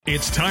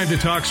It's time to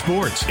talk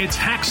sports. It's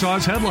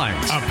Hacksaw's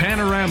Headlines, a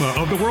panorama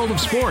of the world of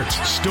sports,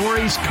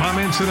 stories,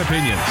 comments, and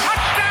opinions.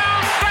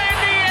 Touchdown,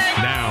 San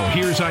Diego! Now,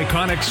 here's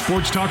iconic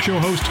sports talk show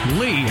host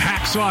Lee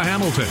Hacksaw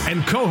Hamilton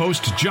and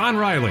co-host John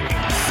Riley.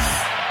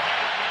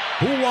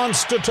 Who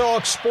wants to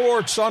talk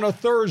sports on a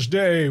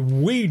Thursday?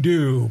 We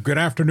do. Good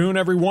afternoon,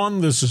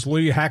 everyone. This is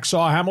Lee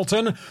Hacksaw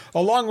Hamilton,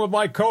 along with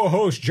my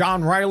co-host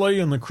John Riley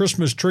and the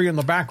Christmas tree in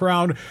the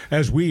background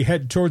as we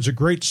head towards a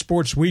great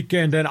sports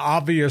weekend and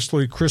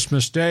obviously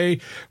Christmas Day.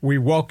 We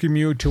welcome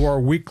you to our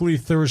weekly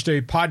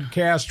Thursday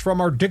podcast from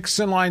our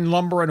Dixon Line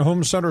Lumber and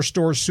Home Center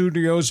Store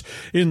studios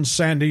in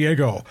San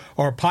Diego.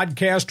 Our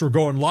podcast, we're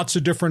going lots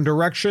of different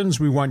directions.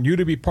 We want you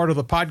to be part of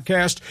the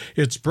podcast.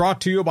 It's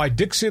brought to you by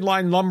Dixon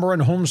Line Lumber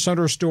and Home Center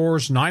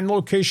Stores, 9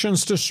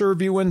 locations to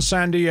serve you in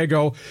San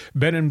Diego.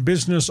 Been in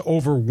business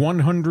over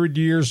 100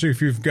 years.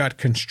 If you've got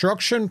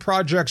construction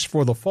projects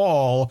for the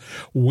fall,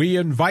 we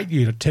invite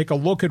you to take a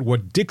look at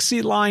what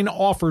Dixie Line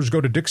offers. Go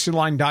to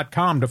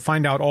dixieline.com to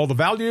find out all the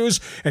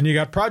values. And you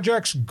got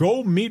projects,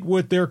 go meet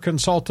with their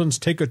consultants,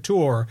 take a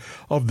tour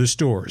of the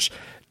stores.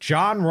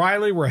 John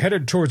Riley, we're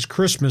headed towards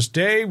Christmas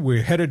Day.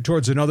 We're headed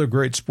towards another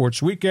great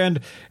sports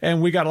weekend.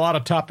 And we got a lot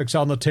of topics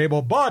on the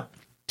table, but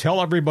tell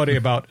everybody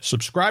about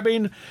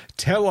subscribing.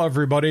 Tell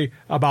everybody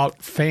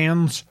about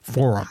Fans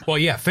Forum. Well,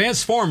 yeah,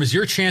 Fans Forum is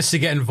your chance to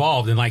get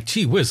involved. And like,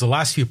 gee whiz, the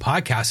last few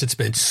podcasts, it's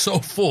been so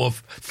full of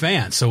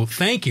fans. So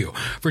thank you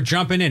for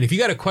jumping in. If you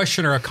got a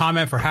question or a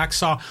comment for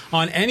Hacksaw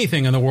on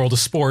anything in the world of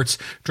sports,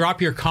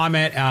 drop your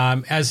comment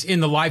as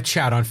in the live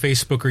chat on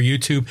Facebook or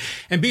YouTube.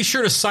 And be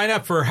sure to sign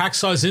up for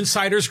Hacksaw's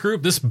Insiders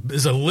Group. This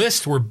is a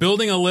list. We're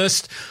building a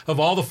list of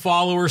all the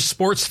followers,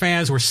 sports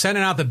fans. We're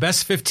sending out the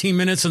best 15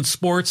 minutes in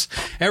sports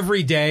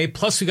every day.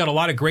 Plus, we got a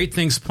lot of great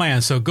things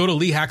planned. So go to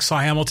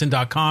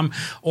LeeHacksawHamilton.com,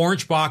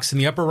 orange box in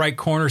the upper right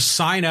corner.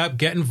 Sign up,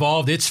 get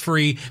involved. It's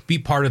free. Be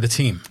part of the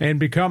team. And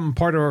become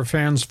part of our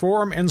Fans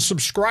Forum and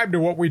subscribe to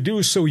what we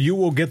do so you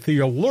will get the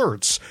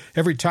alerts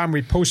every time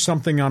we post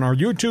something on our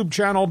YouTube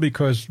channel,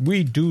 because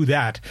we do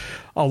that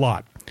a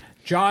lot.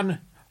 John,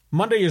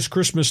 Monday is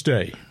Christmas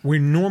Day. We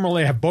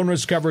normally have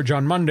bonus coverage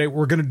on Monday.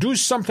 We're going to do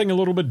something a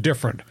little bit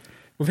different.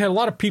 We've had a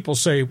lot of people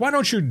say, why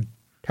don't you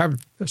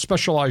have a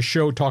specialized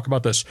show talk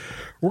about this?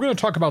 We're going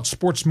to talk about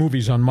sports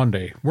movies on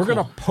Monday. We're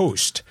going to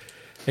post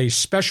a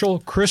special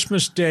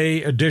Christmas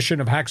Day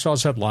edition of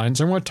Hacksaw's Headlines.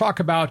 And we're going to talk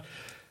about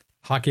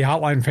Hockey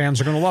Hotline fans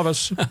are going to love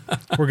us.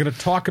 We're going to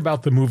talk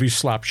about the movie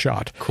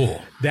Slapshot.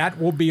 Cool. That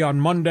will be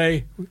on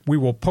Monday. We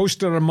will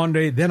post it on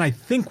Monday. Then I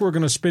think we're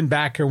going to spin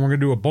back and we're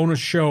going to do a bonus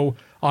show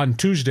on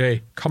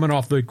Tuesday coming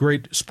off the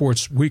great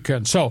sports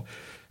weekend. So,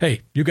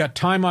 hey, you got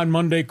time on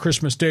Monday,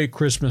 Christmas Day,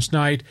 Christmas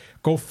night.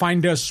 Go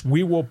find us.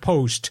 We will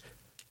post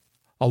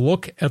a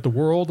look at the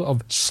world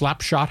of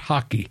slapshot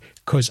hockey,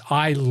 because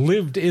I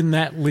lived in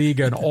that league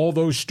and all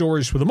those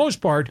stories, for the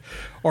most part,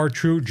 are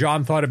true.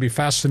 John thought it'd be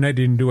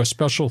fascinating to do a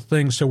special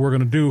thing, so we're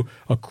going to do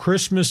a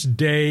Christmas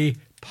Day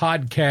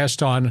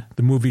podcast on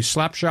the movie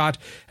Slapshot,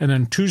 and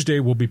then Tuesday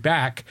we'll be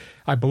back,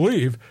 I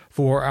believe,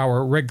 for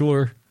our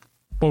regular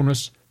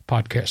bonus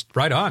podcast.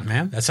 Right on,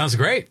 man. That sounds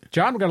great.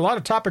 John, we've got a lot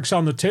of topics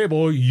on the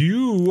table.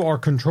 You are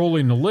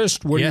controlling the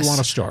list. Where do you want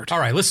to start? All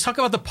right, let's talk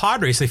about the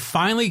Padres. They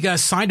finally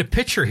signed a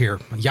pitcher here,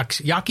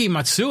 Yaki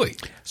Matsui.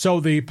 So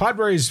the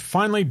Padres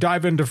finally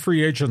dive into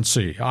free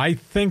agency. I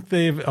think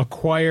they've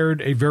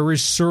acquired a very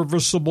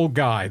serviceable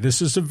guy.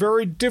 This is a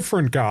very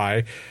different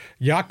guy.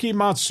 Yaki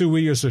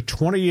Matsui is a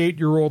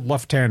 28-year-old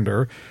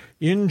left-hander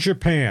in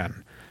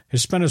Japan. He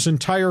spent his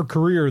entire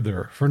career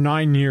there for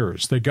 9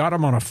 years. They got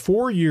him on a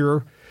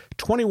 4-year,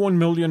 $21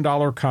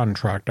 million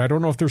contract. I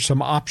don't know if there's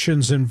some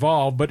options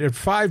involved, but at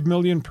 $5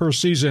 million per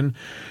season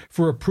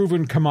for a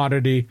proven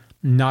commodity,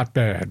 not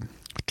bad.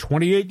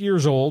 28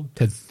 years old,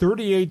 had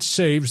 38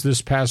 saves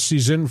this past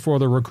season for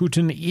the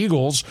Rakuten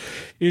Eagles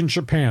in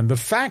Japan. The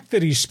fact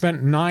that he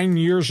spent 9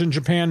 years in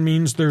Japan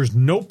means there's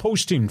no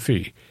posting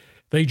fee.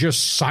 They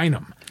just sign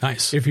him.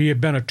 Nice. If he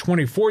had been a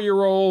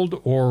 24-year-old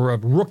or a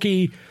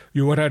rookie,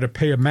 you would have to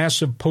pay a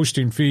massive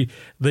posting fee.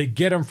 They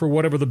get him for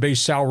whatever the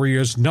base salary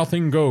is.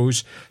 Nothing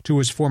goes to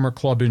his former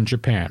club in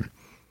Japan.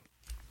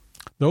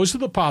 Those are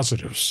the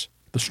positives.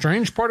 The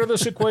strange part of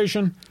this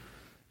equation,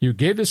 you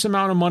gave this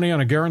amount of money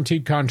on a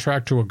guaranteed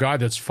contract to a guy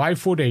that's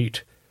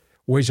 5'8",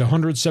 weighs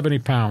 170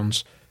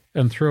 pounds,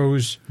 and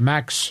throws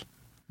max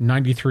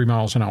 93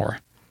 miles an hour.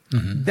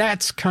 Mm-hmm.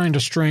 That's kind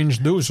of strange.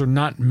 Those are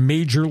not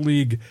major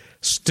league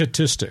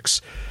statistics.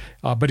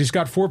 But he's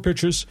got 4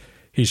 pitches.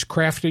 He's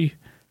crafty.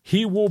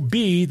 He will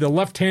be the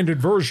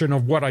left-handed version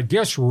of what I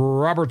guess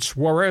Robert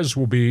Suarez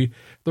will be,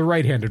 the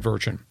right-handed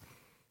version.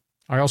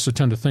 I also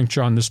tend to think,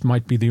 John, this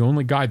might be the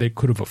only guy they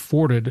could have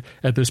afforded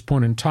at this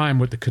point in time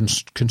with the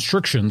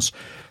constrictions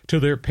to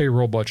their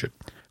payroll budget.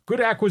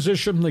 Good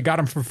acquisition. They got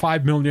him for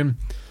 $5 million.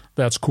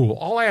 That's cool.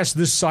 I'll ask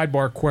this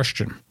sidebar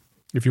question.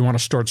 If you want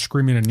to start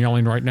screaming and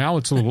yelling right now,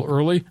 it's a little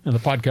early in the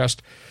podcast.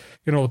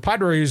 You know, the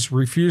Padres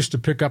refused to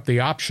pick up the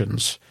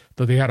options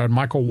that they had on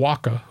Michael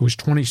Wacha, who's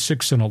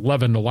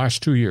 26-11 the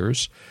last 2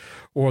 years,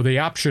 or the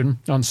option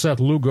on Seth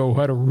Lugo,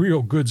 who had a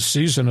real good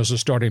season as a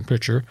starting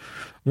pitcher.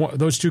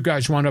 Those two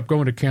guys wound up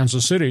going to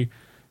Kansas City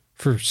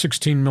for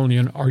 $16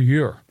 million a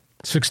year.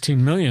 $16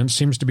 million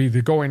seems to be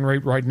the going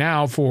rate right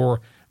now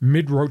for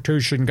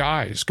mid-rotation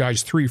guys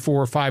 3,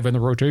 4, 5 in the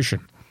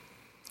rotation.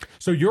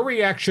 So your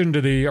reaction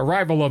to the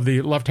arrival of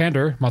the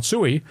left-hander,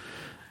 Matsui,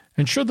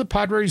 and should the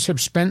Padres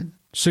have spent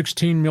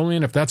 $16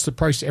 million, if that's the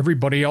price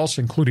everybody else,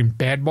 including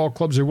bad ball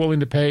clubs, are willing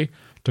to pay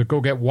to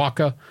go get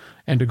Waka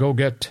and to go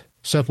get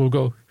Seth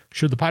Lugo?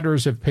 Should the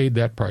Padres have paid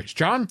that price?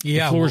 John, the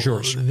floor is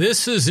yours.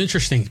 This is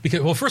interesting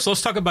because, well, first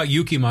let's talk about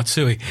Yuki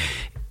Matsui.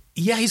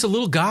 Yeah, he's a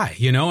little guy,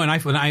 you know,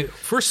 and when I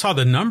first saw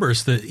the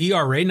numbers, the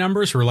ERA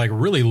numbers were like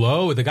really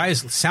low. The guy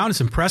sounds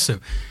impressive,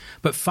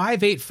 but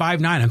 5'8",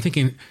 5'9", I'm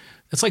thinking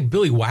that's like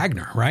Billy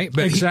Wagner, right?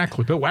 But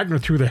exactly. Bill Wagner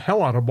threw the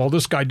hell out of a ball.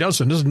 This guy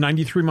doesn't. This is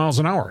 93 miles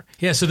an hour.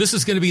 Yeah, so this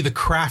is going to be the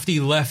crafty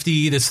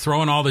lefty that's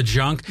throwing all the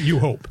junk. You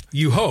hope.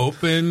 You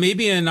hope. And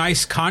maybe a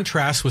nice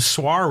contrast with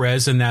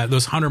Suarez and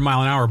those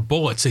 100-mile-an-hour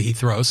bullets that he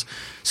throws.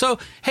 So,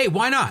 hey,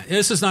 why not?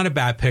 This is not a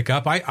bad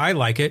pickup. I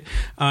like it.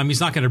 He's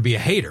not going to be a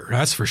hater,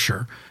 that's for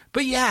sure.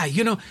 But yeah,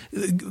 you know,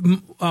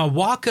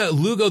 Waka,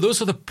 Lugo,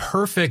 those are the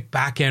perfect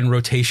back-end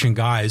rotation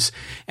guys.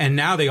 And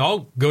now they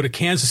all go to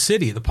Kansas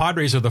City. The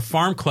Padres are the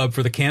farm club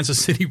for the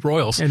Kansas City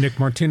Royals. And Nick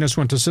Martinez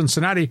went to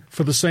Cincinnati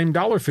for the same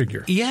dollar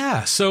figure.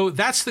 Yeah, so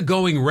that's the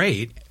going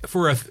rate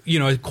for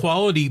a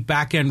quality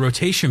back-end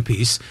rotation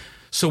piece.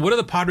 So what are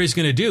the Padres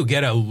going to do?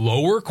 Get a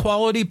lower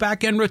quality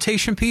back-end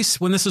rotation piece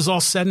when this is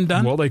all said and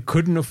done? Well, they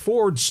couldn't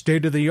afford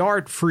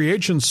state-of-the-art free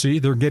agency.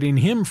 They're getting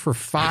him for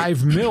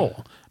 $5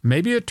 million.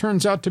 Maybe it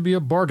turns out to be a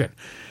bargain.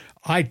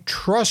 I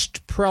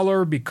trust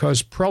Preller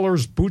because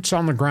Preller's boots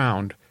on the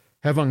ground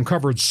have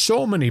uncovered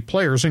so many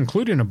players,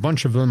 including a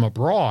bunch of them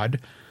abroad.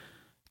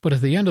 But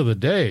at the end of the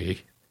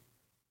day,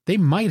 they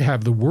might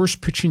have the worst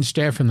pitching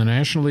staff in the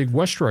National League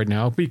West right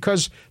now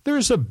because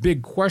there's a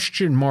big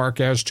question mark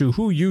as to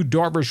who Yu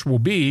Darvish will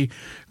be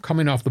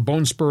coming off the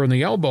bone spur in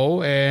the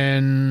elbow.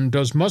 And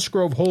does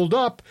Musgrove hold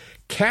up?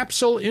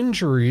 Capsule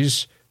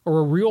injuries are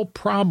a real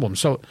problem.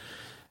 So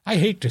I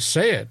hate to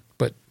say it,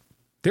 but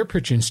their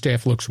pitching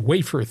staff looks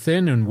wafer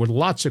thin and with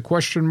lots of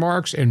question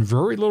marks and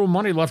very little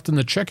money left in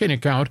the checking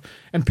account,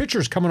 and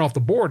pitchers coming off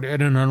the board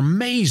at an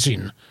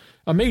amazing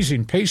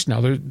pace now.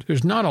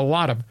 There's not a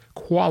lot of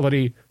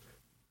quality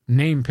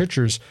name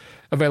pitchers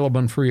available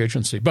in free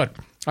agency. But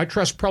I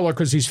trust Preller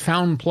because he's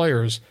found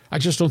players. I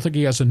just don't think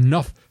he has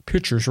enough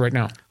pitchers right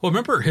now. Well,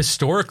 remember,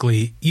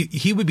 historically,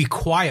 he would be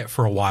quiet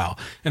for a while,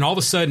 and all of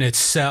a sudden it's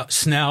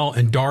Snell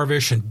and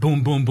Darvish and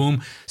boom, boom,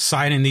 boom,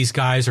 signing these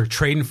guys or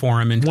trading for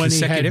him in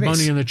consecutive innings. When he had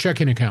money in the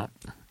checking account.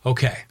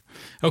 Okay.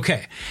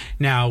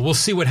 Now, we'll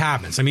see what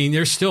happens. I mean,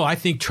 I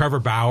think Trevor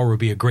Bauer would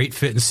be a great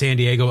fit in San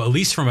Diego, at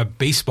least from a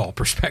baseball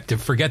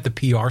perspective. Forget the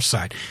PR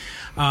side.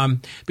 But,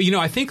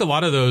 I think a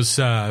lot of those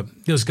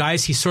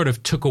guys he sort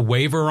of took a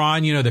waiver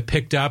on, that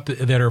picked up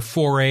that are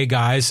 4A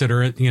guys that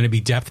are going to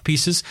be depth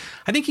pieces.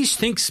 I think he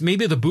thinks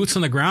maybe the boots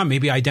on the ground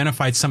maybe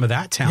identified some of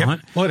that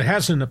talent. Yeah. Well, it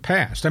has in the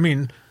past. I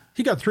mean,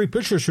 he got 3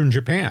 pitchers from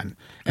Japan.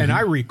 And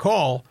I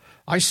recall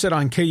I said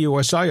on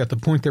KUSI at the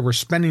point they were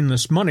spending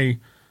this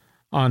money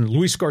on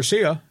Luis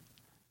Garcia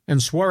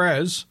and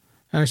Suarez,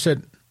 and I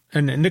said,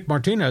 and Nick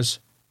Martinez,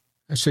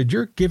 I said,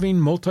 you're giving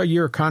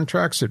multi-year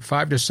contracts at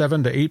 $5 to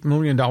 $7 to $8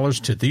 million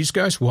to these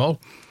guys?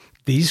 Well,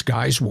 these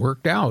guys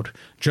worked out.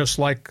 Just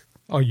like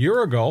a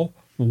year ago,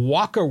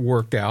 Waka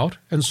worked out,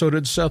 and so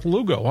did Seth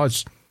Lugo.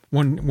 It's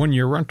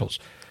one-year rentals.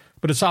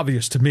 But it's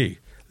obvious to me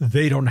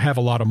they don't have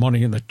a lot of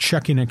money in the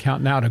checking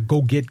account now to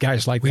go get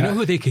guys like that. We know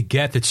who they could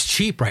get that's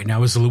cheap right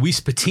now is Luis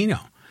Patino.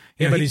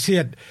 Yeah, but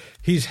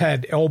he's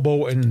had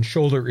elbow and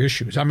shoulder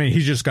issues. I mean,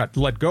 he just got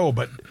let go,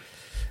 but,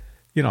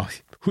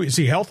 is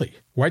he healthy?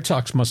 White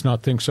Sox must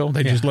not think so.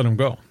 They just let him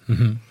go.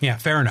 Mm-hmm. Yeah,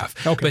 fair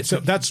enough. Okay, but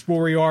so that's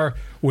where we are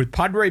with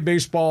Padre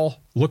baseball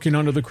looking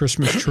under the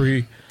Christmas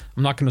tree.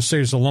 I'm not going to say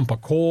it's a lump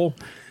of coal,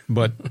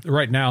 but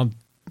right now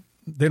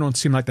they don't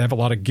seem like they have a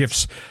lot of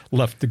gifts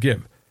left to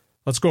give.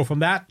 Let's go from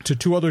that to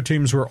 2 other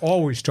teams we're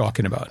always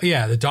talking about.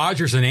 Yeah, the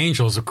Dodgers and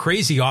Angels are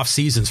crazy off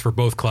seasons for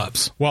both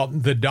clubs. Well,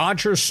 the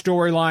Dodgers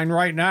storyline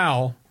right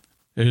now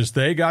is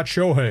they got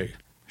Shohei.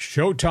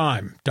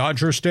 Showtime,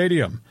 Dodger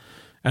Stadium.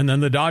 And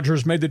then the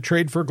Dodgers made the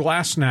trade for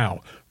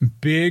Glasnow.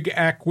 Big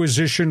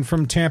acquisition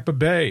from Tampa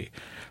Bay.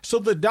 So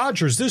the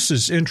Dodgers, this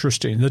is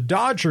interesting. The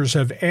Dodgers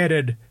have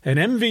added an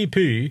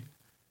MVP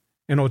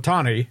in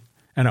Ohtani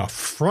and a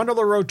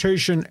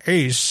front-of-the-rotation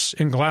ace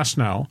in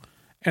Glasnow.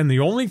 And the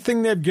only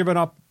thing they've given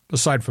up,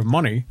 aside from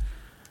money,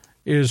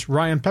 is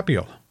Ryan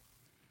Pepiot.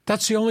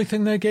 That's the only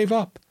thing they gave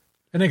up.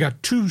 And they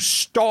got 2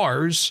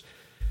 stars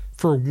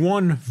for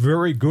 1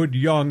 very good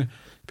young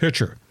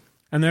pitcher.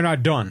 And they're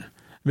not done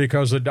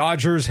because the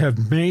Dodgers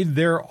have made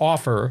their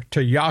offer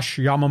to Yash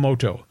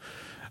Yamamoto.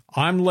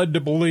 I'm led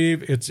to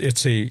believe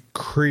it's a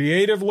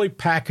creatively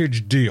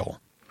packaged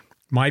deal.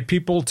 My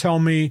people tell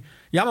me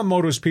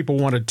Yamamoto's people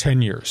wanted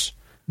 10 years.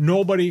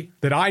 Nobody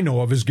that I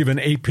know of has given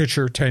a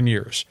pitcher 10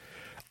 years.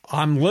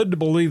 I'm led to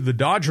believe the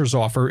Dodgers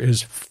offer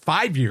is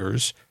 5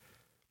 years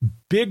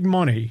big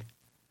money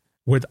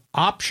with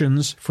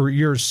options for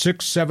years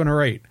 6, 7,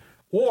 or 8.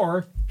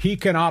 Or he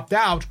can opt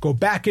out, go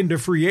back into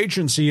free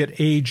agency at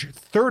age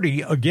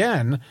 30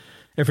 again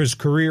if his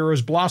career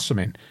is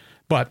blossoming.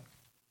 But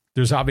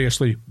there's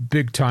obviously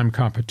big-time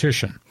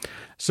competition.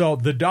 So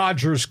the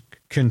Dodgers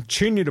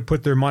continue to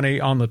put their money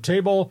on the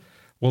table.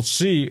 We'll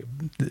see.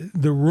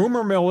 The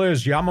rumor mill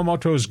is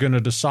Yamamoto is going to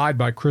decide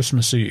by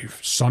Christmas Eve,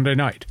 Sunday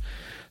night.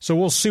 So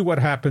we'll see what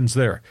happens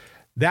there.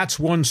 That's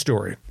one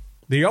story.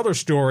 The other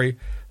story,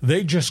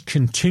 they just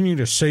continue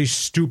to say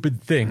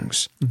stupid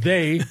things.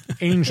 They,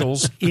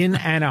 Angels in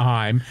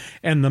Anaheim,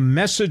 and the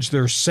message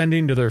they're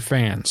sending to their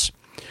fans.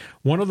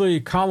 One of the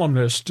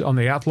columnists on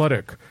The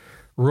Athletic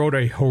wrote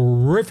a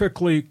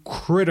horrifically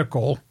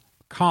critical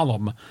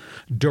column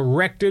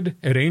directed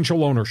at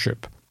Angel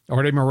ownership,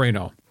 Arte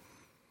Moreno,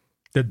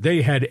 that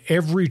they had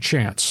every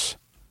chance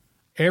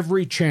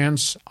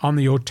on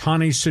the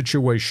Ohtani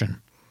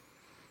situation.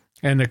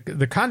 And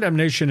the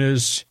condemnation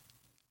is,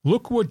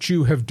 look what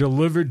you have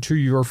delivered to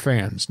your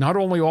fans. Not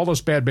only all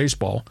this bad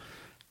baseball,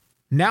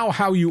 now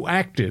how you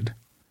acted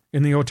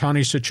in the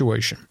Ohtani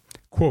situation.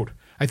 Quote,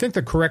 I think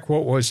the correct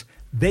quote was,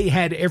 they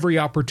had every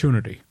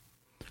opportunity.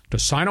 To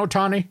sign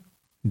Ohtani,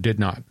 did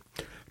not.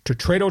 To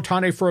trade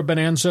Ohtani for a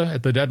bonanza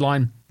at the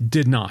deadline,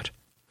 did not.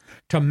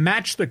 To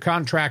match the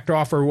contract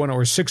offer when it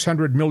was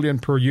 $600 million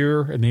per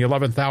year in the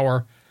 11th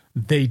hour,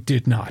 they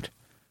did not.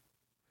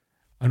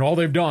 And all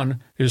they've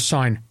done is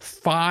sign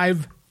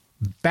 5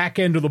 back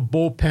end of the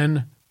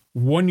bullpen,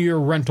 1-year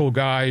rental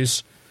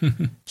guys.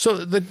 So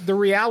the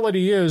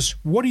reality is,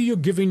 what are you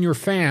giving your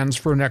fans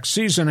for next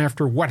season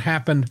after what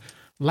happened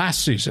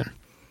last season?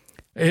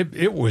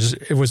 It was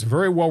a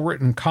very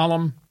well-written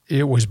column.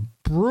 It was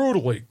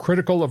brutally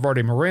critical of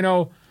Arte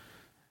Moreno.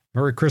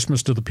 Merry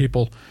Christmas to the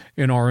people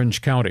in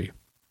Orange County.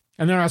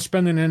 And they're not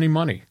spending any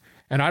money.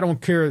 And I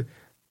don't care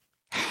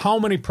how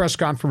many press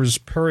conferences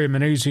Perry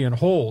Manassian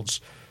holds.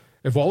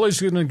 If all he's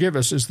going to give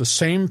us is the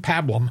same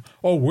pablum,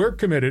 oh, we're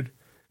committed,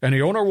 and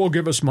the owner will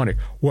give us money.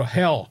 Well,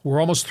 hell, we're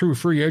almost through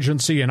free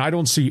agency, and I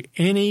don't see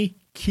any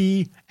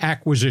key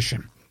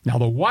acquisition. Now,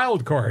 the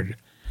wild card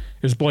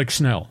is Blake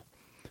Snell.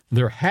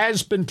 There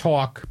has been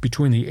talk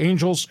between the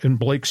Angels and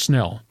Blake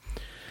Snell.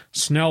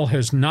 Snell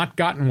has not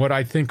gotten what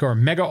I think are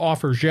mega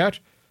offers yet,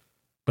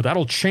 but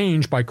that'll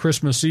change by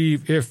Christmas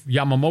Eve if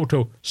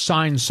Yamamoto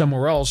signs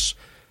somewhere else.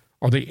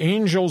 Are the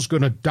Angels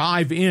going to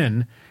dive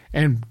in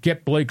and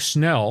get Blake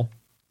Snell,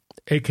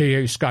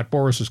 a.k.a. Scott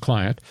Boras'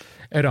 client,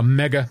 at a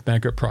mega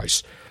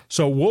price?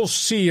 So we'll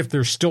see if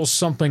there's still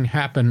something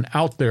happen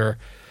out there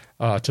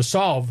to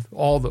solve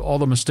all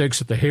the mistakes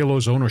that the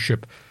Halos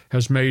ownership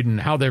has made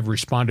and how they've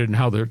responded and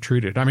how they're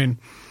treated. I mean,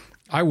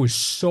 I was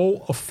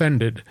so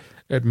offended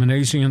at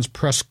Manassian's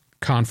press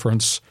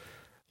conference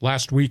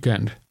last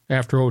weekend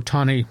after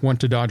Ohtani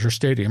went to Dodger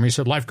Stadium. He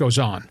said, life goes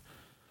on.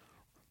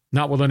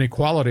 Not with any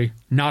quality,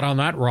 not on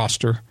that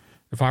roster.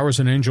 If I was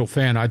an Angel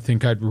fan, I'd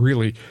think I'd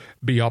really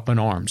be up in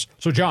arms.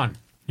 So, John,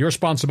 your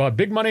response about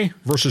big money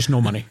versus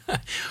no money.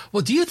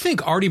 Well, do you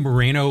think Arte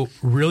Moreno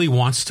really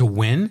wants to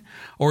win?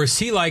 Or is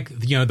he like,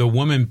 the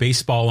woman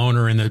baseball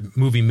owner in the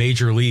movie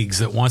Major Leagues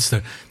that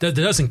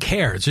doesn't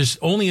care? It's just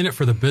only in it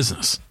for the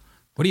business.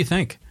 What do you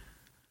think?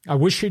 I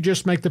wish he'd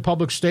just make the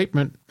public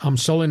statement, I'm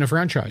selling a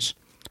franchise.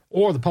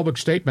 Or the public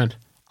statement,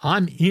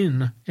 I'm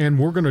in and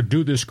we're going to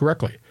do this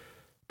correctly.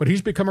 But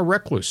he's become a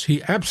recluse.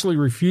 He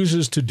absolutely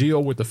refuses to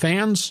deal with the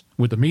fans,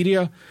 with the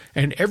media,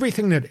 and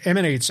everything that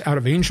emanates out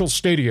of Angel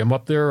Stadium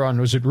up there on,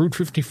 was it Route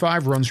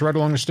 55, runs right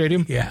along the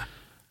stadium? Yeah.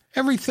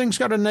 Everything's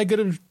got a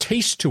negative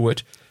taste to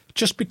it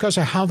just because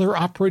of how they're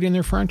operating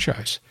their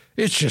franchise.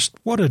 It's just,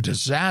 what a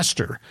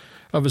disaster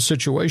of a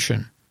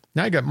situation.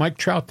 Now you got Mike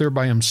Trout there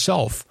by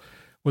himself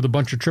with a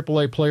bunch of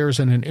AAA players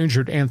and an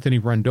injured Anthony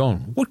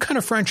Rendon. What kind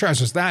of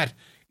franchise is that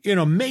in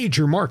a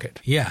major market?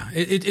 Yeah,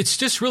 it's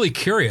just really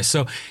curious.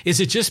 So is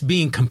it just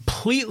being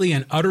completely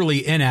and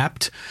utterly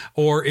inept,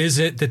 or is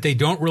it that they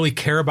don't really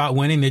care about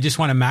winning? They just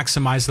want to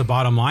maximize the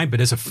bottom line.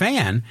 But as a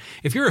fan,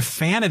 if you're a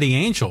fan of the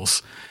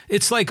Angels,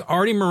 it's like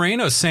Arte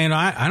Moreno saying,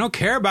 I don't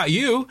care about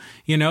you.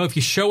 If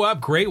you show up,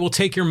 great, we'll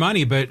take your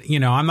money, but,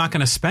 I'm not going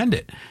to spend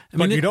it.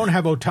 But you don't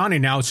have Ohtani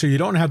now, so you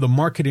don't have the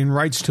marketing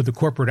rights to the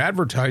corporate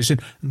advertising.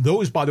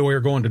 Those, by the way, are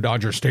going to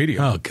Dodger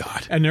Stadium. Oh,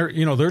 God. And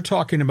they're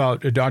talking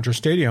about at Dodger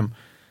Stadium.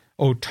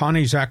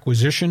 Ohtani's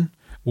acquisition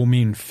will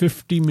mean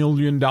 $50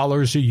 million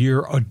a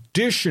year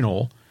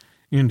additional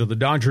into the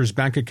Dodgers'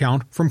 bank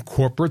account from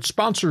corporate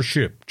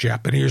sponsorship.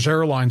 Japanese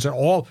airlines and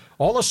all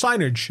the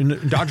signage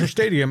in Dodger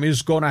Stadium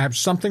is going to have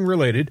something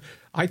related,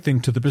 I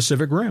think, to the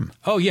Pacific Rim.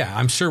 Oh, yeah.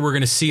 I'm sure we're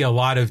going to see a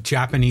lot of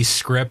Japanese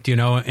script,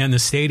 in the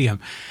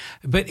stadium.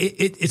 But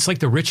it's like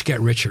the rich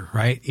get richer,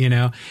 right?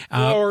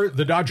 Or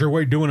the Dodger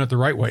way doing it the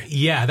right way.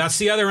 Yeah, that's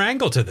the other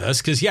angle to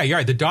this. Because, yeah, you're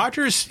right. The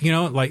Dodgers,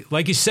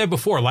 like you said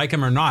before, like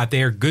them or not,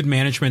 they are good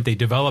management. They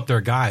develop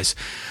their guys.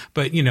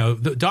 But,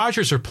 the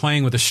Dodgers are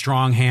playing with a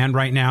strong hand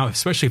right now,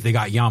 especially if they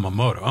got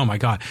Yamamoto. Oh, my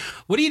God.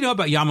 What do you know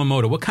about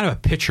Yamamoto? What kind of a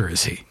pitcher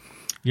is he?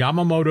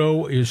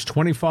 Yamamoto is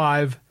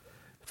 25,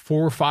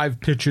 4 or 5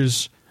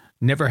 pitches,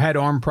 never had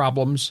arm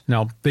problems.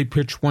 Now, they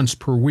pitch once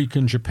per week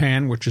in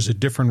Japan, which is a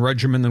different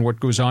regimen than what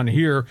goes on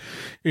here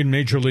in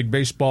Major League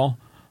Baseball,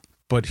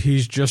 but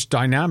he's just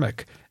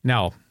dynamic.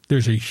 Now,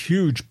 there's a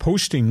huge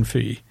posting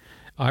fee.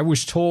 I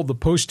was told the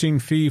posting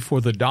fee for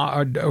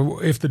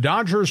if the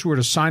Dodgers were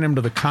to sign him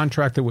to the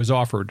contract that was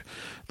offered,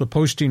 the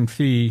posting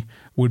fee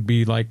would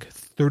be like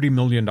 $30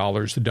 million.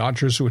 The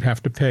Dodgers would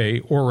have to pay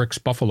Oryx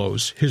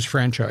Buffaloes, his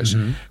franchise,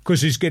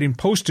 because he's getting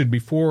posted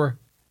before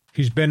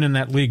he's been in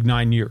that league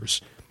 9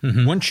 years.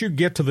 Once you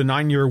get to the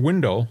 9-year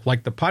window,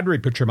 like the Padre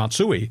pitcher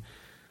Matsui,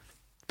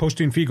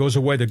 posting fee goes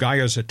away. The guy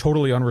is a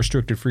totally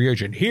unrestricted free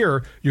agent.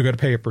 Here, you got to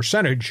pay a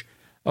percentage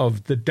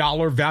of the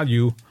dollar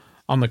value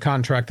on the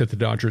contract that the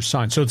Dodgers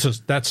signed. So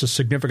that's a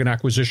significant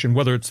acquisition,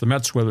 whether it's the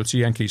Mets, whether it's the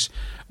Yankees,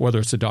 whether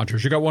it's the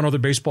Dodgers. You got one other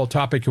baseball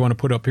topic you want to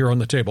put up here on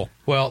the table?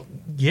 Well,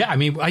 yeah, I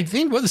mean, I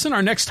think this is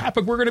our next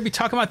topic. We're going to be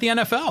talking about the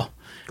NFL.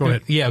 Go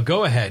ahead. Yeah,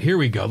 go ahead. Here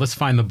we go. Let's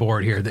find the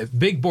board here. The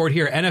big board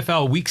here,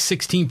 NFL Week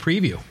 16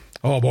 preview.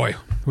 Oh, boy.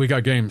 We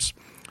got games.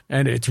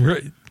 And it's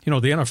really, the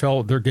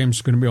NFL, their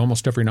game's going to be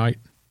almost every night.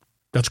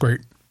 That's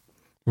great.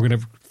 We're going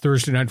to have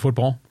Thursday night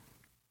football,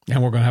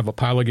 and we're going to have a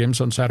pile of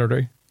games on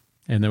Saturday.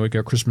 And then we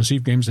got Christmas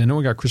Eve games, and then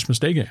we got Christmas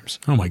Day games.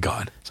 Oh, my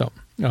God. So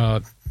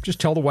just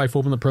tell the wife,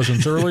 open the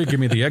presents early, give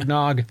me the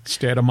eggnog,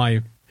 stay out of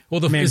my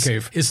man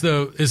cave. Is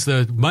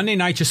the Monday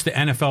night just the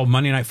NFL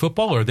Monday Night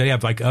Football, or do they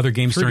have like other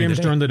games during the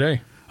day? During the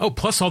day. Oh,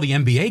 plus all the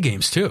NBA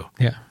games, too.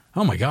 Yeah.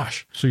 Oh, my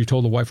gosh. So you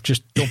told the wife,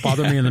 just don't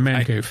bother me in the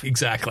man cave.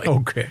 Exactly.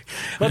 Okay.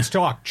 Let's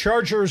talk.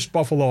 Chargers,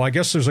 Buffalo. I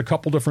guess there's a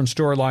couple different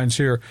storylines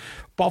here.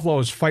 Buffalo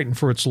is fighting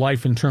for its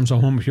life in terms of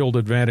home field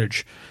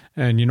advantage.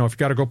 And, if you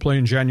got to go play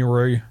in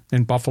January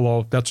in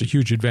Buffalo, that's a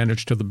huge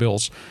advantage to the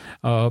Bills.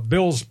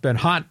 Bills been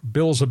hot.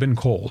 Bills have been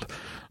cold.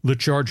 The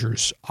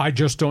Chargers, I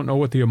just don't know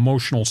what the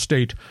emotional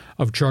state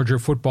of Charger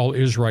football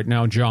is right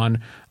now,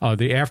 John.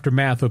 The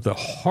aftermath of the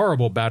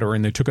horrible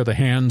battering they took at the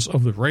hands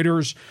of the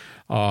Raiders.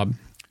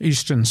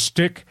 Easton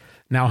Stick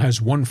now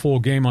has one full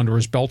game under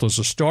his belt as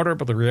a starter,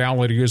 but the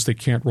reality is they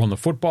can't run the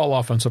football.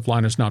 Offensive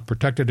line has not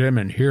protected him,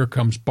 and here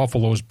comes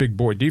Buffalo's big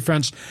boy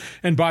defense.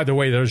 And by the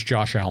way, there's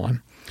Josh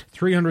Allen.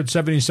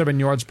 377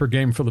 yards per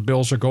game for the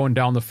Bills are going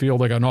down the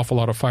field. They got an awful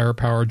lot of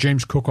firepower.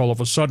 James Cook all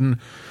of a sudden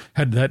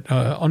had that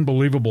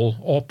unbelievable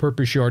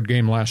all-purpose yard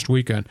game last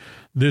weekend.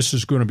 This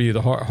is going to be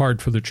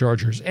hard for the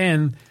Chargers.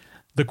 And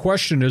the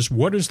question is,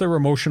 what is their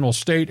emotional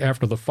state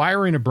after the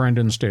firing of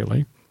Brandon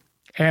Staley?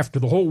 After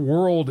the whole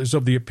world is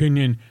of the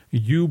opinion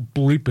you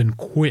bleep and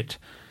quit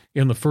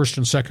in the first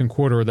and second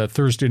quarter of that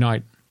Thursday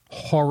night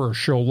horror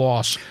show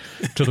loss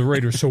to the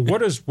Raiders. So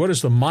what is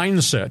the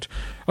mindset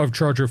of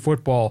Charger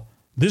football?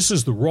 This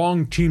is the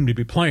wrong team to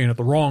be playing at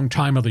the wrong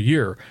time of the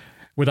year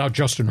without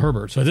Justin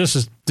Herbert. So this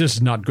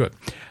is not good.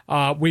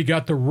 We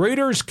got the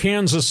Raiders,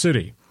 Kansas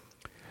City.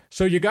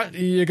 So you got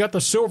the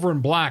silver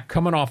and black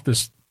coming off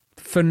this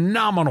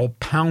phenomenal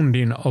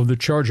pounding of the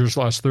Chargers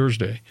last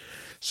Thursday.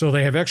 So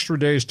they have extra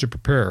days to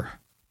prepare.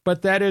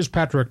 But that is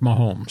Patrick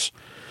Mahomes.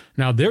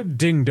 Now, they're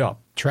dinged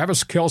up.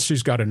 Travis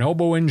Kelce's got an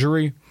elbow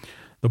injury.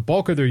 The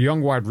bulk of their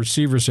young wide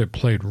receivers have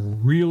played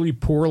really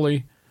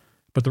poorly.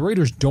 But the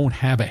Raiders don't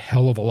have a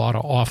hell of a lot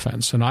of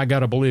offense. And I got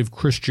to believe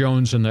Chris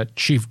Jones and that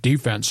chief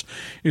defense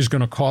is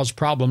going to cause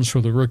problems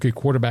for the rookie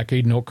quarterback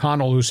Aiden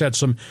O'Connell, who's had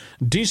some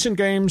decent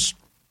games.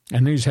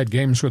 And he's had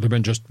games where they've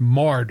been just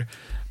marred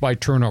by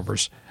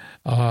turnovers.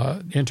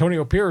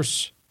 Antonio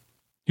Pierce,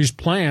 he's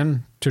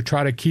playing to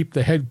try to keep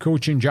the head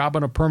coaching job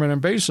on a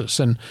permanent basis.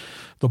 And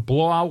the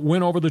blowout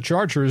win over the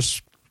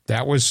Chargers,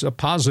 that was a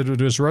positive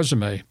to his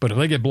resume. But if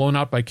they get blown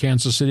out by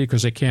Kansas City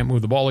because they can't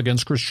move the ball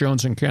against Chris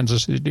Jones and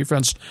Kansas City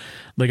defense,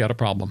 they got a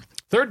problem.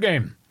 Third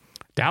game,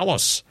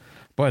 Dallas.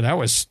 Boy, that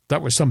was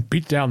some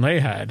beatdown they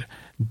had.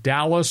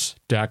 Dallas,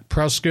 Dak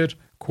Prescott,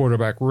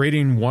 quarterback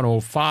rating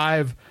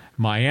 105.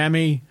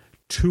 Miami,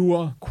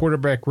 Tua,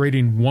 quarterback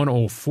rating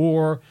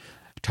 104.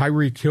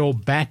 Tyreek Hill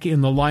back in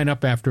the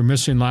lineup after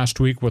missing last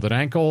week with an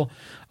ankle.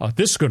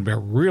 This is going to be a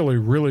really,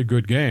 really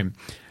good game.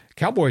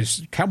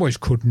 Cowboys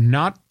could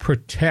not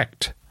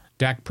protect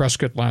Dak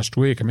Prescott last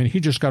week. I mean, he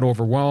just got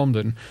overwhelmed,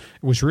 and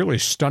it was really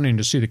stunning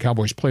to see the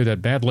Cowboys play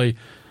that badly.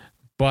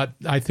 But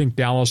I think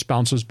Dallas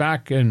bounces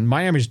back, and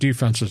Miami's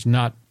defense is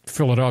not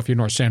Philadelphia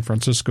nor San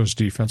Francisco's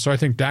defense. So I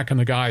think Dak and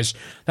the guys,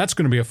 that's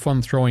going to be a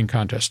fun throwing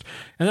contest.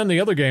 And then the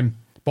other game,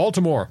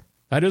 Baltimore.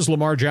 That is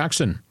Lamar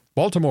Jackson.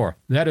 Baltimore,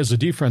 that is a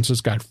defense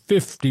that's got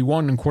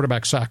 51 in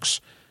quarterback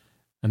sacks.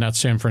 And that's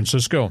San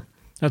Francisco.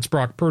 That's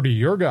Brock Purdy,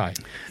 your guy.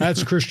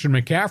 That's Christian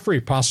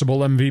McCaffrey, possible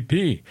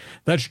MVP.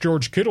 That's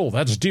George Kittle.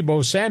 That's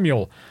Deebo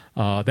Samuel.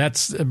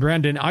 That's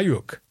Brandon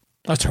Ayuk.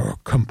 That's a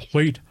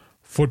complete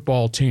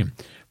football team.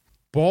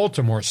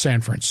 Baltimore,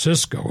 San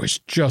Francisco is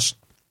just,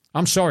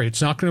 I'm sorry,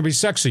 it's not going to be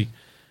sexy.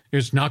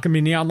 It's not going to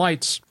be neon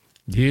lights.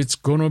 It's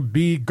going to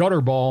be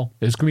gutter ball.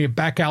 It's going to be a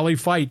back alley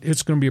fight.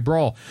 It's going to be a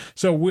brawl.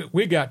 So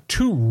we got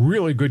two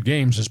really good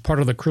games as part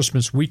of the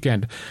Christmas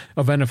weekend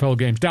of NFL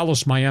games.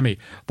 Dallas, Miami,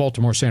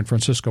 Baltimore, San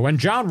Francisco. And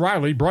John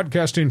Riley,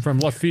 broadcasting from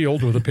left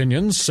field with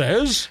opinions,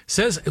 says,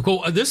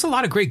 well, there's a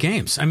lot of great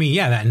games. I mean,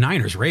 yeah, that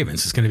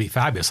Niners-Ravens is going to be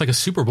fabulous, like a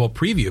Super Bowl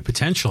preview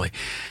potentially.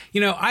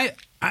 You know,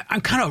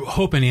 I'm kind of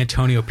hoping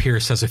Antonio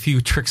Pierce has a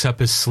few tricks up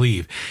his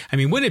sleeve. I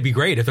mean, wouldn't it be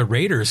great if the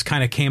Raiders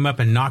kind of came up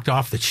and knocked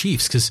off the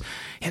Chiefs? Because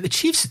the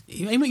Chiefs,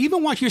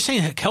 even what you're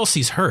saying,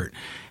 Kelsey's hurt.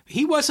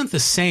 He wasn't the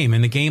same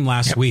in the game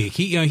last week.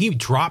 He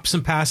dropped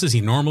some passes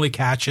he normally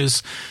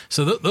catches.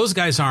 So those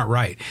guys aren't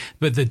right.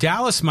 But the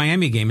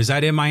Dallas-Miami game, is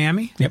that in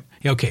Miami? Yep.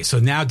 Okay, so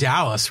now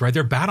Dallas, right?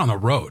 They're bad on the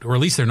road, or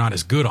at least they're not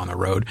as good on the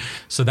road.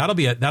 So that'll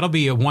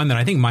be a one that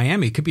I think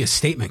Miami could be a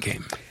statement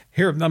game.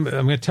 Here, I'm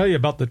going to tell you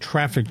about the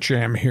traffic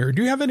jam here.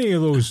 Do you have any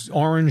of those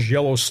orange,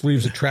 yellow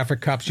sleeves that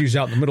traffic cops use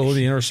out in the middle of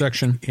the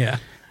intersection? Yeah.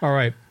 All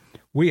right.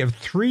 We have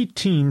 3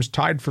 teams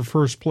tied for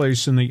first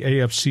place in the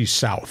AFC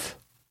South.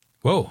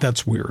 Whoa.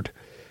 That's weird.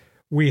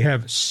 We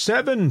have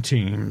 7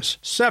 teams,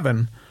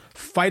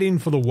 fighting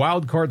for the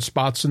wild card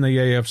spots in the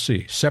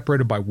AFC,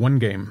 separated by 1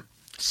 game.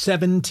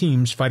 7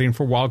 teams fighting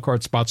for wild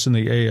card spots in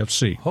the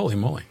AFC. Holy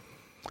moly.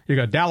 You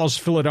got Dallas,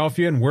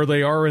 Philadelphia, and where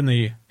they are in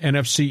the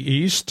NFC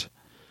East.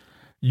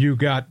 You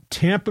got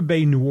Tampa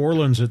Bay, New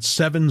Orleans at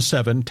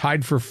 7-7,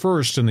 tied for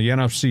first in the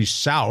NFC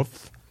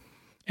South.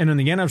 And in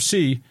the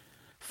NFC,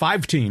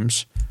 5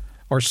 teams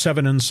are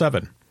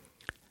 7-7.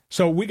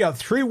 So we got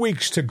 3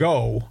 weeks to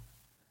go,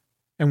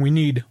 and we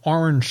need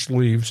orange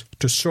sleeves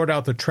to sort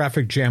out the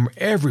traffic jam.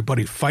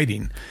 Everybody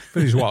fighting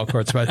for these wild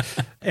card spots.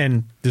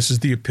 And this is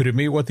the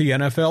epitome of what the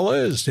NFL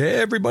is.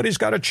 Everybody's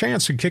got a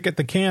chance to kick at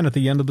the can at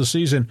the end of the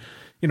season.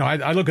 You know,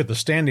 I look at the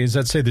standings.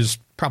 I'd say there's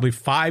probably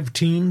 5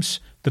 teams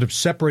that have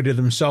separated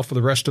themselves from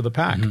the rest of the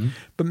pack. Mm-hmm.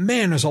 But,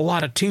 man, there's a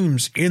lot of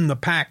teams in the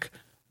pack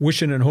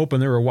wishing and hoping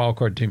they're a wild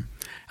card team.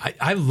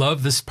 I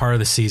love this part of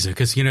the season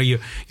because, you know,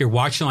 you're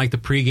watching like the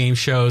pregame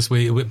shows.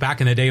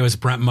 Back in the day, it was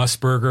Brent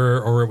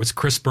Musburger or it was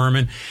Chris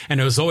Berman. And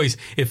it was always,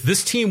 if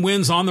this team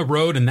wins on the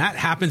road and that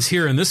happens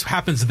here and this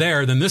happens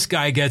there, then this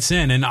guy gets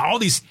in and all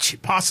these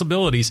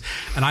possibilities.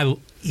 And I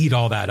eat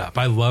all that up.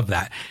 I love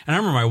that. And I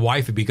remember my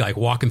wife would be like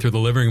walking through the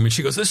living room and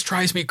she goes, this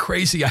drives me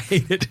crazy. I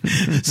hate it.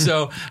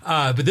 So,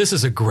 but this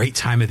is a great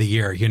time of the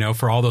year, you know,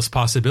 for all those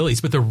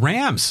possibilities. But the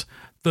Rams,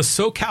 the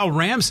SoCal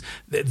Rams,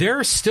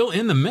 they're still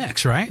in the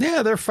mix, right?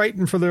 Yeah, they're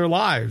fighting for their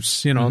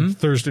lives. You know,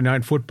 Thursday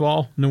Night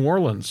Football, New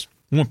Orleans.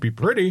 Won't be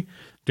pretty.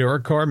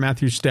 Derek Carr,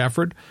 Matthew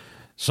Stafford.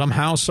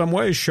 Somehow, some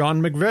way,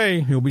 Sean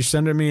McVay, he'll be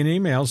sending me an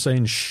email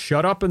saying,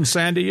 shut up in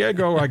San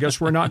Diego. I guess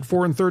we're not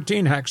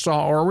 4-13, Hacksaw,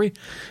 are we?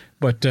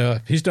 But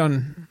they've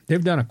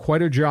done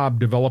quite a job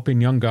developing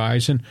young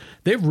guys, and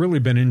they've really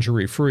been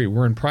injury-free,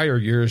 where in prior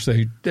years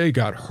they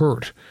got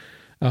hurt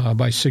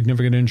by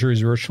significant injuries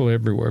virtually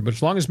everywhere. But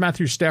as long as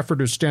Matthew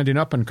Stafford is standing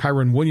up and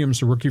Kyron Williams,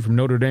 the rookie from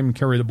Notre Dame,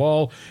 carry the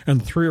ball,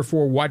 and 3 or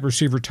 4 wide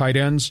receiver tight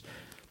ends,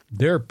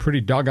 they're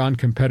pretty doggone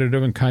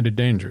competitive and kind of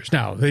dangerous.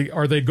 Now,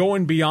 are they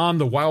going beyond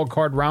the wild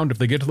card round if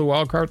they get to the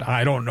wild card?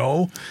 I don't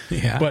know.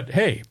 Yeah. But,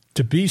 hey,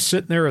 to be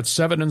sitting there at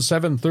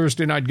 7-7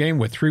 Thursday night game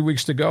with 3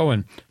 weeks to go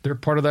and they're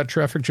part of that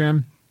traffic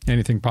jam,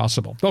 anything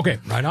possible. Okay.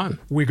 Right on.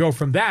 We go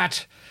from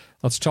that.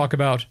 Let's talk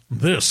about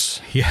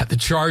this. Yeah, the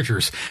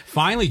Chargers.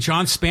 Finally,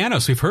 John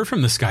Spanos. We've heard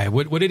from this guy.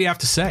 What did he have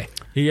to say?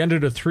 He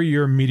ended a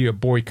 3-year media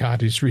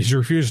boycott. He's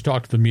refused to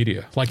talk to the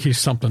media like he's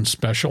something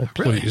special.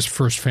 Really? Please,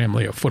 first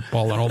family of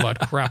football and all that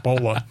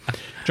crapola.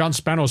 John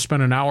Spanos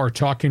spent an hour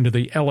talking to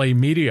the L.A.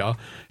 media,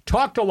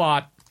 talked a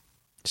lot,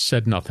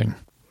 said nothing.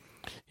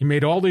 He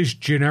made all these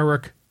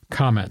generic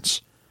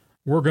comments.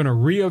 We're going to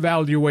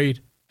reevaluate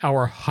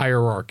our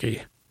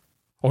hierarchy.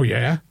 Oh,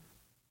 yeah?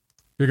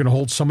 You're going to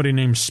hold somebody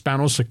named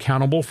Spanos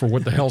accountable for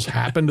what the hell's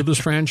happened to this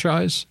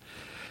franchise?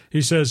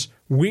 He says,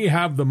 we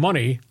have the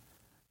money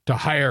to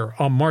hire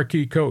a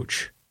marquee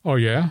coach. Oh,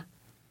 yeah?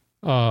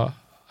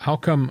 How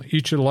come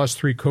each of the last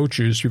 3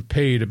 coaches you've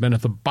paid have been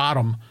at the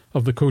bottom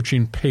of the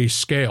coaching pay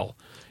scale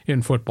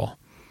in football?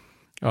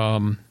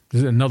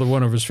 Another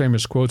one of his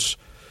famous quotes,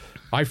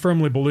 I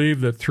firmly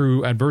believe that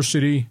through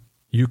adversity,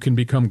 you can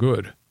become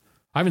good.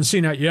 I haven't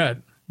seen that yet.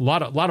 A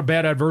lot of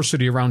bad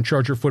adversity around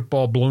Charger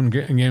football, blown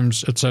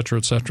games, et cetera,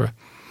 et cetera.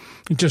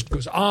 It just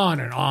goes on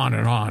and on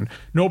and on.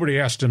 Nobody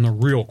asked him the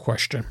real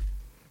question.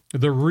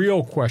 The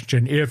real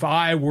question, if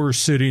I were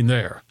sitting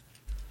there.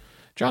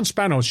 John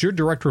Spanos, you're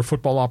director of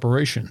football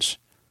operations.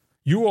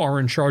 You are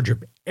in charge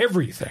of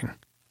everything.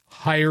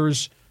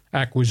 Hires,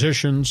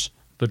 acquisitions,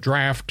 the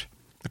draft,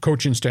 the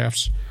coaching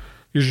staffs.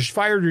 You just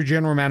fired your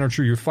general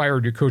manager, you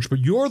fired your coach, but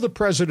you're the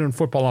president of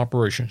football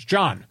operations.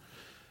 John,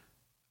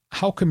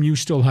 how come you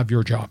still have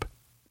your job?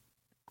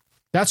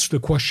 That's the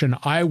question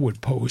I would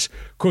pose.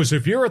 Because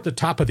if you're at the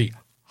top of the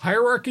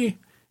hierarchy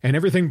and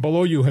everything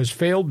below you has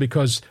failed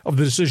because of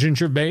the decisions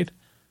you've made,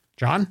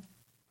 John,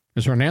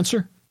 is there an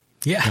answer?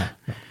 Yeah.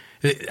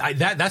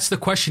 That's the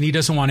question he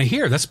doesn't want to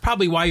hear. That's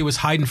probably why he was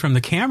hiding from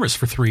the cameras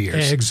for 3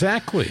 years.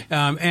 Exactly.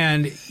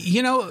 And,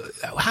 you know,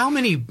 how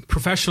many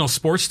professional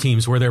sports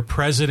teams where their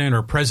president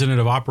or president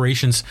of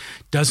operations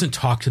doesn't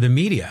talk to the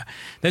media?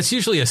 That's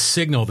usually a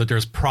signal that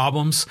there's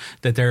problems,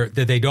 that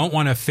they don't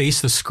want to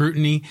face the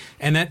scrutiny,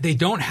 and that they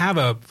don't have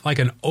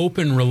an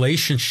open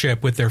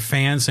relationship with their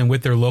fans and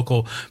with their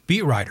local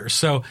beat writers.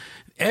 So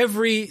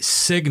every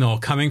signal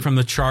coming from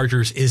the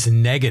Chargers is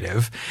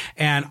negative.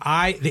 And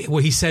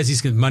he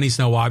says money's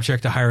no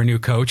object to hire a new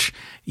coach.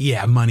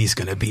 Yeah, money's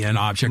going to be an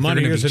object.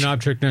 Money is an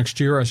object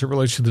next year as it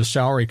relates to the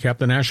salary cap.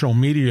 The national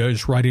media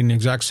is writing the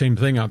exact same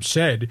thing I've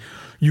said.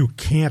 You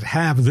can't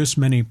have this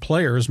many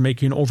players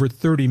making over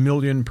 $30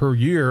 million per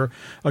year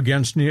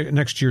against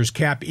next year's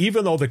cap,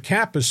 even though the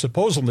cap is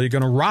supposedly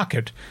going to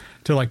rocket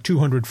to like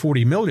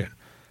 $240 million.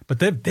 But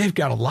they've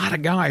got a lot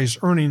of guys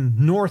earning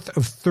north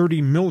of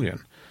 $30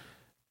 million.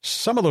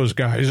 Some of those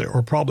guys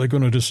are probably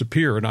going to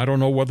disappear, and I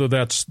don't know whether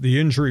that's the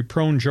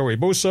injury-prone Joey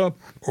Bosa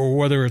or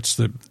whether it's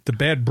the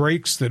bad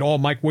breaks that all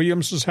Mike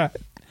Williams has had,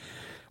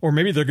 or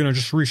maybe they're going to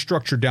just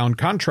restructure down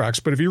contracts.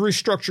 But if you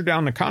restructure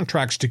down the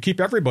contracts to keep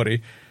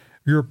everybody,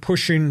 you're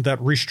pushing that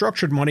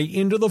restructured money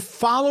into the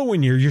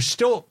following year. You're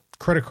still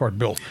credit card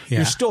bill. Yeah.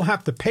 You still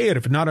have to pay it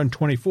if not in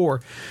 24,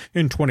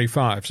 in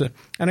 25.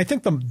 And I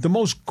think the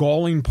most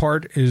galling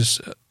part is,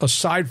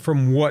 aside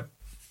from what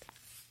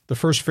the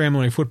First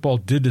Family Football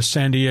did to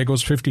San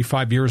Diego's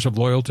 55 years of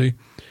loyalty,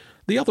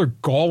 the other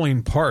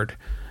galling part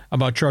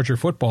about Charger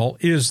football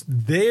is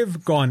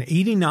they've gone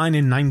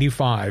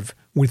 89-95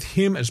 with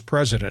him as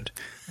president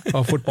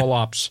of football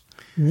ops,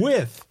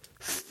 with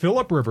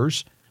Phillip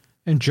Rivers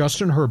and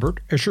Justin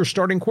Herbert as your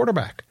starting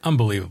quarterback.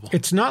 Unbelievable.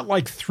 It's not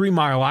like 3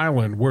 Mile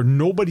Island where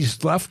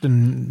nobody's left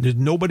and there's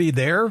nobody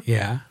there.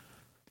 Yeah.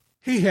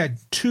 He had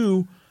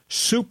 2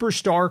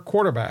 superstar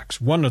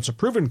quarterbacks, one that's a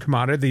proven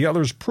commodity, the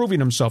other's proving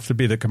himself to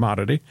be the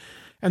commodity,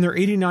 and they're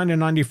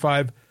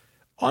 89-95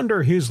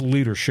 under his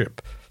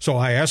leadership. So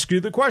I ask you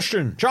the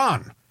question,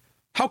 John,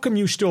 how come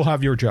you still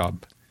have your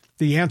job?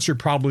 The answer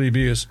probably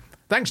is,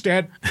 thanks,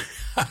 Dad.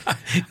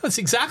 That's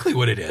exactly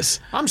what it is.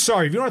 I'm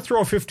sorry. If you want to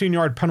throw a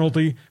 15-yard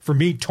penalty for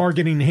me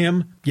targeting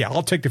him, yeah,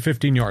 I'll take the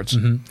 15 yards.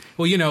 Mm-hmm.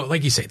 Well, you know,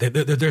 like you say,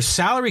 there's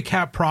salary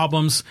cap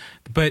problems,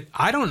 but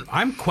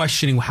I'm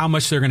questioning how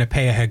much they're going to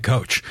pay a head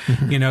coach.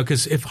 Mm-hmm. You know,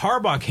 because if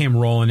Harbaugh came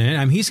rolling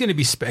in, he's going to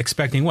be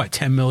expecting, what,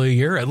 $10 million a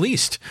year at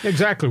least?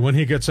 Exactly. When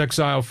he gets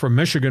exiled from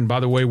Michigan, by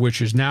the way,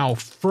 which is now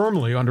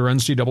firmly under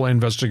NCAA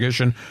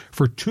investigation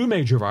for 2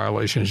 major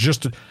violations.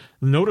 Just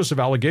notice of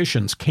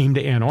allegations came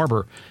to Ann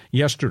Arbor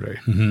yesterday.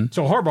 Mm-hmm.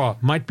 So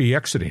Harbaugh might be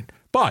exiting.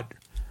 But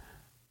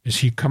is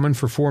he coming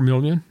for $4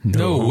 million?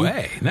 No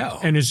way. No.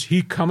 And is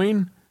he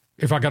coming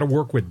if I got to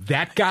work with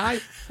that guy?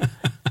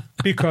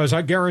 Because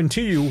I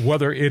guarantee you,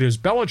 whether it is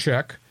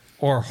Belichick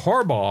or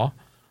Harbaugh,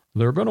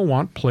 they're going to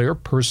want player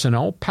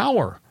personnel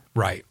power.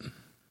 Right.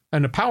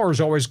 And the power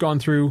has always gone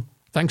through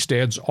thanks,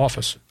 Dad's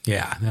office.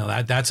 Yeah,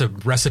 no, that's a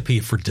recipe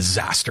for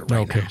disaster right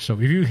now. Okay, so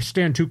if you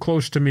stand too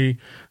close to me,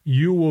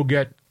 you will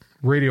get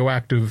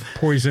radioactive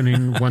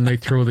poisoning when they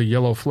throw the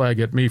yellow flag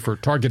at me for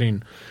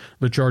targeting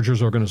the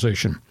Chargers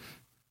organization.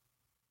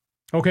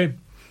 Okay,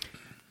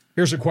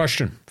 here's a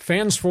question.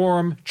 Fans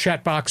Forum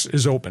chat box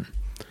is open.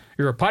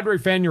 You're a Padre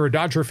fan, you're a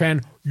Dodger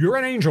fan, you're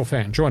an Angel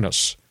fan. Join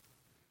us.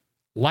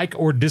 Like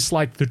or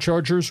dislike the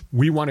Chargers,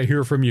 we want to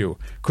hear from you.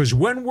 Because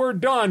when we're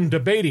done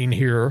debating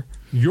here,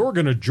 you're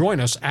going to join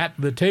us at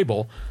the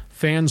table.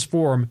 Fans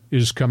Forum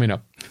is coming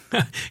up.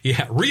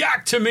 Yeah,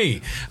 react to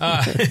me.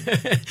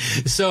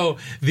 So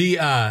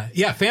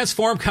Fans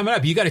Forum coming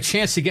up. You got a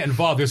chance to get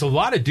involved. There's a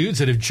lot of dudes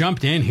that have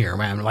jumped in here,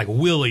 man, like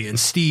Willie and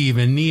Steve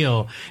and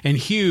Neil and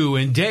Hugh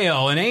and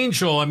Dale and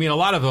Angel. I mean, a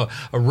lot of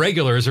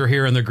regulars are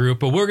here in the group,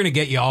 but we're going to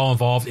get you all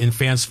involved in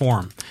Fans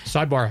Forum.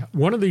 Sidebar,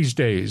 one of these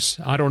days,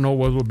 I don't know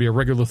whether it'll be a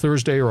regular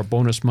Thursday or a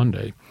bonus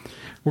Monday,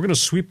 we're going to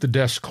sweep the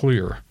desk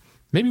clear.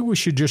 Maybe we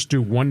should just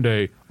do one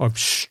day of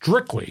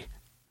strictly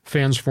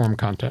Fans Forum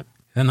content.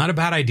 And not a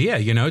bad idea,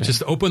 you know,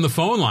 just open the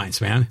phone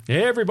lines, man.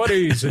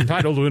 Everybody's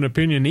entitled to an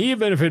opinion,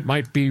 even if it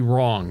might be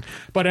wrong.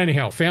 But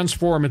anyhow, Fans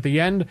Forum at the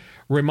end.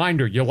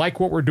 Reminder, you like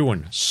what we're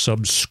doing,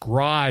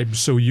 subscribe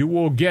so you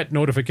will get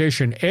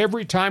notification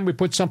every time we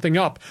put something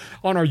up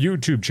on our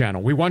YouTube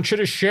channel. We want you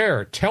to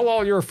share. Tell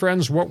all your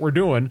friends what we're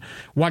doing.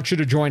 Want you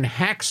to join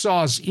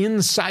Hacksaw's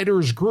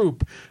Insiders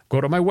Group.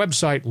 Go to my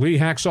website,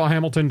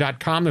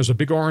 leehacksawhamilton.com. There's a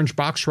big orange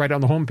box right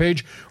on the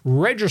homepage.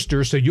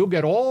 Register so you'll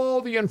get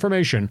all the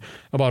information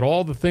about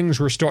all the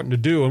things we're starting to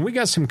do. And we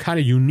got some kind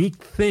of unique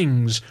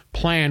things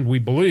planned, we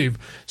believe,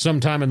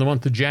 sometime in the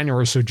month of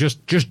January. So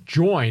just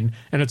join,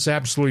 and it's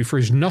absolutely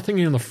free. There's nothing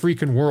in the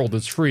freaking world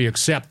that's free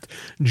except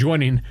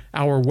joining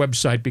our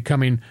website,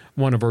 becoming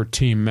one of our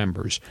team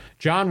members.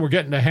 John, we're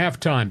getting to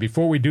halftime.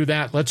 Before we do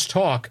that, let's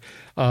talk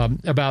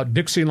about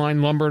Dixie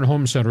Line Lumber and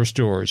Home Center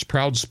stores.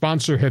 Proud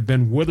sponsor, have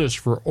been with us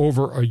for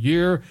over a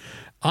year.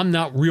 I'm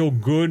not real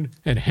good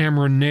at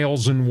hammering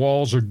nails in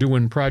walls or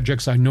doing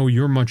projects. I know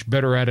you're much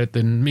better at it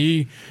than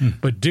me,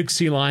 but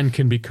Dixie Line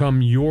can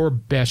become your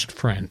best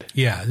friend.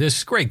 Yeah,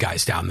 there's great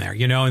guys down there,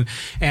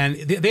 and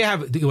they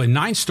have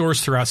 9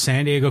 stores throughout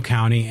San Diego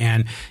County,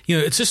 and,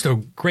 it's just a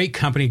great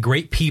company,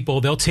 great people.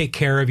 They'll take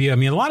care of you. I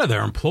mean, a lot of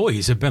their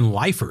employees have been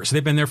lifers.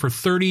 They've been there for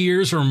 30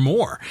 years or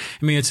more.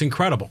 I mean, it's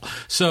incredible.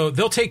 So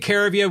they'll take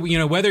care of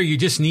you, whether you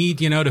just need,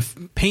 to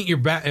paint your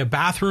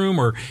bathroom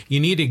or you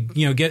need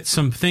to, get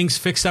some things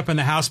fixed up in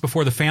the house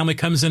before the family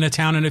comes into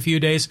town in a few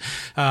days.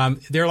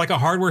 They're like a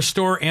hardware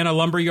store and a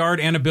lumber yard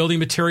and a building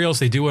materials.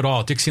 They do it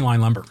all. Dixie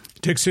Line Lumber.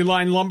 Dixie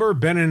Line Lumber,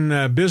 been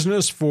in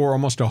business for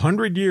almost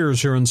 100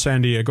 years here in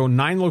San Diego.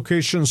 9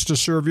 locations to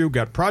serve you.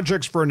 Got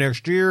projects for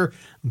next year.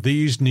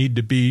 These need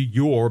to be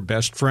your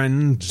best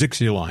friend,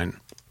 Dixie Line.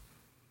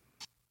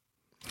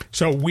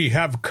 So we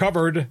have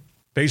covered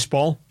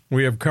baseball.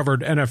 We have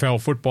covered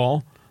NFL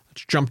football.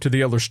 Let's jump to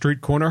the other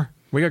street corner.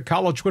 We got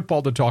college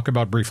football to talk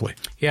about briefly.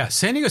 Yeah,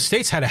 San Diego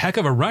State's had a heck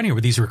of a run here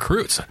with these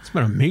recruits. It's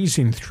been an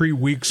amazing 3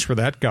 weeks for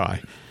that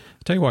guy.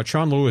 I'll tell you what,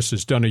 Sean Lewis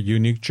has done a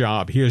unique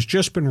job. He has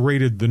just been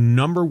rated the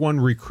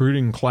 #1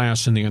 recruiting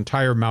class in the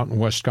entire Mountain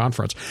West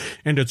Conference.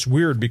 And it's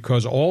weird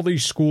because all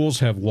these schools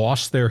have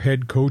lost their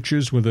head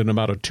coaches within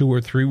about a 2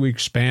 or 3 week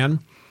span.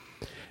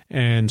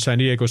 And San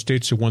Diego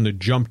State's the one that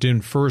jumped in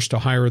first to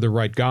hire the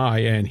right guy,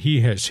 and he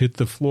has hit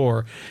the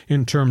floor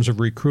in terms of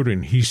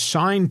recruiting. He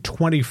signed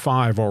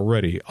 25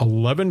 already,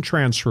 11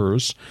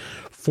 transfers,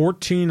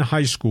 14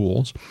 high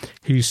schools.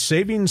 He's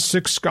saving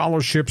 6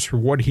 scholarships for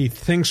what he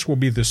thinks will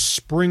be the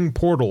spring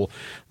portal.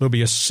 There'll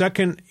be a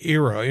second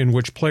era in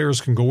which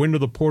players can go into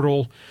the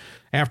portal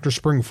after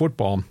spring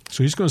football.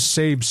 So he's going to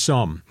save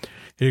some.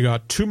 You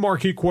got 2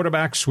 marquee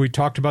quarterbacks. We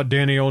talked about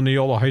Danny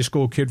O'Neill, a high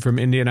school kid from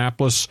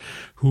Indianapolis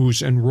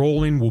who's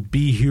enrolling, will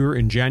be here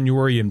in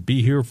January and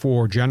be here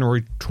for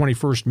January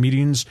 21st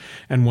meetings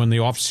and when the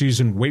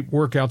off-season weight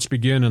workouts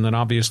begin, and then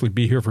obviously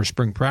be here for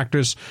spring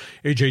practice.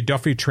 A.J.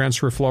 Duffy,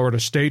 transfer Florida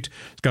State.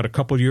 He's got a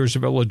couple of years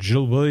of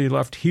eligibility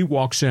left. He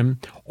walks in.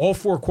 All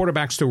 4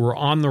 quarterbacks that were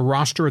on the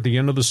roster at the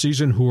end of the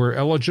season who were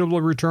eligible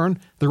to return,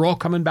 they're all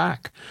coming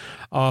back.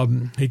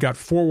 He got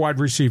 4 wide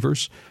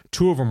receivers.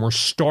 2 of them were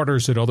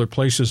starters at other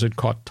places that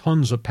caught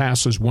tons of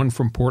passes, one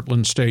from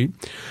Portland State.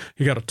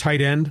 He got a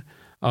tight end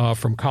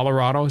from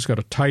Colorado. He's got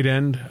a tight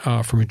end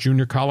from a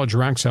junior college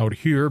ranks out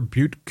here,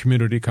 Butte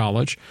Community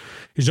College.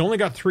 He's only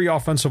got 3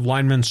 offensive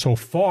linemen so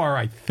far.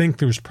 I think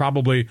there's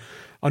probably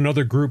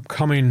another group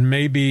coming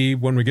maybe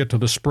when we get to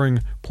the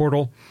spring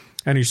portal.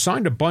 And he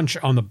signed a bunch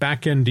on the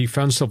back end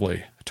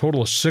defensively, a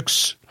total of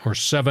 6 or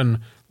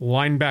 7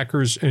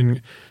 linebackers,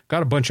 and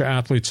got a bunch of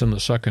athletes in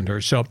the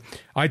secondary. So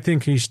I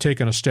think he's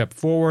taken a step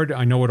forward.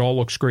 I know it all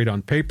looks great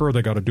on paper.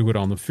 They got to do it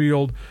on the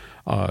field.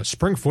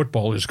 Spring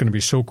football is going to be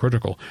so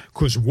critical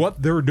because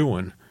what they're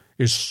doing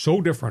is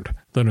so different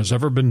than has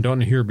ever been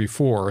done here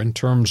before in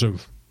terms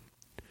of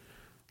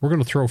we're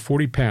going to throw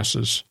 40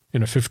 passes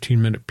in a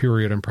 15-minute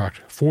period in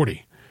practice.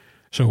 40.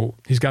 So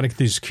he's got to get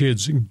these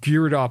kids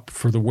geared up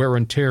for the wear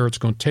and tear it's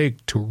going to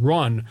take to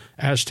run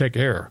Aztec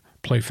Air,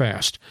 play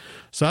fast.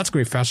 So that's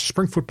going to be fast.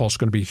 Spring football is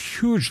going to be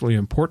hugely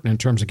important in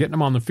terms of getting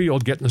them on the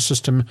field, getting the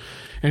system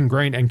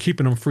ingrained, and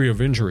keeping them free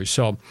of injury.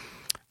 So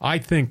I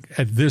think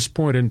at this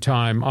point in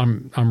time,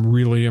 I'm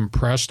really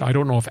impressed. I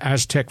don't know if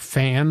Aztec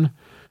fan,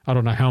 I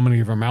don't know how many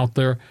of them out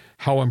there,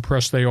 how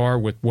impressed they are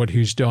with what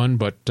he's done,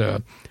 but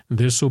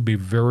this will be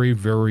very,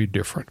 very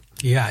different.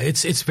 Yeah,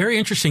 it's very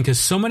interesting because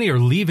so many are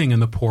leaving in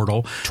the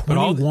portal.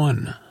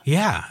 21.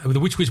 Yeah,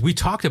 which was, we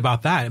talked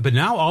about that, but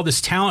now all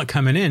this talent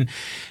coming in,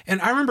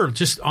 and I remember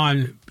just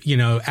on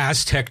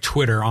Aztec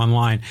Twitter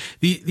online,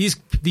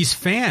 these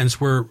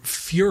fans were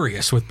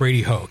furious with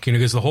Brady Hoke,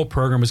 because the whole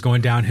program was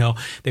going downhill.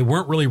 They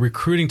weren't really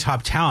recruiting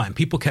top talent.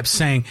 People kept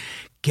saying,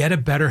 get a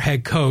better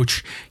head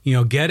coach,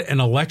 get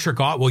an electric,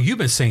 well, you've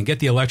been saying, get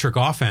the electric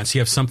offense.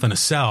 You have something to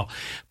sell,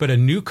 but a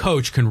new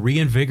coach can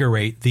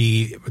reinvigorate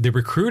the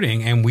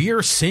recruiting. And we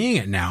are seeing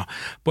it now,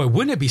 but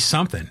wouldn't it be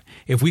something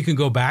if we can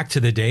go back to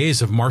the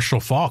days of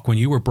Marshall Faulk when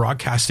you were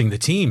broadcasting the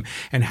team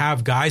and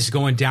have guys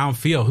going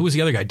downfield? Who was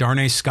the other guy?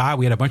 Darnay Scott.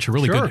 We had a bunch of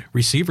really good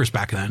receivers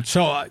back then.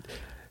 So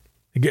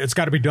it's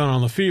got to be done on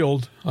the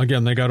field.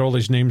 Again, they got all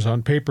these names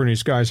on paper and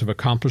these guys have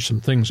accomplished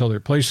some things other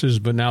places,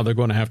 but now they're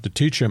going to have to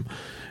teach them.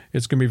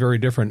 It's going to be very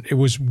different. It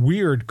was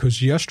weird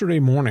because yesterday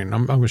morning,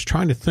 I was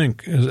trying to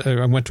think.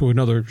 I went to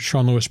another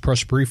Sean Lewis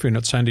press briefing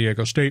at San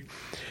Diego State,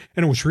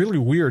 and it was really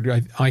weird.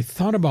 I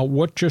thought about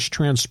what just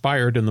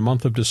transpired in the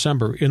month of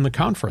December in the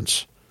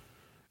conference.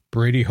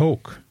 Brady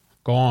Hoke,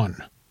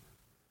 gone.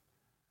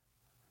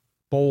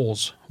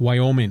 Bowles,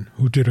 Wyoming,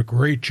 who did a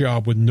great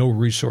job with no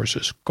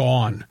resources,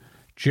 gone.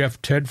 Jeff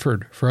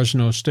Tedford,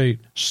 Fresno State,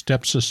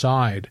 steps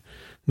aside.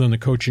 Then the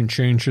coaching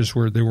changes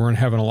where they weren't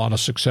having a lot of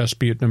success,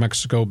 be it New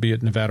Mexico, be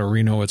it Nevada,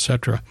 Reno,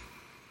 etc.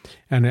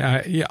 And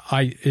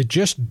it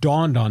just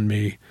dawned on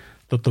me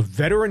that the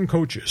veteran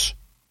coaches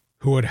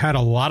who had had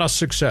a lot of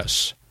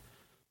success,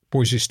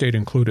 Boise State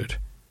included,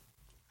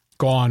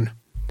 gone,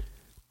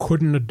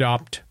 couldn't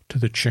adapt to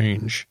the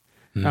change.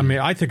 I mean,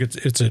 I think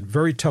it's a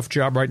very tough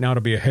job right now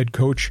to be a head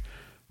coach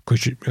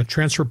because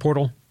transfer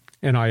portal,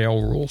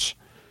 NIL rules.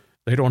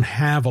 They don't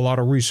have a lot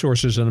of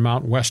resources in the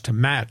Mountain West to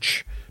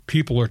match.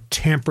 People are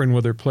tampering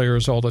with their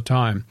players all the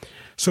time.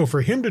 So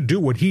for him to do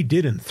what he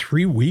did in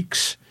 3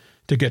 weeks,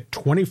 to get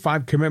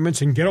 25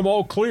 commitments and get them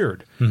all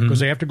cleared, because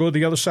they have to go to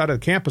the other side of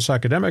the campus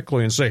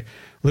academically and say,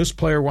 this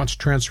player wants to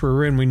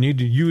transfer in. We need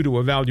you to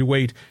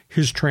evaluate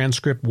his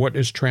transcript, what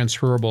is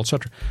transferable,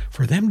 etc.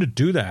 For them to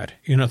do that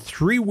in a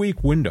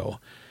 3-week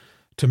window,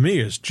 to me,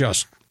 is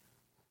just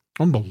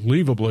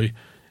unbelievably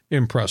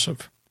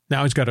impressive.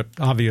 Now he's got to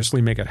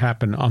obviously make it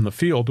happen on the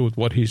field with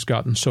what he's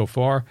gotten so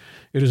far.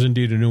 It is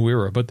indeed a new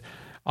era. But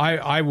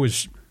I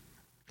was,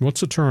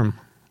 what's the term,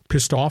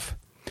 pissed off?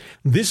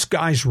 This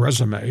guy's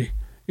resume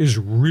is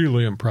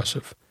really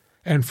impressive.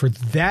 And for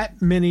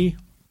that many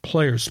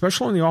players,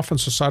 especially on the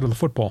offensive side of the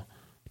football,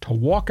 to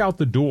walk out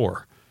the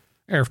door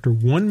after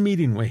one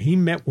meeting where he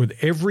met with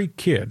every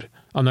kid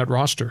on that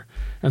roster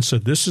and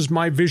said, this is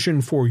my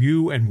vision for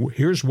you and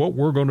here's what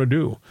we're going to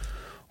do.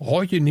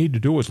 All you need to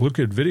do is look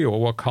at video of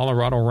what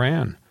Colorado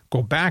ran.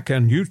 Go back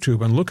on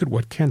YouTube and look at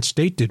what Kent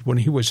State did when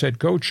he was head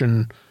coach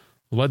and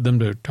led them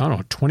to,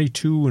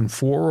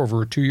 22-4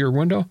 over a 2-year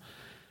window.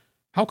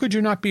 How could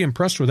you not be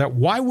impressed with that?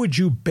 Why would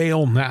you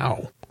bail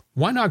now?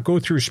 Why not go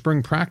through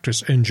spring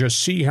practice and just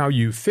see how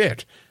you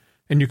fit?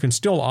 And you can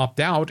still opt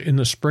out in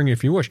the spring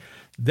if you wish.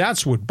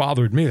 That's what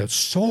bothered me, that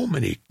so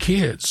many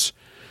kids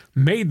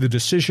made the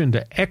decision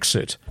to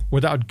exit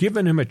without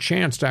giving him a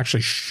chance to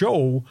actually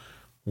show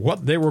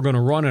what they were going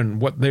to run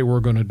and what they were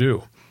going to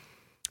do.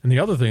 And the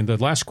other thing, the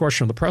last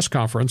question of the press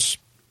conference,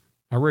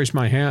 I raised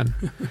my hand.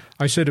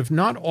 I said, if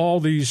not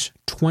all these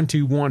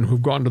 21 who've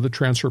gone to the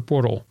transfer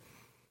portal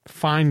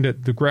find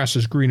that the grass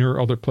is greener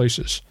other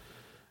places,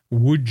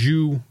 would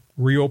you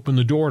reopen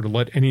the door to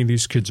let any of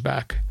these kids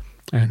back?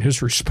 And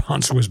his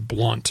response was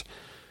blunt.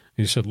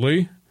 He said,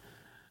 Lee,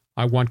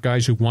 I want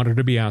guys who wanted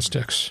to be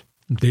Aztecs.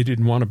 They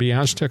didn't want to be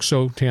Aztecs,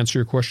 so to answer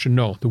your question,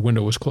 no, the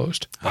window was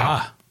closed.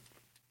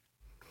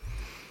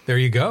 There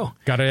you go.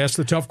 Got to ask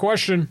the tough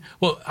question.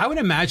 Well, I would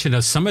imagine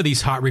that some of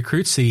these hot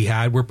recruits that he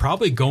had were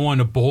probably going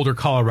to Boulder,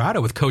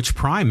 Colorado with Coach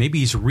Prime. Maybe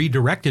he's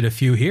redirected a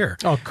few here.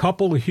 A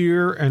couple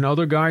here, and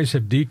other guys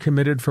have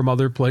decommitted from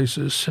other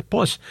places.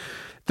 Plus,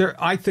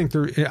 I think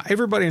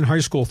everybody in high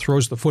school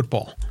throws the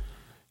football.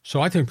 So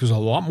I think there's a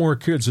lot more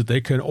kids that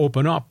they can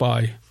open up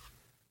by,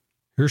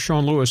 here's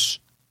Sean Lewis,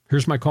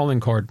 here's my calling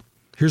card,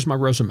 here's my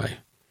resume.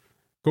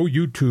 Go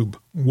YouTube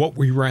what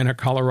we ran at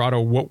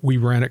Colorado, what we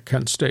ran at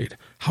Kent State.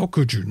 How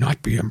could you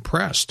not be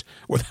impressed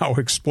with how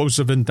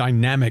explosive and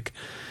dynamic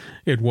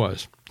it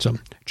was? So,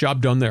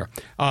 job done there.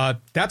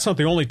 That's not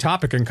the only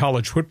topic in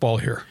college football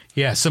here.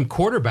 Yeah, some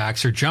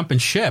quarterbacks are jumping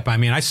ship. I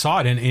mean, I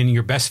saw it in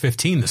your best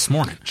 15 this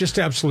morning. Just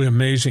absolutely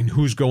amazing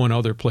who's going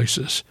other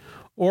places.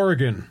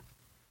 Oregon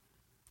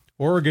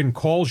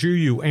calls you,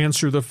 you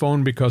answer the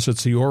phone because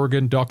it's the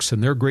Oregon Ducks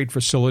and their great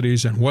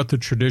facilities and what the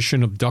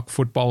tradition of Duck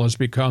football has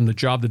become, the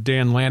job that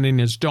Dan Lanning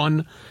has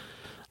done.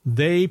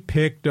 They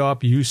picked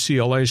up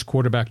UCLA's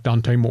quarterback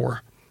Dante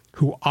Moore,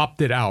 who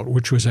opted out,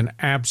 which was an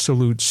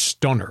absolute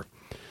stunner.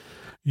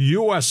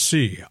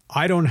 USC,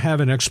 I don't have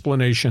an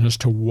explanation as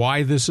to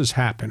why this has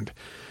happened,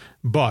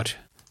 but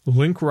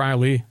Link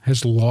Riley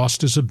has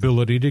lost his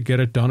ability to get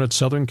it done at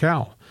Southern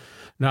Cal.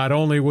 Not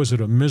only was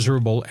it a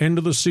miserable end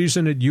of the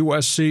season at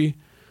USC,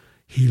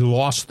 he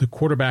lost the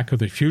quarterback of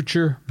the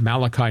future,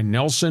 Malachi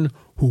Nelson,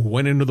 who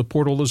went into the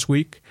portal this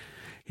week.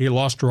 He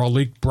lost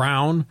Raleek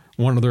Brown,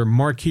 one of their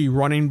marquee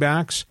running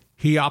backs.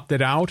 He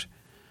opted out.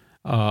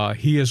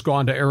 He has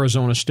gone to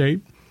Arizona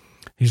State.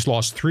 He's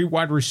lost 3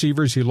 wide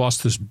receivers. He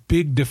lost this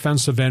big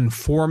defensive end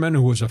Foreman,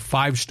 who was a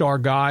 5-star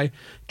guy,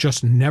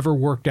 just never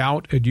worked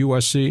out at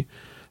USC.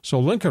 So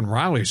Lincoln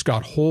Riley's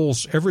got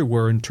holes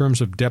everywhere in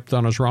terms of depth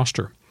on his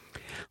roster.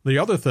 The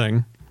other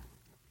thing,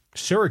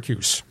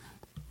 Syracuse.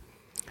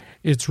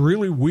 It's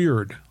really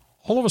weird.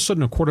 All of a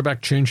sudden, a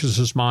quarterback changes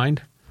his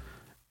mind,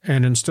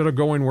 and instead of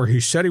going where he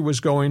said he was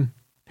going,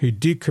 he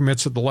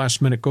decommits at the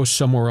last minute, goes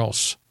somewhere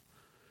else.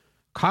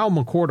 Kyle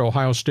McCord,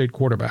 Ohio State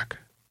quarterback.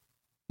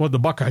 Well, the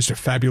Buckeyes had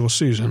a fabulous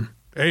season.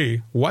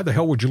 A, why the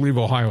hell would you leave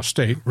Ohio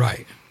State?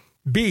 Right.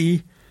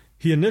 B,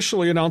 he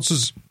initially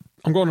announces,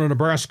 I'm going to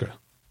Nebraska.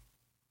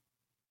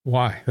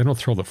 Why? They don't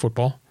throw the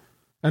football.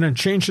 And then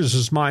changes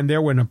his mind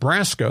there when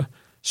Nebraska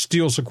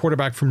steals a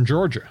quarterback from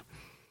Georgia.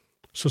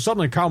 So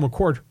suddenly Kyle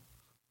McCord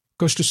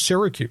goes to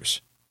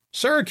Syracuse.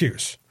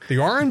 Syracuse, the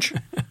Orange,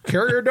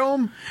 Carrier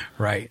Dome.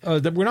 Right.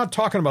 We're not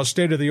talking about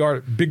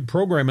state-of-the-art big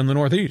program in the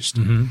Northeast.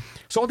 Mm-hmm.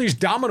 So all these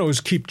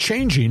dominoes keep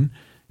changing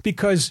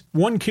because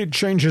one kid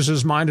changes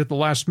his mind at the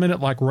last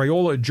minute, like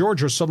Raiola at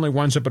Georgia suddenly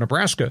winds up in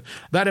Nebraska.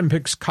 That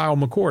impacts Kyle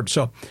McCord.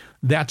 So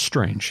that's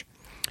strange.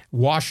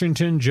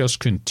 Washington just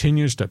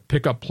continues to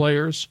pick up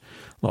players.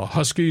 The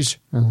Huskies,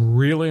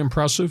 really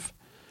impressive.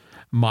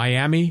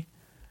 Miami,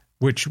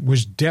 which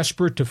was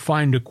desperate to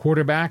find a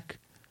quarterback,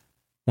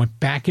 went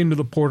back into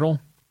the portal.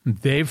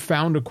 They've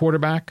found a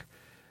quarterback.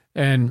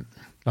 And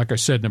like I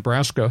said,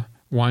 Nebraska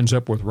winds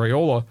up with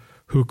Raiola,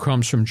 who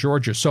comes from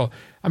Georgia. So,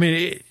 I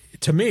mean,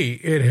 to me,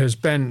 it has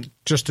been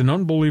just an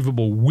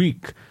unbelievable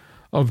week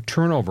of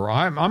turnover.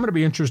 I'm going to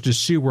be interested to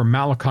see where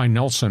Malachi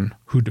Nelson,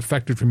 who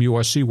defected from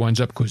USC, winds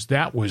up, because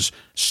that was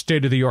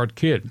state-of-the-art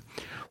kid.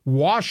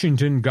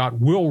 Washington got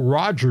Will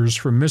Rogers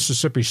from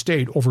Mississippi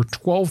State, over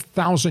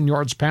 12,000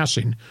 yards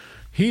passing.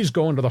 He's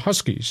going to the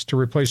Huskies to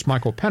replace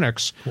Michael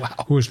Penix,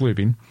 who is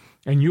leaving.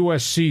 And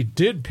USC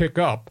did pick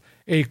up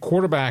a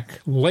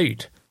quarterback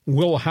late,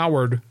 Will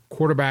Howard,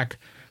 quarterback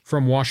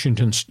from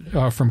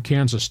from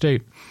Kansas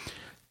State.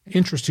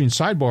 Interesting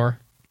sidebar,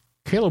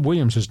 Caleb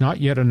Williams has not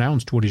yet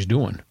announced what he's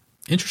doing.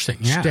 Interesting,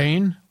 yeah.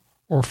 Staying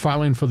or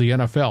filing for the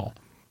NFL.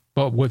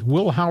 But with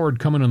Will Howard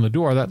coming in the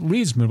door, that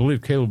leads me to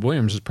believe Caleb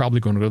Williams is probably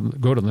going to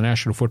go to the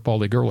National Football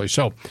League early.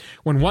 So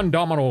when one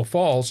domino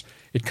falls,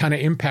 it kind of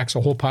impacts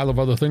a whole pile of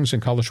other things in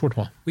college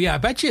football. Well, yeah, I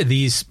bet you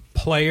these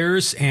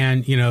players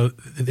and,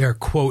 their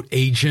quote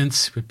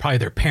agents, probably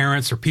their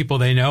parents or people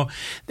they know,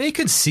 they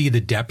could see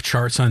the depth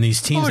charts on these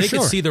teams. They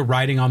could see the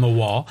writing on the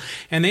wall.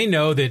 And they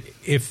know that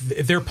if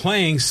they're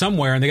playing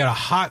somewhere and they got a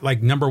hot,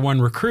 number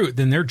one recruit,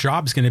 then their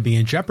job's going to be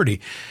in jeopardy.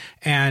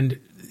 And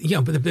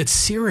but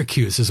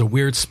Syracuse is a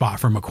weird spot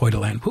for McCoy to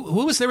land.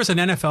 There was an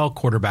NFL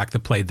quarterback that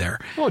played there.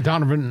 Oh,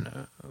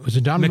 was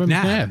it Donovan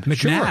McNabb?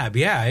 McNabb,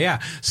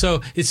 yeah.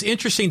 So it's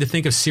interesting to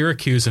think of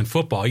Syracuse in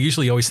football. I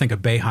usually always think of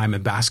Boeheim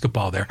in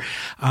basketball there.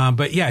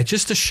 But yeah,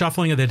 just a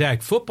shuffling of the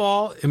deck.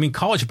 Football,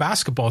 college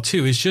basketball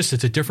too, it's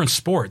a different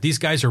sport. These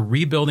guys are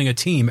rebuilding a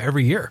team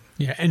every year.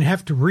 Yeah, and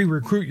have to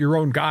re-recruit your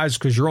own guys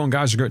because your own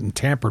guys are getting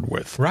tampered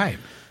with. Right.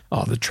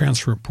 The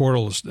transfer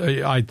portal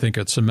I think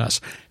it's a mess.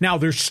 Now,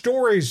 there's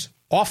stories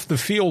off the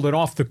field and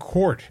off the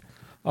court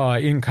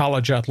in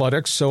college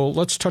athletics. So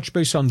let's touch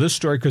base on this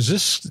story because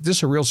this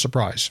is a real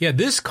surprise. Yeah,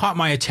 this caught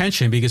my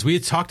attention because we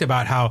had talked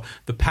about how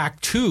the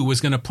PAC12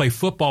 was going to play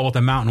football with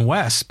the Mountain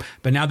West,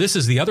 but now this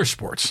is the other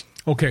sports.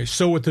 Okay,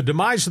 so with the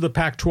demise of the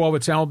Pac-12,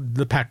 it's now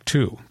the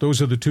Pac-2.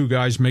 Those are the two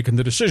guys making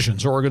the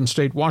decisions, Oregon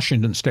State,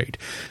 Washington State.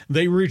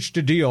 They reached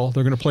a deal.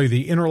 They're going to play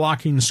the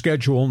interlocking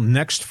schedule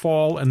next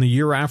fall and the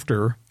year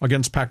after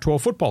against Pac-12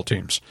 football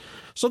teams.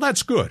 So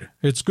that's good.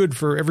 It's good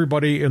for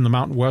everybody in the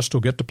Mountain West who'll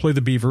get to play the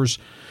Beavers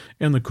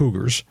and the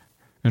Cougars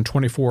in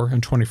 24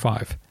 and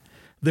 25.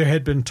 There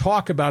had been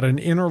talk about an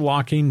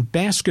interlocking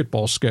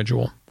basketball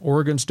schedule.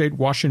 Oregon State,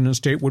 Washington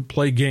State would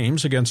play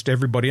games against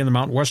everybody in the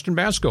Mountain West in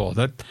basketball.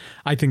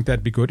 I think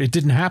that'd be good. It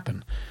didn't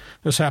happen.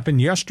 This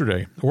happened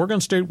yesterday. Oregon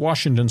State,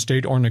 Washington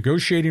State are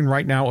negotiating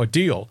right now a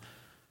deal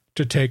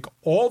to take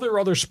all their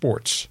other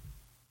sports,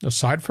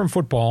 aside from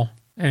football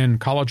and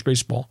college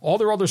baseball, all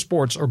their other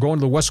sports are going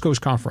to the West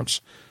Coast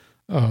Conference.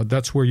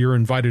 That's where you're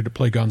invited to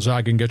play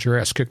Gonzaga and get your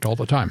ass kicked all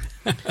the time.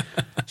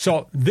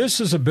 So this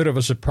is a bit of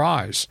a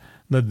surprise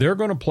that they're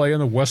going to play in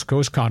the West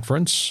Coast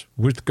Conference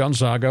with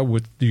Gonzaga,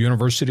 with the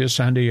University of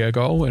San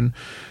Diego, and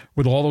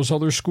with all those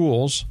other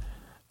schools.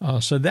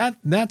 So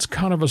that's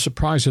kind of a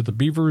surprise that the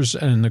Beavers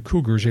and the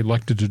Cougars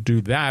elected to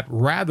do that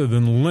rather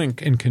than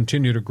link and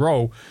continue to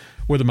grow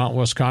with the Mountain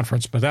West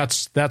Conference. But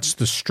that's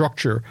the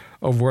structure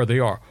of where they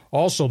are.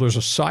 Also, there's a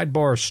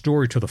sidebar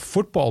story to the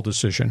football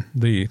decision,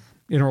 the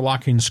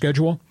interlocking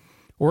schedule.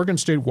 Oregon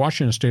State,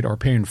 Washington State are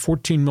paying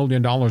 $14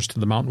 million to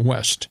the Mountain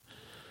West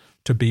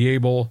to be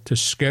able to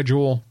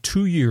schedule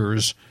 2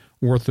 years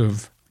worth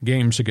of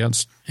games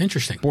against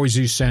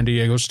Boise, San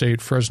Diego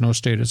State, Fresno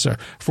State. It's a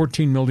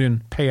 $14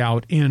 million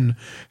payout in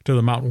to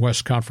the Mountain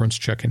West Conference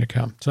checking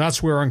account. So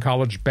that's where we're in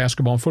college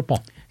basketball and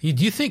football. Do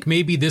you think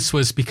maybe this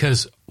was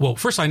because, well,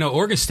 first I know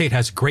Oregon State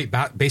has a great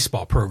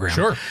baseball program.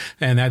 Sure.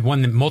 And that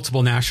won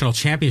multiple national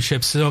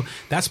championships. So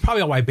that's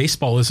probably why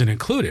baseball isn't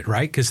included,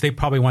 right? Because they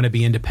probably want to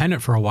be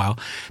independent for a while.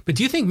 But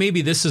do you think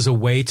maybe this is a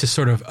way to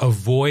sort of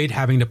avoid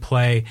having to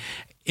play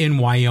in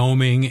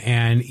Wyoming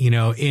and,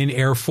 in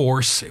Air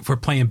Force for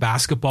playing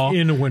basketball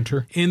in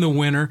the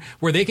winter,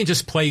 where they can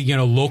just play,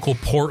 local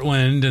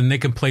Portland and they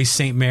can play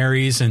St.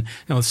 Mary's, and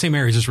St.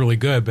 Mary's is really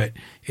good, but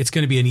it's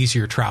going to be an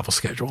easier travel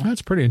schedule. That's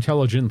a pretty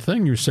intelligent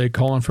thing you say,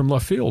 calling from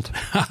left field.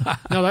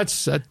 Now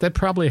that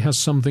probably has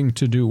something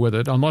to do with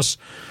it, unless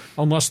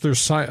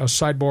there's a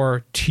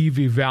sidebar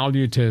TV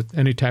value to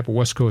any type of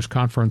West Coast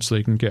conference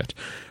they can get.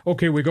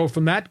 Okay, we go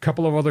from that.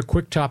 Couple of other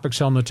quick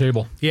topics on the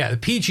table. Yeah, the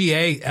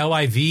PGA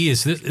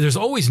LIV there's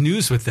always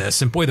news with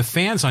this, and boy, the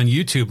fans on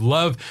YouTube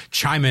love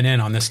chiming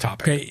in on this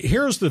topic. Okay,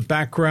 here's the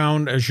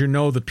background. As you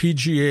know, the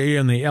PGA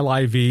and the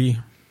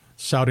LIV,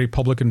 Saudi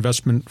Public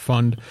Investment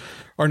Fund,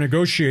 are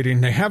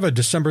negotiating. They have a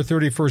December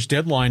 31st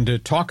deadline to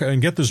talk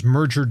and get this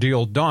merger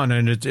deal done,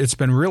 and it's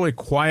been really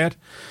quiet.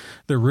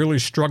 They're really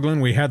struggling.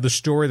 We had the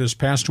story this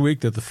past week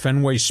that the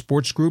Fenway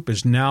Sports Group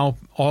is now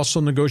also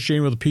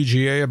negotiating with the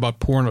PGA about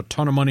pouring a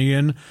ton of money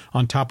in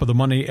on top of the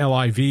money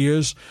LIV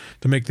is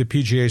to make the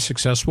PGA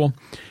successful.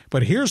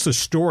 But here's the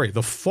story,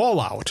 the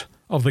fallout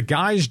of the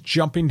guys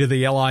jumping to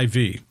the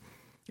LIV.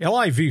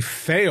 LIV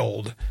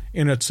failed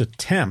in its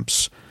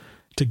attempts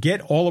to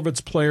get all of its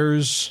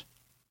players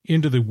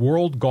into the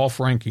World Golf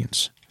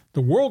Rankings.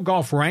 The World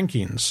Golf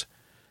Rankings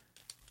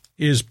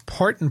is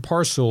part and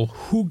parcel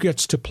who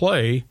gets to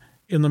play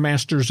in the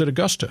Masters at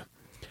Augusta.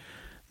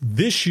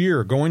 This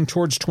year, going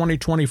towards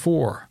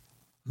 2024,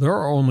 there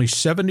are only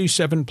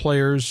 77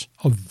 players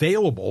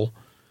available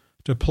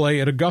to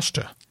play at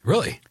Augusta.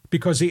 Really?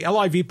 Because the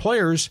LIV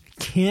players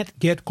can't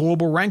get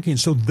global rankings,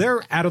 so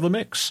they're out of the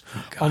mix.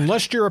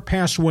 Unless you're a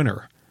past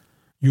winner,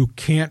 you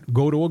can't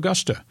go to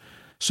Augusta.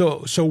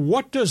 So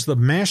what does the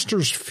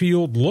Masters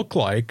field look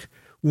like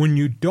when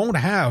you don't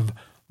have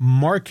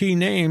marquee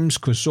names,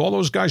 because all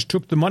those guys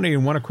took the money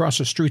and went across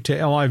the street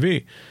to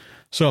LIV?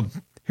 So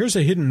here's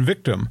a hidden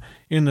victim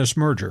in this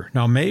merger.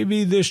 Now,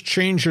 maybe this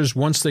changes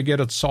once they get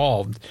it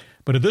solved,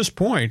 but at this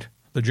point,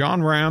 the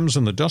John Rahms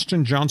and the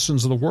Dustin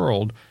Johnsons of the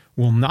world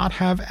will not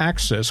have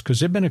access, because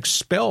they've been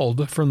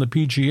expelled from the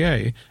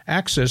PGA,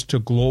 access to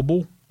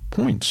global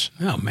points.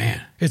 Oh,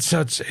 man. It's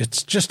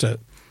just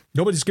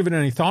nobody's given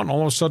any thought, and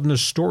all of a sudden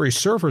this story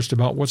surfaced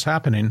about what's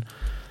happening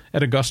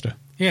at Augusta.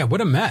 Yeah,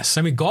 what a mess.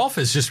 I mean, golf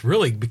is just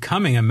really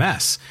becoming a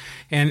mess.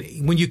 And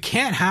when you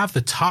can't have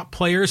the top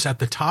players at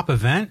the top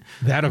event.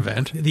 That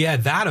event. Yeah,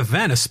 that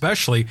event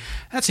especially,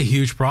 that's a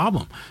huge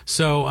problem.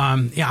 So,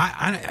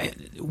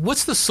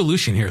 what's the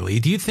solution here, Lee?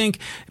 Do you think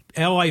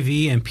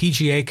LIV and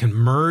PGA can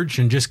merge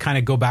and just kind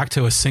of go back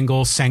to a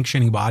single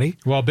sanctioning body?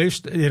 Well,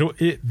 that's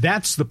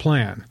the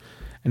plan.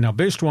 And now,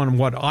 based on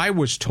what I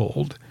was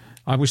told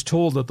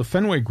that the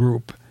Fenway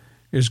Group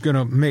is going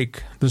to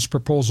make this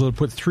proposal to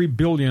put $3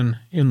 billion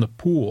in the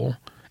pool,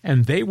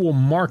 and they will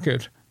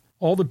market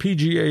all the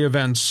PGA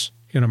events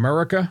in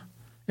America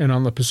and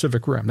on the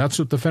Pacific Rim. That's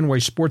what the Fenway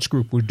Sports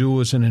Group would do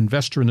as an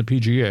investor in the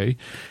PGA.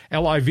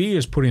 LIV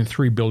is putting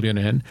 $3 billion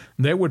in.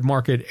 They would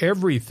market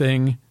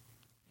everything,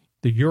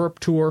 the Europe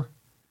Tour,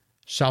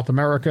 South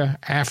America,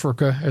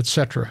 Africa,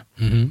 etc.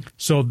 Mm-hmm.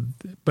 So,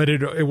 but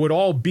it would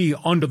all be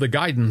under the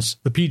guidance.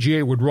 The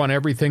PGA would run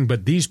everything,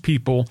 but these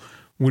people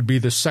would be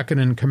the second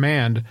in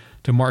command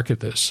to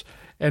market this.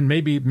 And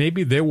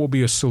maybe there will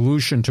be a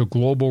solution to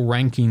global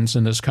rankings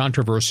in this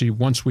controversy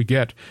once we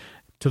get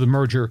to the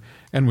merger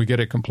and we get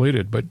it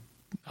completed. But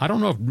I don't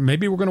know.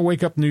 Maybe we're going to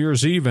wake up New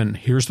Year's Eve and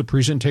here's the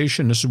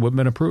presentation. This is what's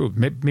been approved.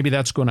 Maybe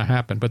that's going to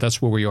happen, but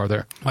that's where we are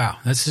there. Wow,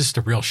 that's just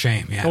a real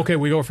shame. Yeah. Okay,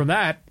 we go from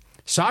that.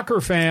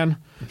 Soccer fan,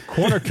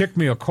 corner kicked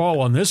me a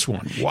call on this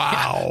one.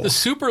 Wow. Yeah, the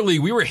Super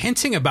League, we were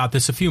hinting about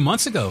this a few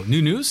months ago.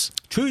 New news?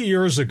 2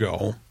 years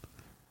ago,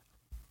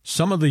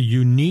 some of the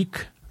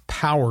unique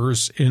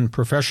powers in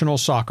professional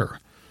soccer,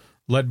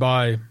 led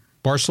by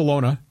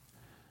Barcelona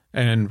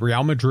and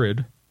Real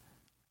Madrid,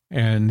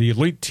 and the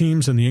elite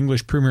teams in the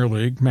English Premier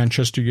League,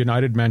 Manchester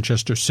United,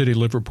 Manchester City,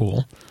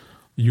 Liverpool,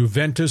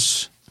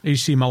 Juventus,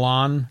 AC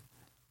Milan,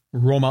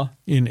 Roma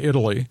in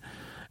Italy,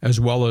 as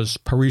well as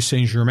Paris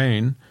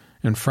Saint-Germain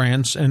in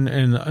France, and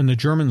on the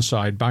German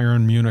side,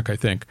 Bayern Munich, I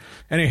think.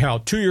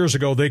 Anyhow, 2 years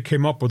ago, they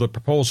came up with a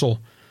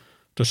proposal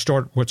to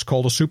start what's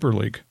called a Super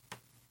League.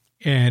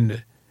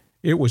 And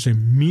it was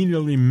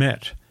immediately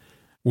met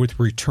with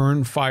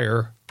return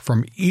fire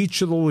from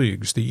each of the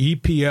leagues, the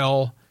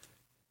EPL,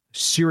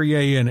 Serie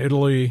A in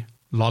Italy,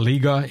 La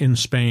Liga in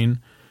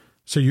Spain.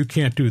 So you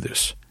can't do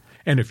this.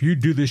 And if you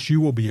do this,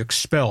 you will be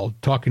expelled,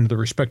 talking to the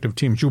respective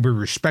teams. You'll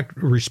be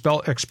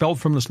expelled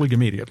from this league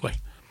immediately.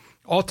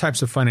 All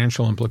types of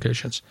financial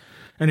implications.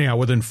 Anyhow,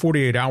 within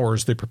 48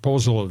 hours, the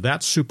proposal of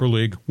that Super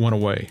League went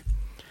away.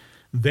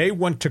 They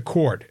went to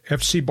court.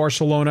 FC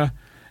Barcelona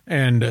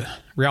and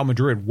Real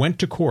Madrid went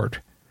to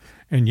court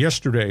and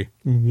yesterday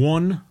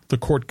won the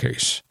court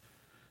case.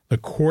 The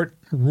court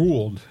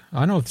ruled, I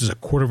don't know if this is a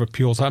court of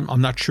appeals,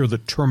 I'm not sure the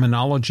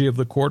terminology of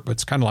the court, but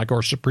it's kind of like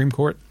our Supreme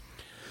Court.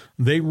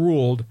 They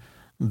ruled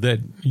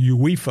that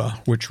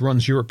UEFA, which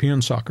runs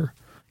European soccer,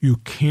 you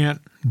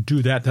can't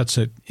do that. That's,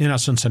 in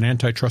essence, an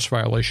antitrust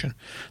violation.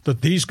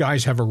 That these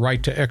guys have a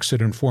right to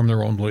exit and form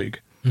their own league.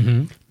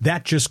 Mm-hmm.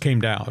 That just came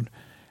down.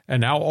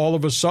 And now all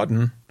of a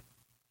sudden,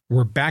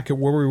 we're back at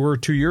where we were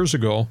 2 years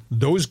ago.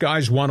 Those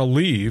guys want to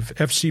leave.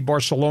 FC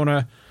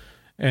Barcelona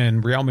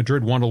and Real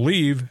Madrid want to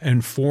leave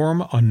and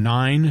form a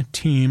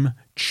 9-team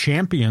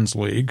Champions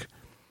League,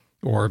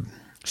 or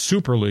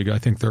Super League, I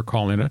think they're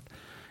calling it.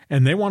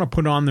 And they want to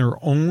put on their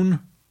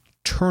own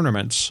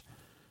tournaments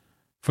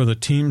for the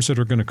teams that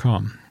are going to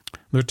come.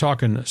 They're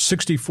talking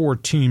 64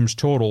 teams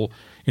total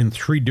in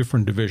 3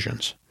 different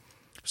divisions.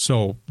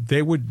 So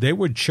they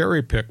would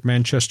cherry pick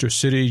Manchester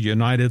City,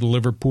 United,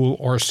 Liverpool,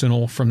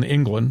 Arsenal from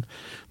England.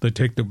 They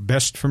take the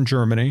best from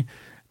Germany.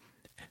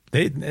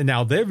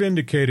 They've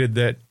indicated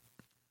that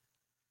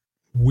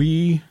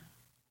we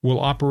will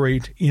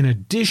operate in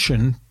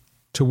addition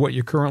to what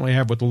you currently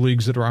have with the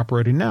leagues that are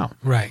operating now.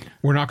 Right.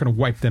 We're not going to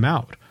wipe them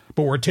out.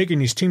 But we're taking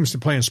these teams to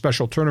play in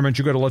special tournaments.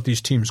 You've got to let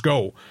these teams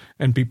go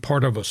and be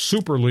part of a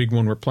Super League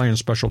when we're playing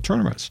special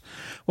tournaments.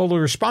 Well, the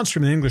response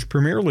from the English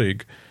Premier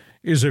League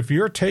is if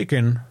you're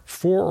taking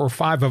 4 or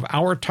 5 of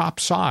our top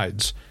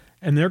sides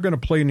and they're going to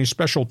play in these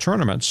special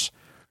tournaments,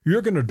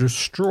 you're going to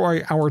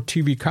destroy our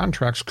TV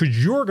contracts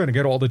because you're going to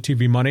get all the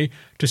TV money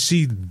to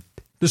see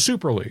the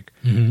Super League.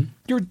 Mm-hmm.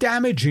 You're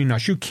damaging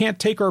us. You can't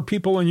take our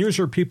people and use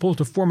our people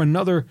to form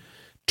another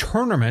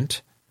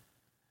tournament,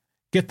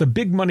 get the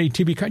big money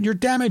TV contract. You're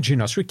damaging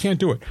us. We can't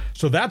do it.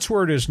 So that's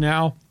where it is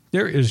now.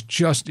 There is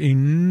just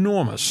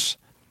enormous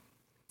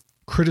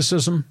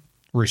criticism,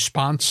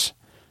 response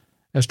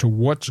as to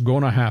what's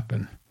going to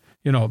happen.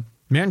 You know,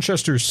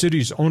 Manchester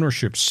City's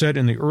ownership said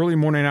in the early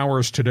morning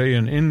hours today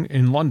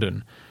in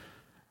London,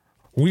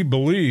 we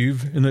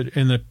believe in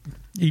the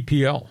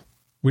EPL.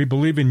 We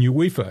believe in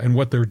UEFA and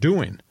what they're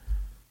doing.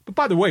 But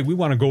by the way, we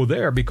want to go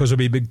there because there'll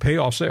be big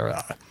payoffs there.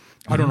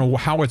 I don't know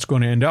how it's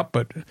going to end up,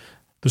 but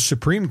the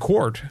Supreme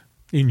Court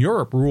in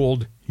Europe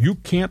ruled you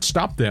can't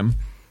stop them.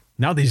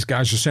 Now these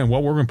guys are saying,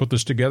 well, we're going to put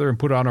this together and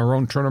put on our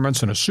own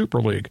tournaments in a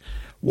Super League.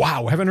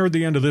 Wow, haven't heard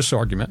the end of this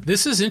argument.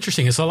 This is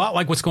interesting. It's a lot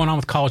like what's going on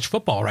with college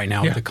football right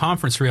now with the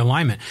conference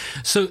realignment.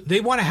 So they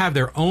want to have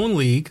their own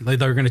league.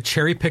 They're going to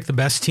cherry pick the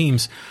best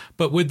teams.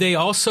 But would they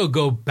also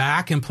go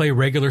back and play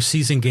regular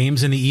season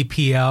games in the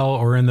EPL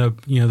or in the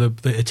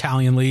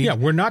Italian league? Yeah,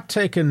 we're not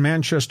taking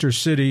Manchester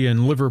City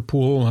and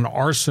Liverpool and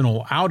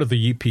Arsenal out of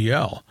the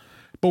EPL.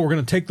 But we're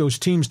going to take those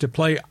teams to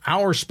play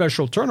our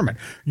special tournament.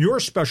 Your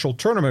special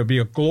tournament would be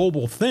a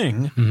global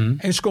thing, and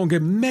it's going to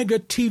get mega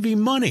TV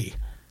money.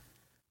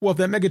 Well, if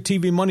that mega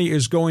TV money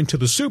is going to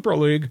the Super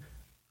League,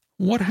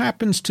 what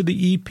happens to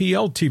the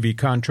EPL TV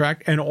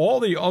contract and all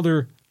the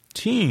other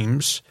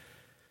teams?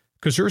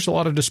 Because there's a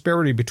lot of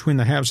disparity between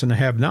the haves and the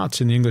have-nots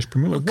in the English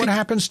Premier League. What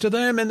happens to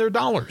them and their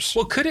dollars?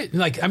 Well, could it,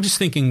 I'm just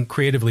thinking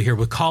creatively here.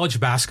 With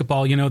college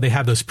basketball, they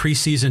have those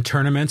preseason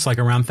tournaments like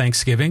around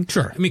Thanksgiving.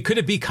 Sure. I mean, could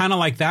it be kind of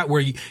like that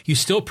where you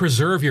still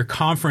preserve your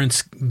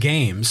conference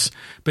games,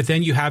 but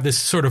then you have this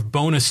sort of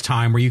bonus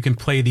time where you can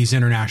play these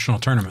international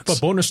tournaments?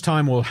 But bonus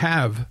time will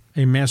have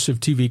a massive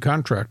TV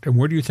contract. And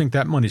where do you think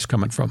that money's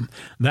coming from?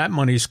 That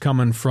money's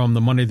coming from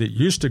the money that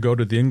used to go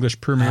to the English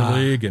Premier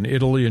League and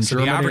Italy and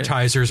Germany. The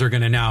advertisers are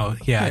going to now,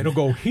 it'll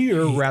go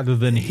here rather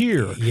than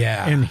here.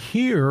 Yeah. And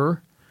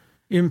here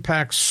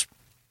impacts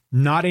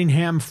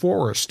Nottingham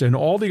Forest and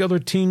all the other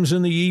teams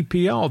in the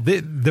EPL.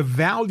 The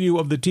value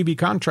of the TV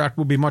contract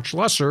will be much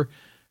lesser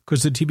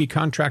because the TV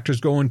contract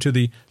is going to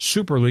the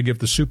Super League if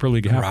the Super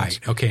League happens.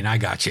 Right. Okay, now I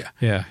got you.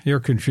 Yeah, you're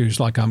confused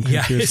like I'm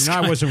confused.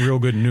 I wasn't real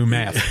good in new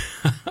math.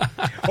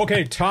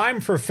 Okay, time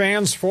for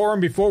Fans Forum.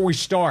 Before we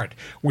start,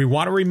 we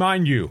want to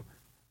remind you,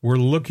 we're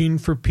looking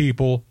for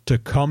people to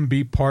come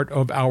be part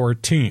of our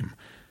team.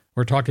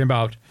 We're talking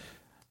about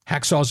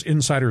Hacksaw's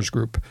Insiders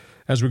Group.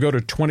 As we go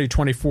to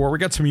 2024, we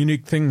got some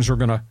unique things we're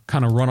going to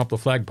kind of run up the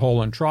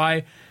flagpole and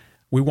try.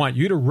 We want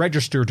you to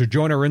register to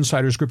join our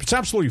Insiders Group. It's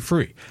absolutely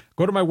free.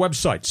 Go to my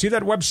website. See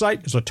that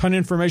website? There's a ton of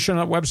information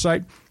on that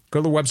website. Go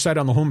to the website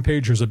on the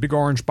homepage. There's a big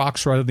orange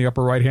box right in the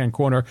upper right-hand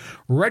corner.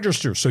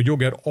 Register so you'll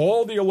get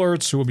all the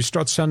alerts. We'll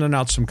start sending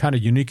out some kind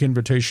of unique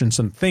invitations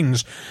and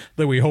things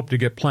that we hope to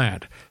get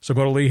planned. So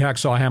go to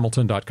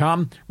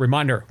LeeHacksawHamilton.com.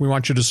 Reminder, we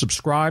want you to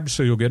subscribe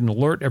so you'll get an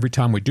alert every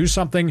time we do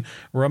something.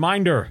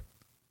 Reminder,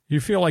 you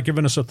feel like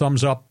giving us a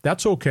thumbs up,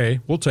 that's okay.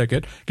 We'll take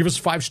it. Give us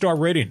a 5-star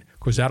rating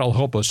because that'll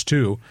help us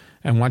too.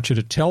 And want you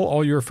to tell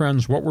all your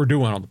friends what we're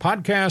doing on the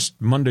podcast,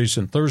 Mondays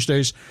and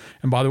Thursdays.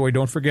 And by the way,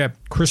 don't forget,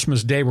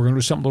 Christmas Day, we're going to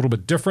do something a little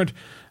bit different.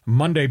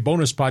 Monday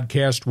bonus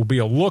podcast will be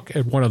a look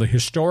at one of the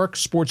historic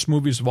sports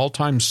movies of all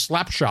time,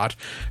 Slapshot,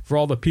 for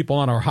all the people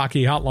on our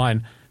hockey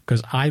hotline,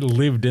 because I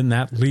lived in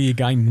that league.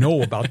 I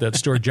know about that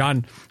story.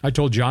 John, I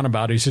told John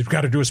about it. He said, we've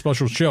got to do a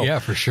special show. Yeah,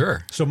 for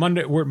sure. So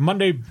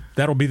Monday,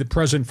 that'll be the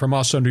present from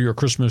us under your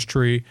Christmas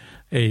tree,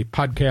 a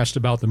podcast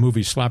about the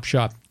movie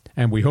Slapshot.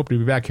 And we hope to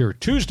be back here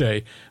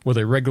Tuesday with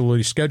a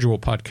regularly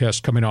scheduled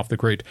podcast coming off the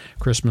great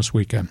Christmas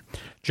weekend.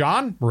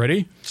 John,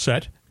 ready,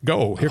 set,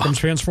 go. Here comes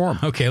Fans Forum.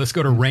 Okay, let's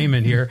go to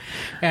Raymond here.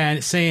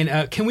 And saying,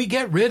 can we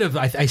get rid of,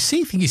 I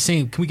think he's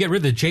saying, can we get rid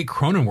of the Jake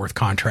Cronenworth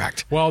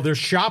contract? Well, they're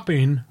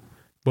shopping,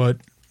 but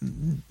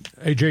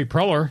A.J.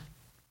 Preller,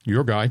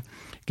 your guy,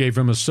 gave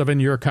him a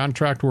 7-year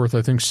contract worth,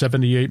 I think,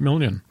 $78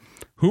 million.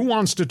 Who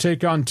wants to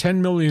take on $10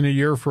 million a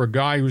year for a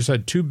guy who's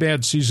had 2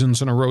 bad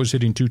seasons in a row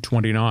hitting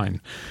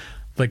 .229?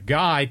 The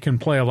guy can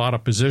play a lot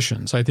of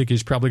positions. I think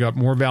he's probably got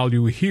more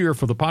value here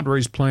for the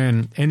Padres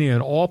playing any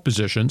and all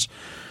positions.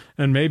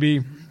 And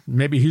maybe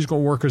he's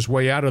going to work his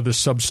way out of the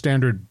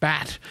substandard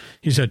bat.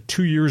 He's had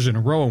 2 years in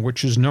a row in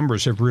which his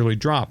numbers have really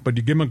dropped. But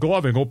you give him a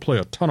glove and go play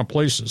a ton of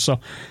places.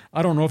 So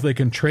I don't know if they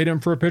can trade him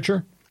for a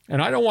pitcher.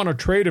 And I don't want to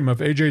trade him if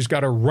AJ's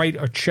got to write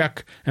a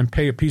check and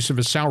pay a piece of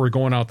his salary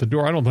going out the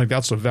door. I don't think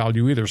that's a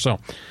value either. So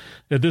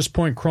at this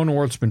point,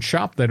 Cronenworth's been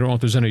shopped. I don't know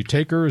if there's any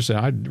takers.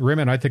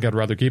 Raymond, I think I'd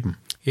rather keep him.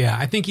 Yeah,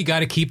 I think you got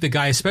to keep the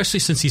guy, especially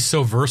since he's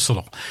so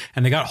versatile.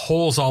 And they got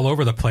holes all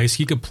over the place.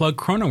 You could plug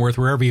Cronenworth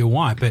wherever you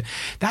want. But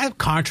that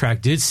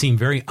contract did seem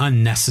very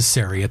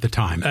unnecessary at the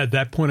time. At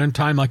that point in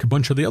time, like a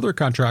bunch of the other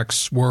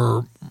contracts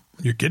were...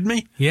 You kidding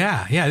me?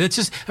 Yeah. That's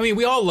just, I mean,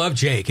 we all love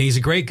Jake, and he's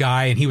a great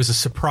guy, and he was a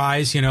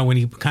surprise, when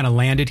he kind of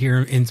landed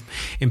here in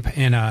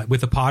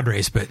with the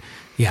Padres. But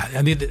yeah,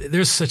 I mean,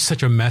 there's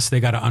such a mess they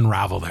got to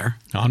unravel there.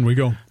 On we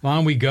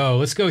go.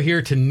 Let's go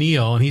here to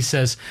Neil, and he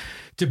says,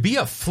 to be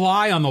a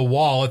fly on the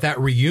wall at that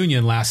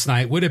reunion last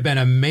night would have been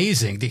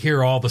amazing to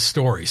hear all the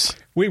stories.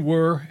 We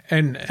were,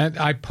 and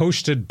I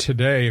posted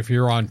today, if you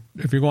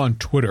go on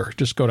Twitter,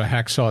 just go to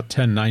Hacksaw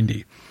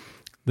 1090.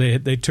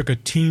 They took a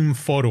team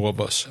photo of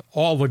us,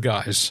 all the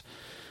guys.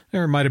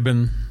 There might have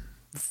been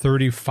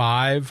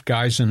 35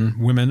 guys and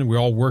women. We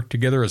all worked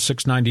together at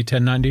 690,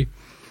 1090.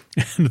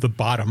 And at the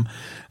bottom,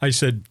 I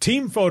said,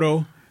 team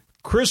photo,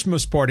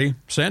 Christmas party,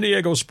 San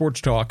Diego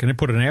Sports Talk, and I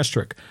put an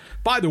asterisk.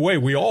 By the way,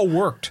 we all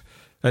worked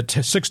at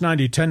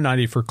 690,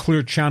 1090 for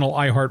Clear Channel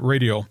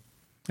iHeartRadio,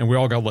 and we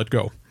all got let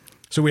go.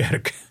 So we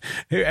had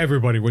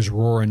everybody was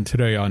roaring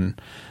today on,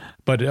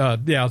 but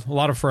yeah, a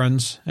lot of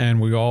friends, and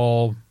we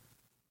all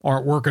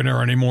aren't working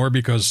there anymore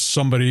because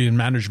somebody in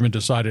management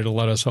decided to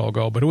let us all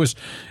go. But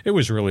it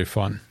was really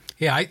fun.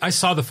 Yeah, I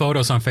saw the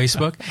photos on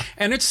Facebook,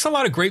 and it's just a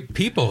lot of great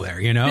people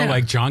there,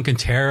 like John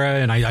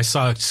Quintera, and I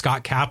saw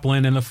Scott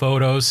Kaplan in the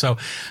photos. So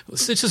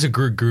it's just a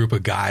good group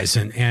of guys,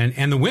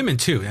 and the women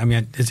too. I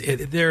mean,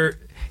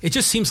 it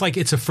just seems like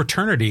it's a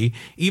fraternity,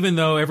 even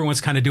though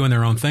everyone's kind of doing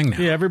their own thing now.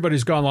 Yeah,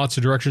 everybody's gone lots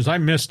of directions.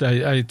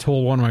 I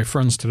told one of my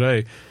friends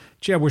today,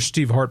 gee, I wish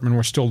Steve Hartman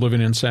were still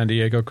living in San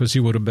Diego because he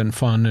would have been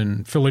fun.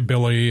 And Philly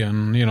Billy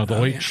and, the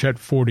late Chet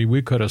 40,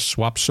 we could have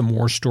swapped some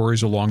more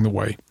stories along the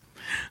way.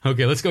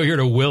 Okay, let's go here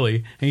to Willie.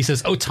 And he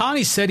says,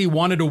 Ohtani said he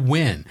wanted to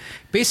win,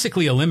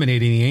 basically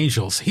eliminating the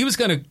Angels. He was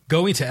going to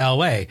go into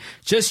L.A.,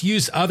 just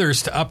use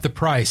others to up the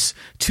price.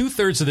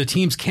 2/3 of the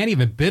teams can't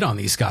even bid on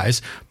these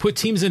guys. Put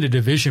teams in a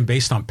division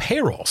based on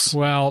payrolls.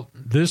 Well,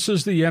 this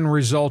is the end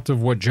result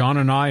of what John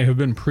and I have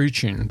been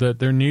preaching, that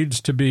there needs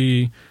to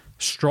be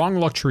strong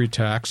luxury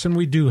tax, and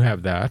we do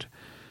have that.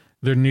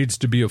 There needs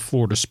to be a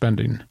floor to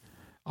spending.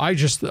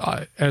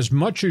 As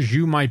much as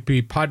you might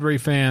be Padre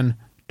fan,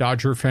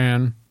 Dodger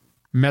fan,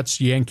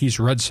 Mets, Yankees,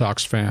 Red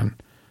Sox fan,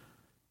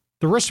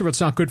 the rest of it's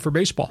not good for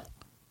baseball.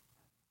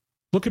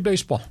 Look at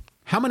baseball.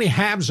 How many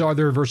haves are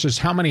there versus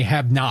how many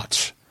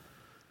have-nots?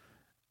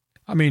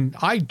 I mean,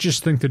 I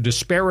just think the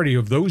disparity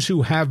of those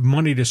who have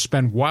money to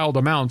spend wild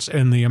amounts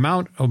and the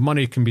amount of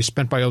money can be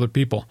spent by other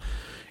people,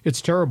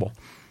 it's terrible.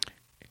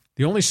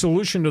 The only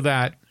solution to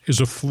that is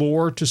a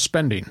floor to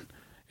spending.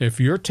 If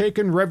you're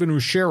taking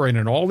revenue sharing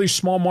in all these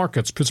small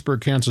markets,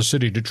 Pittsburgh, Kansas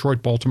City,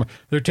 Detroit, Baltimore,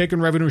 they're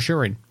taking revenue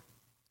sharing.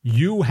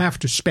 You have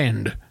to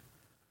spend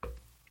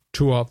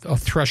to a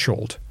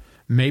threshold.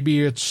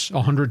 Maybe it's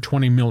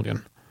 $120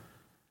 million.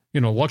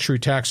 Luxury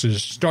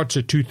taxes starts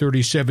at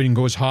 $237 and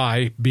goes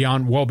high,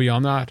 well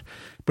beyond that.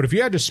 But if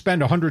you had to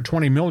spend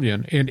 $120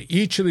 million in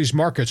each of these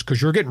markets,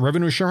 because you're getting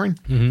revenue sharing,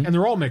 and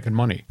they're all making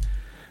money,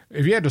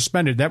 if you had to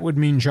spend it, that would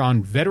mean,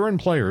 John, veteran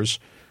players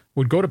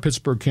would go to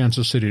Pittsburgh,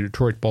 Kansas City,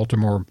 Detroit,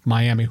 Baltimore,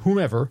 Miami,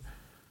 whomever,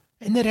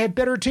 and they'd have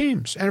better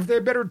teams. And if they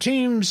have better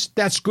teams,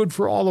 that's good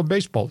for all of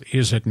baseball.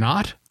 Is it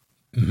not?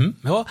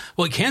 Mm-hmm.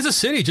 Well, Kansas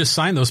City just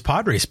signed those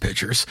Padres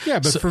pitchers. Yeah,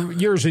 but for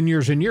years and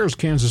years and years,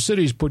 Kansas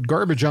City's put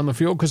garbage on the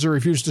field because they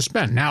refuse to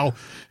spend. Now,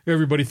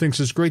 everybody thinks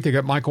it's great they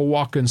got Michael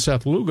Wacha and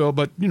Seth Lugo,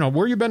 but,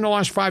 where you been the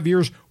last 5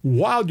 years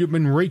while you've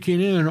been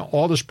raking in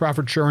all this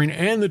profit sharing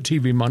and the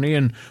TV money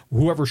and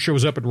whoever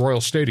shows up at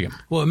Royal Stadium?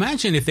 Well,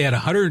 imagine if they had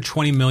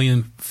 $120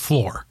 million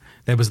floor.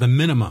 That was the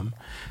minimum.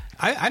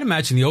 I'd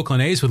imagine the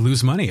Oakland A's would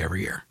lose money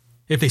every year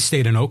if they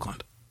stayed in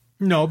Oakland.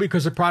 No,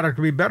 because the product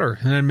would be better,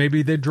 and then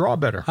maybe they'd draw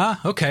better.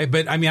 Okay.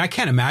 But, I mean, I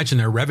can't imagine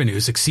their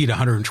revenues exceed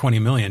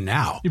 $120 million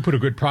now. You put a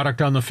good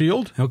product on the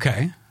field?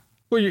 Okay.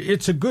 Well, you're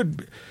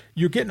getting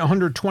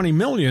 $120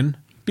 million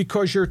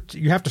because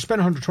you have to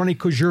spend $120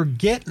 because you're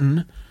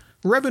getting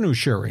revenue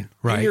sharing.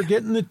 Right. And you're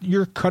getting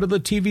your cut of the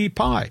TV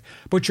pie.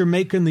 But you're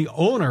making the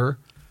owner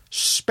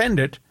spend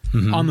it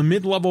on the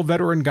mid-level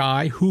veteran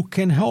guy who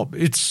can help.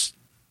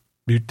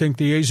 You'd think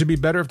the A's would be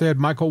better if they had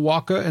Michael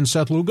Wacha and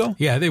Seth Lugo?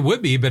 Yeah, they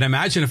would be. But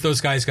imagine if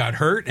those guys got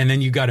hurt and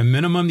then you got a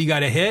minimum you got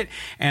to hit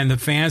and the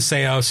fans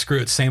say, oh, screw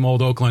it, same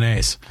old Oakland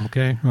A's.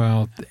 Okay,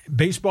 well,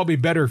 baseball would be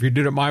better if you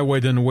did it my way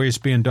than the way it's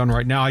being done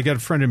right now. I got a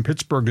friend in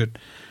Pittsburgh that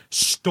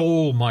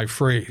stole my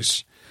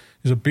phrase.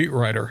 He's a beat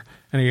writer,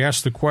 and he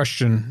asked the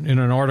question in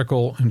an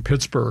article in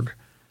Pittsburgh,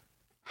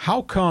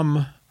 how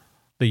come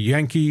the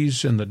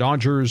Yankees and the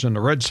Dodgers and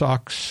the Red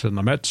Sox and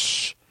the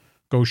Mets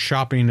go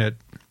shopping at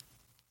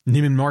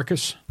Neiman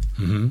Marcus,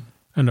 and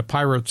the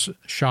Pirates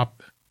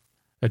shop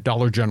at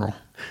Dollar General?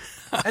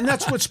 And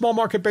that's what small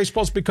market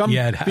baseball's become.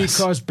 Yeah, it has.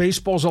 Because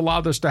baseball's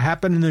allowed this to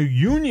happen, and the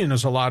union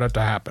has allowed it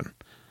to happen.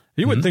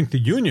 You would think the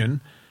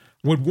union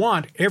would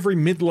want every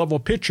mid-level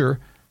pitcher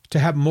to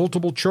have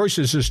multiple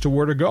choices as to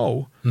where to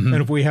go. And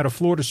if we had a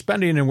floor to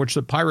spending in which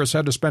the Pirates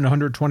had to spend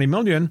 $120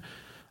 million,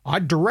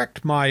 I'd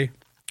direct my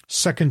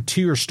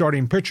second-tier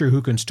starting pitcher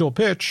who can still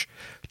pitch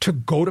to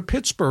go to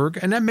Pittsburgh,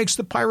 and that makes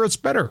the Pirates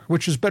better,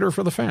 which is better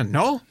for the fan.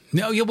 No,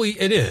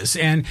 it is,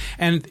 and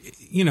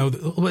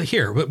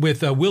here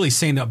with Willie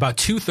saying that about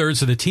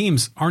 2/3 of the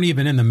teams aren't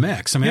even in the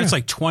mix. I mean, that's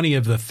like 20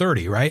 of the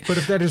 30, right? But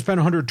if that has been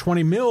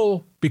 $120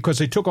 million because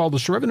they took all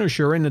this revenue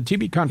sharing and the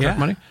TV contract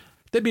money,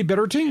 they'd be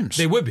better teams.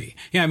 They would be.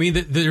 Yeah, I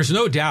mean, there's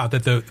no doubt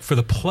that for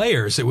the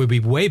players, it would be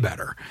way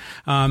better.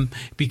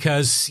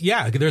 Because,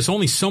 there's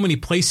only so many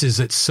places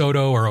that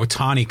Soto or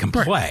Ohtani can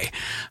play.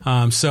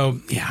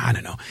 I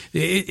don't know.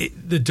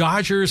 The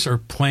Dodgers are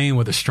playing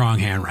with a strong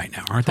hand right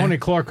now, aren't they? Tony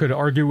Clark could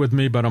argue with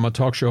me, but I'm a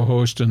talk show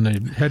host, and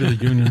the head of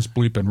the union's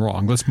bleeping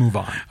wrong. Let's move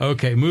on.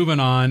 Okay, moving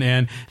on.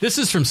 And this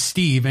is from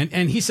Steve,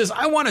 and he says,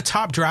 I want a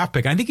top draft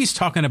pick. I think he's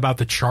talking about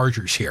the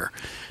Chargers here.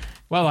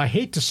 Well, I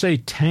hate to say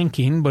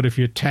tanking, but if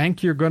you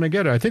tank, you're going to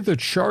get it. I think the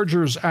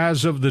Chargers,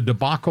 as of the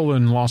debacle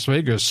in Las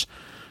Vegas,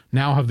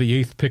 now have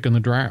the 8th pick in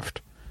the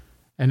draft.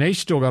 And they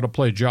still got to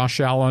play Josh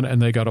Allen,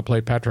 and they got to play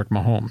Patrick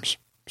Mahomes.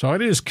 So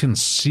it is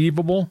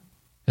conceivable.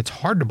 It's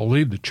hard to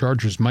believe the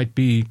Chargers might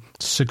be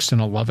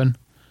 6-11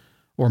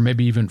 or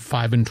maybe even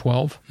 5-12.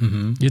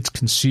 Mm-hmm. It's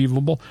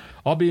conceivable.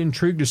 I'll be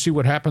intrigued to see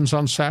what happens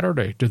on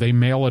Saturday. Do they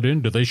mail it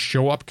in? Do they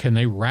show up? Can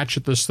they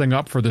ratchet this thing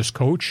up for this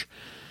coach,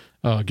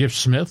 Gift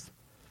Smith?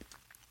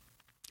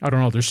 I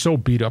don't know. They're so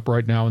beat up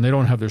right now, and they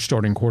don't have their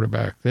starting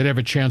quarterback. They'd have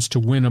a chance to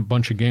win a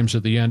bunch of games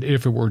at the end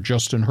if it were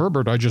Justin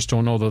Herbert. I just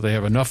don't know that they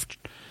have enough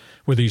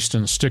with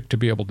Easton Stick to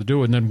be able to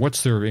do it. And then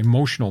what's their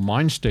emotional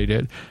mind state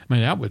at? I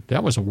mean,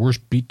 that was the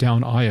worst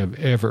beatdown I have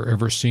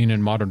ever seen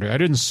in modern day. I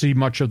didn't see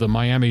much of the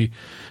Miami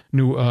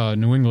New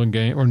England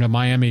game or the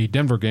Miami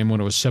Denver game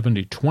when it was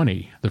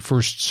 70-20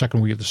 the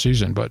second week of the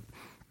season, but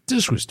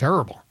this was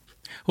terrible.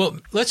 Well,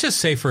 let's just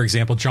say, for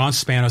example, John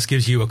Spanos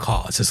gives you a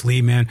call. It says,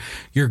 Lee, man,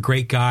 you're a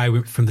great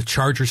guy from the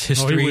Chargers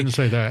history. Oh, he wouldn't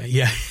say that.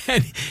 Yeah.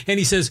 And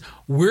he says,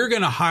 we're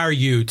going to hire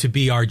you to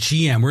be our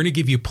GM. We're going to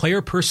give you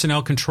player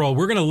personnel control.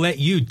 We're going to let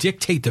you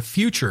dictate the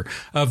future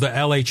of the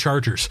LA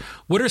Chargers.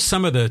 What are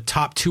some of the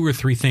top 2 or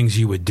 3 things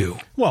you would do?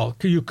 Well,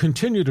 you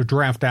continue to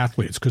draft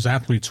athletes because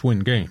athletes win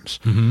games.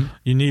 Mm-hmm.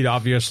 You need,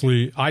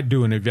 obviously, I'd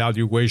do an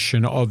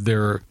evaluation of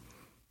their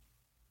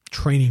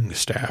training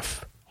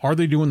staff. Are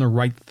they doing the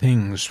right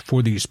things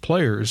for these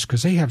players?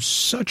 Because they have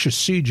such a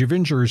siege of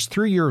injuries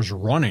 3 years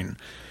running.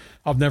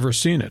 I've never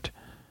seen it.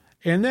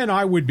 And then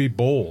I would be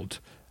bold.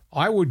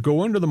 I would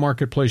go into the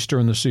marketplace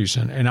during the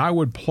season, and I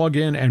would plug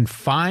in and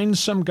find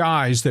some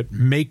guys that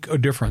make a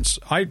difference.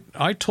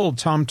 I told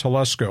Tom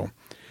Telesco,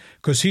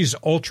 because he's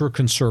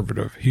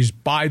ultra-conservative. He's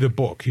by the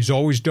book. He's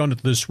always done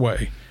it this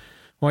way.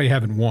 Well, you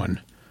haven't won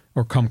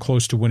or come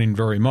close to winning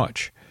very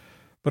much.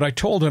 But I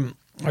told him,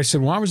 I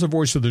said, when I was the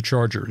voice of the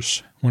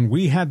Chargers, when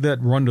we had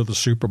that run to the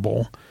Super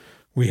Bowl,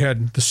 we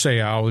had the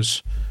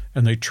Seaus,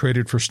 and they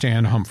traded for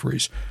Stan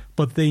Humphries.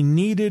 But they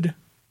needed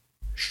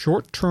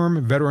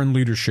short-term veteran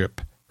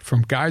leadership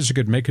from guys who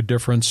could make a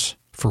difference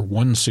for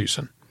one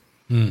season.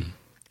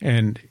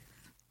 And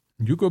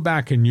you go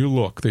back and you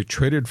look, they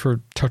traded for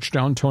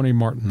touchdown Tony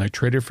Martin. They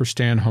traded for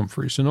Stan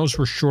Humphries. And those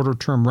were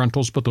shorter-term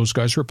rentals, but those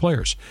guys were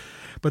players.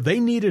 But they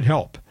needed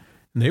help.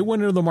 And they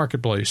went into the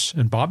marketplace,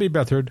 and Bobby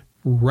Beathard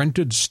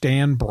rented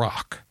Stan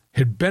Brock.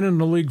 Had been in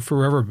the league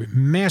forever,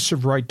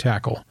 massive right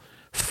tackle,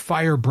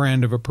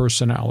 firebrand of a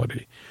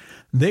personality.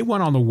 They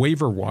went on the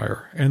waiver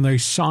wire, and they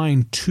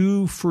signed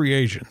 2 free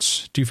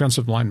agents,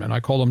 defensive linemen. I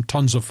call them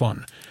tons of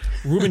fun.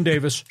 Reuben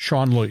Davis,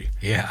 Sean Lee.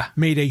 Yeah.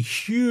 Made a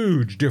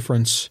huge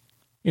difference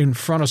in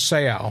front of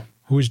Seau,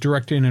 who was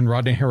directing, and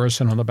Rodney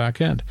Harrison on the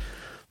back end.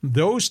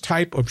 Those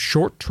type of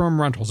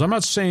short-term rentals. I'm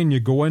not saying you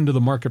go into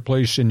the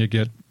marketplace and you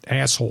get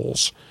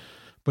assholes,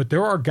 but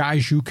there are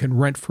guys you can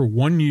rent for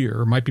 1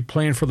 year, might be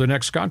playing for the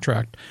next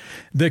contract,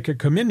 that could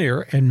come in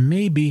there and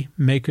maybe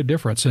make a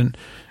difference. And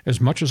as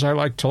much as I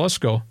like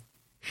Telesco,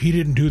 he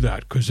didn't do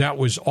that because that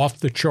was off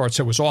the charts.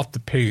 That was off the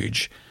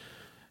page.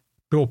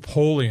 Bill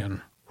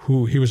Polian,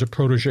 who he was a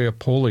protege of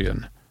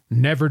Polian,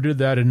 never did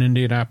that in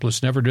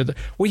Indianapolis, never did that.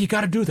 Well, you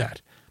got to do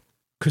that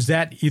because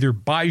that either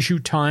buys you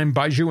time,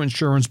 buys you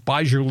insurance,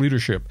 buys you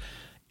leadership.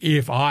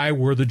 If I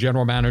were the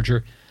general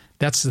manager,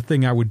 that's the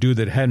thing I would do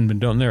that hadn't been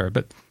done there.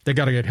 But they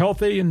got to get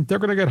healthy, and they're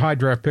going to get high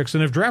draft picks,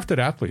 and they've drafted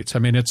athletes. I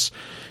mean, it's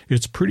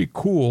pretty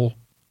cool,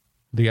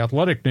 the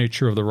athletic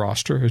nature of the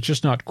roster. It's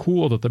just not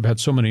cool that they've had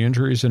so many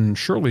injuries, and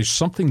surely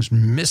something's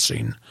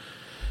missing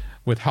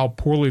with how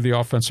poorly the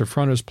offensive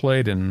front has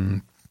played,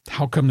 and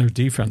how come their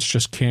defense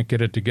just can't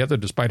get it together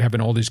despite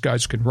having all these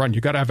guys who can run. You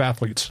got to have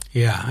athletes.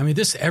 Yeah, I mean,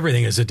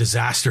 everything is a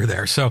disaster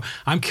there. So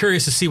I'm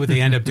curious to see what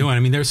they end up doing. I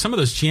mean, there's some of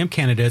those GM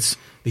candidates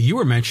that you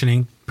were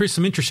mentioning,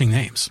 some interesting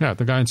names. Yeah,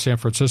 the guy in San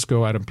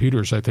Francisco, Adam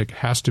Peters, I think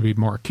has to be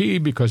marquee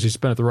because he's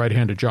been at the right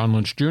hand of John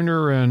Lynch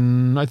Jr.,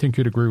 and I think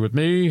you'd agree with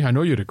me. I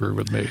know you'd agree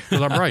with me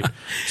because I'm right.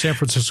 San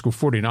Francisco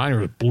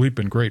 49ers, a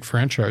bleeping great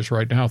franchise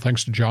right now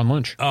thanks to John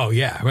Lynch. Oh,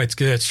 yeah, it's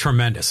good. It's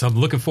tremendous. I'm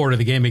looking forward to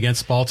the game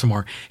against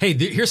Baltimore. Hey,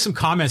 here's some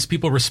comments,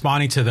 people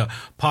responding to the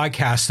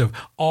podcast of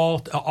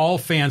All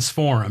Fans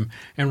Forum,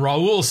 and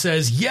Raul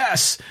says,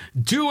 yes,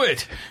 do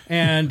it.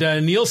 And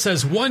Neil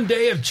says, one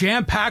day of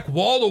jam-packed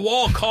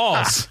wall-to-wall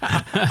calls.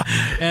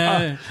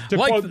 To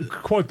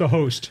quote the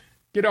host,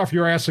 Get off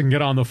your ass and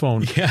get on the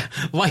phone. Yeah,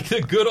 like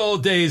the good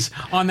old days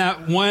on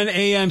that 1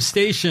 a.m.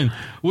 station.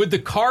 Would the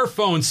car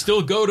phone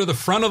still go to the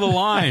front of the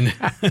line?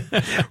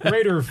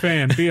 Raider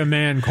fan, be a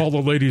man, call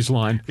the ladies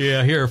line.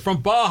 Yeah, here. From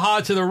Baja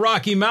to the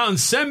Rocky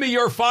Mountains, send me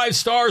your 5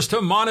 stars to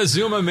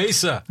Montezuma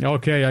Mesa.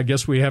 Okay, I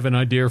guess we have an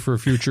idea for a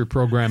future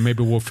program.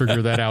 Maybe we'll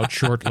figure that out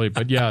shortly.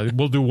 But yeah,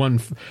 we'll do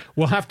one.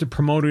 We'll have to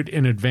promote it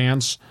in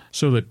advance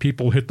so that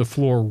people hit the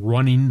floor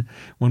running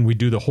when we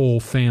do the whole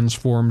fans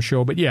forum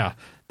show. But yeah,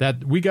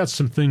 that we got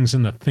some things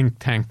in the think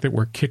tank that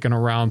we're kicking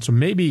around. So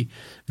maybe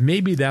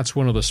that's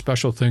one of the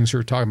special things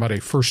you're talking about, a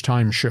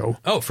first-time show.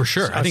 Oh, for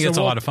sure. I think it's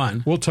a lot of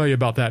fun. We'll tell you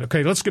about that.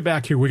 Okay, let's get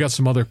back here. We got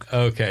some other...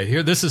 Okay,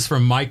 here, this is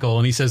from Michael,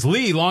 and he says,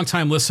 Lee,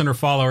 longtime listener,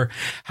 follower,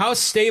 how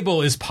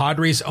stable is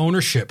Padres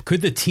ownership?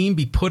 Could the team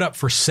be put up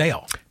for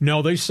sale?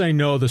 No, they say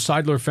no. The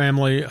Seidler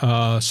family,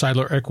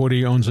 Seidler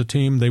Equity owns a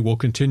team. They will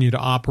continue to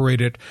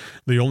operate it.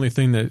 The only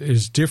thing that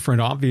is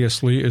different,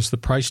 obviously, is the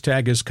price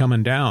tag is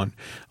coming down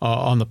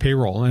on the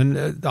payroll.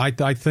 And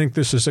I think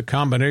this is a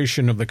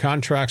combination of the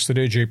contracts that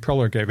A.J.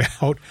 Preller gave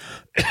out,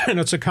 and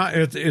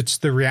it's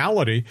the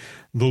reality.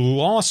 The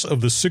loss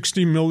of the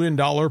 $60 million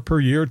per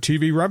year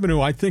TV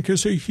revenue, I think,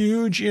 is a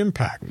huge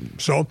impact.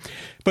 So,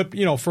 but,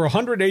 you know, for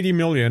 $180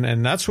 million,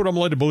 and that's what I'm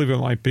led to believe it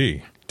might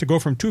be, to go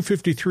from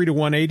 $253 to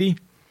 $180,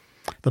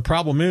 the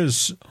problem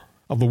is,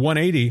 of the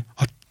 $180,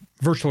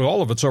 virtually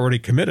all of it's already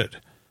committed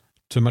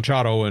to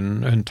Machado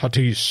and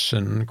Tatis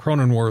and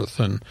Cronenworth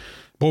and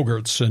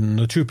Bogarts and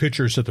the 2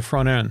 pitchers at the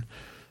front end.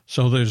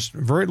 So there's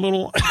very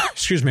little,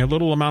 a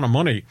little amount of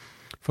money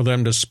for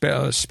them to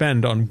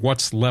spend on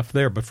what's left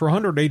there. But for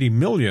 $180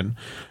 million,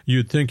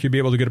 you'd think you'd be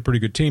able to get a pretty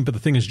good team. But the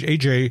thing is,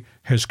 AJ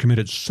has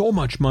committed so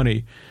much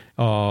money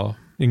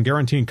in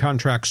guaranteeing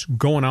contracts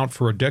going out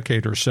for a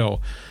decade or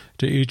so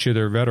to each of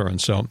their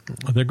veterans. So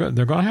they're going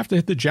to have to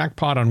hit the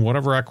jackpot on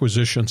whatever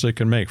acquisitions they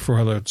can make, for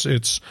whether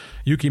it's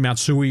Yuki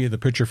Matsui, the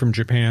pitcher from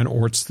Japan,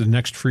 or it's the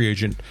next free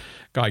agent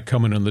guy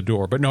coming in the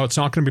door. But no, it's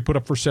not going to be put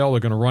up for sale. They're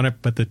going to run it,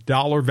 but the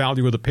dollar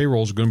value of the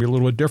payroll is going to be a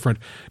little bit different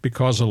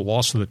because of the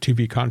loss of the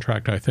TV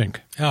contract, I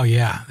think. Oh,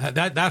 yeah.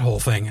 That whole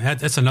thing,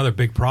 that's another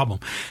big problem.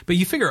 But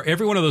you figure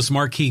every one of those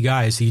marquee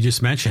guys that you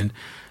just mentioned,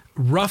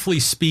 roughly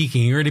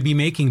speaking, you're going to be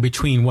making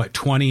between,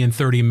 20 and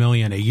 30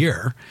 million a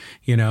year,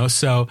 you know?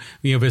 So,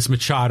 you know, if it's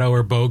Machado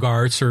or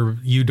Bogarts or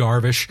Yu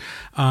Darvish,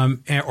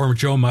 or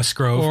Joe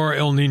Musgrove. Or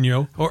El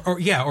Nino.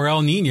 Or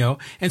El Nino.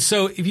 And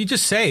so if you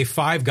just say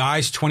 5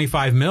 guys,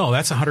 25 mil,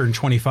 that's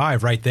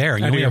 125 right there.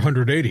 And you have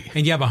 180.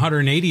 And you have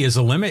 180 as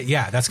a limit.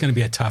 Yeah, that's going to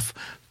be a tough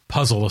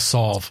puzzle to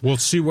solve. We'll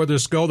see where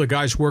this goes. The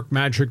guys worked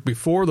magic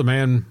before. The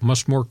man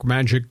must work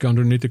magic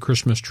underneath the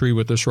Christmas tree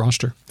with this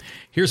roster.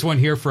 Here's one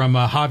here from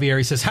Javier.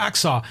 He says,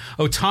 Hacksaw,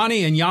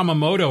 Ohtani and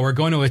Yamamoto are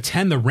going to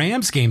attend the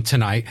Rams game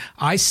tonight.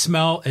 I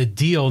smell a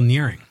deal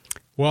nearing.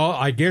 Well,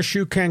 I guess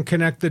you can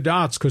connect the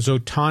dots because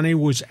Ohtani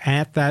was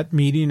at that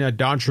meeting at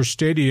Dodger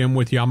Stadium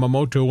with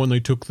Yamamoto when they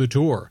took the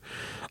tour.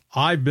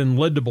 I've been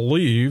led to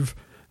believe,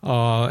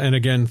 and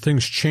again,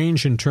 things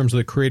change in terms of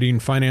the creating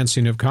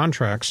financing of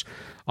contracts,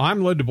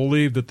 I'm led to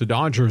believe that the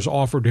Dodgers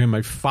offered him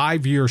a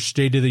 5-year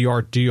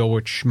state-of-the-art deal,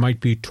 which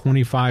might be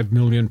 $25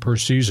 million per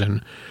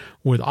season,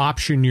 with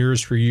option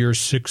years for years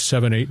 6,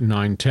 7, 8, and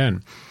 9,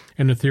 10.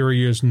 And the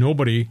theory is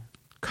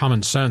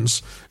common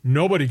sense,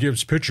 nobody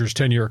gives pitchers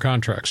 10-year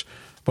contracts.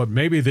 But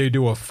maybe they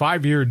do a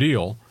 5-year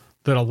deal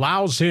that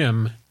allows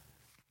him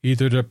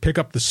either to pick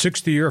up the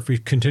 6th year if he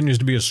continues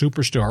to be a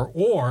superstar,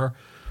 or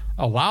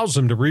allows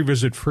him to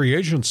revisit free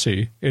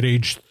agency at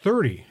age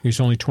 30. He's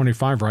only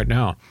 25 right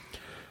now.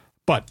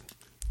 But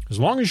as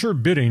long as you're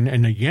bidding,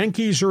 and the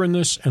Yankees are in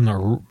this, and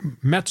the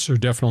Mets are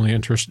definitely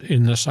interested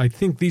in this, I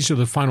think these are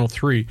the final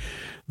 3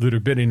 that are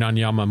bidding on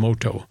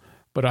Yamamoto.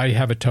 But I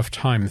have a tough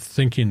time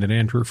thinking that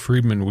Andrew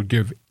Friedman would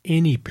give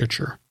any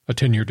pitcher a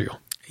 10-year deal.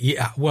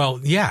 Yeah,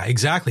 well, yeah,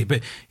 exactly.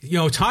 But, you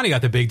know, Ohtani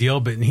got the big deal,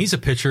 but he's a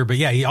pitcher, but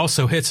yeah, he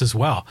also hits as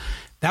well.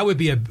 That would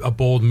be a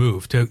bold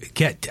move to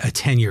get a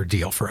 10-year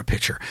deal for a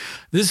pitcher.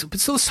 So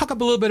let's talk a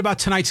little bit about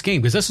tonight's game,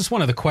 because this is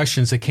one of the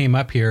questions that came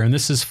up here, and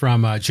this is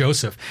from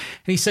Joseph.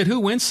 And he said, who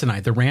wins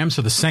tonight, the Rams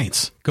or the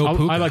Saints? Go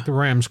Puka. I like the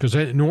Rams because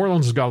New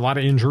Orleans has got a lot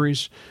of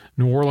injuries.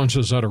 New Orleans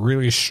has had a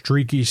really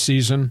streaky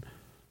season.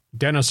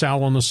 Dennis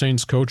Allen, the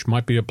Saints coach,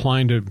 might be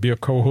applying to be a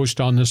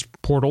co-host on this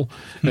portal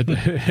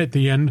at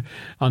the end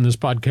on this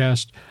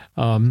podcast.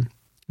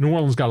 New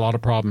Orleans got a lot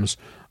of problems.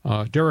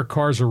 Derek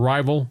Carr's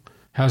arrival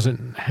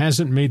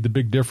hasn't made the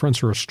big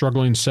difference, or a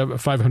struggling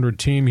 500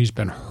 team. He's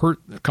been hurt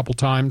a couple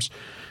times.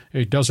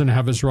 He doesn't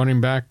have his running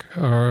back.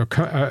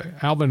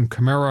 Alvin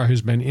Kamara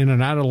has been in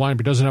and out of the line,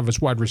 but doesn't have his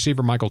wide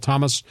receiver, Michael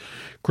Thomas.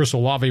 Chris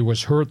Olave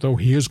was hurt, though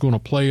he is going to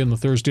play in the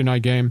Thursday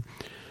night game.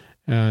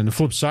 And the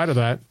flip side of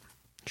that,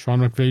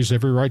 Sean McVay's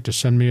every right to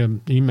send me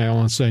an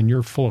email and saying,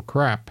 you're full of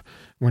crap.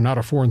 We're not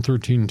a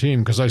 4-13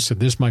 team, because I said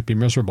this might be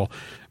miserable.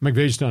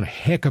 McVay's done a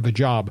heck of a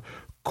job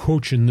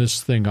coaching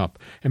this thing up.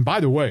 And by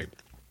the way,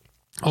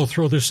 I'll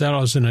throw this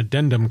out as an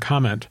addendum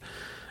comment.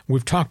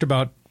 We've talked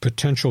about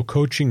potential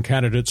coaching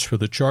candidates for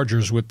the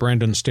Chargers with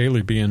Brandon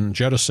Staley being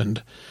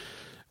jettisoned.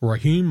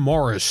 Raheem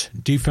Morris,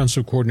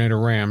 defensive coordinator,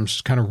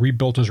 Rams, kind of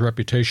rebuilt his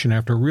reputation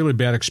after a really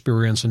bad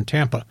experience in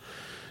Tampa.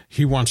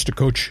 He wants to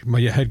coach,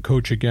 be a head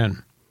coach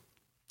again.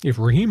 If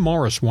Raheem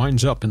Morris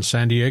winds up in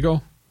San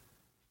Diego,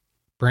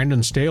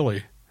 Brandon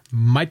Staley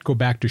might go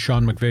back to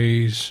Sean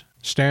McVay's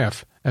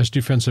staff as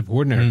defensive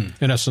coordinator.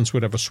 In essence,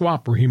 would have a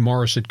swap. Raheem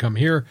Morris would come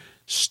here,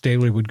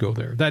 Staley would go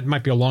there. That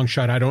might be a long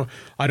shot. I don't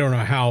know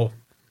how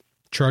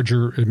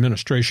Charger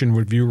administration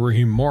would view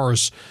Raheem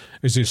Morris.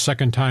 Is he a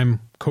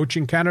second-time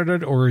coaching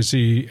candidate, or is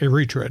he a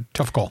retread?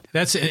 Tough call.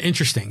 That's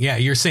interesting. Yeah,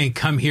 you're saying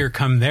come here,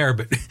 come there,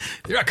 but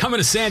they're not coming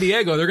to San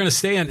Diego. They're going to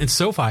stay in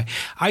SoFi.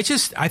 I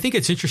think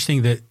it's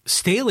interesting that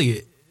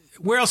Staley,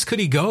 where else could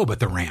he go but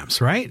the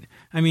Rams, right?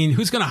 I mean,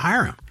 who's going to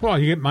hire him? Well,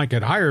 he might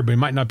get hired, but he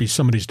might not be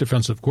somebody's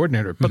defensive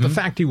coordinator. But the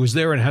fact he was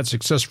there and had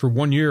success for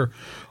 1 year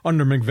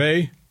under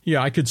McVay,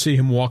 yeah, I could see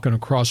him walking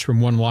across from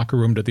one locker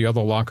room to the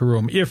other locker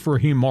room if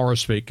Raheem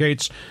Morris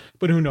vacates.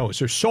 But who knows?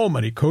 There's so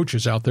many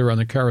coaches out there on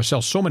the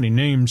carousel, so many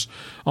names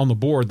on the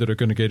board that are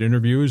going to get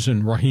interviews.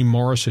 And Raheem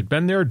Morris had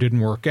been there,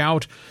 didn't work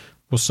out.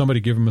 Will somebody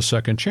give him a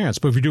second chance?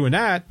 But if you're doing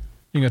that,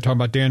 you're going to talk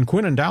about Dan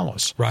Quinn in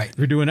Dallas. Right. If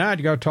you're doing that,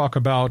 you got to talk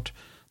about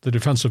the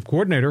defensive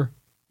coordinator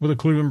with the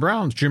Cleveland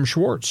Browns, Jim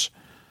Schwartz.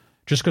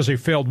 Just because they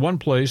failed one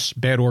place,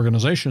 bad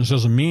organizations,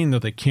 doesn't mean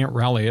that they can't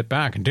rally it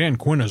back. And Dan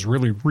Quinn has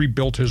really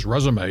rebuilt his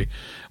resume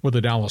with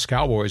the Dallas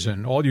Cowboys.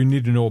 And all you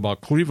need to know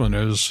about Cleveland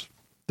is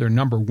they're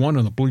number one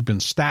in the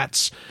bleeping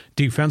stats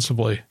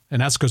defensively,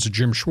 and that's because of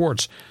Jim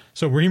Schwartz.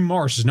 So Raheem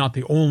Morris is not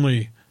the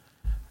only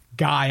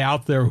guy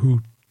out there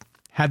who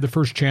had the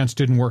first chance,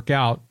 didn't work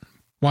out,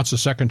 wants a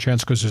second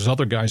chance because there's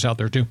other guys out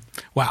there too.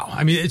 Wow.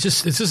 I mean,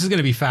 this is going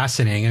to be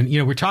fascinating.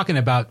 And, we're talking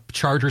about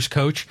Chargers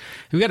coach.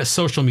 We got a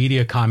social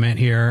media comment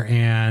here,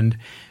 and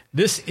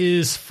this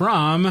is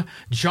from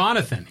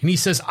Jonathan. And he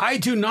says, I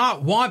do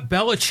not want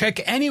Belichick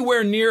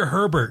anywhere near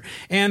Herbert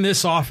and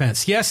this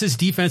offense. Yes, his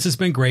defense has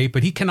been great,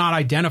 but he cannot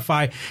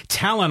identify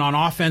talent on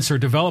offense or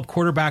develop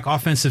quarterback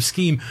offensive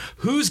scheme.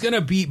 Who's he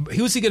going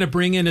to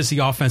bring in as the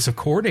offensive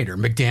coordinator?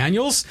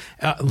 McDaniels?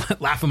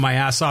 Laughing my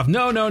ass off.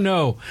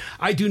 No.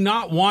 I do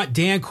not want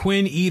Dan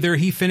Quinn either.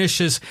 He finished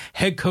his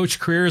head coach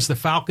career as the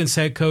Falcons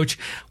head coach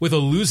with a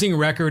losing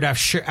record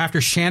after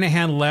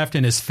Shanahan left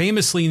and is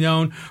famously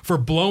known for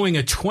blowing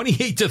a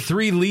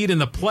 28-3 lead in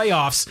the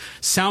playoffs.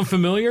 Sound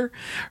familiar?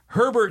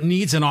 Herbert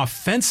needs an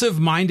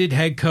offensive-minded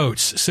head coach,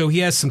 so he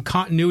has some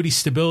continuity,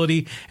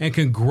 stability, and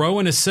can grow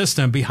in a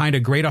system behind a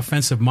great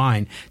offensive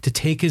mind to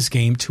take his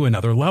game to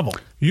another level.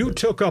 You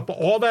took up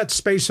all that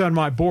space on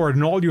my board,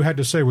 and all you had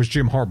to say was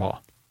Jim Harbaugh,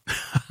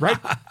 right?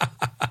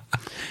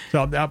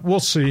 So we'll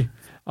see.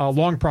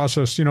 Long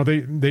process.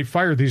 They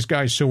fired these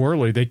guys so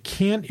early. They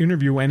can't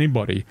interview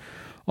anybody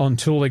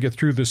until they get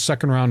through the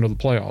second round of the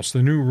playoffs.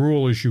 The new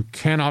rule is you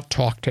cannot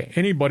talk to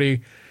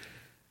anybody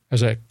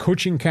as a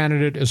coaching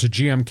candidate, as a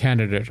GM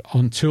candidate,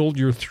 until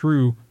you're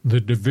through the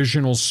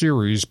divisional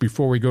series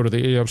before we go to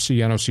the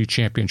AFC-NFC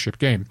championship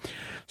game.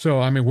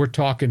 So, we're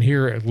talking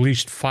here at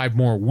least 5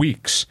 more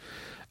weeks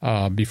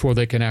before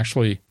they can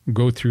actually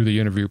go through the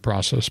interview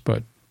process.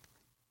 But,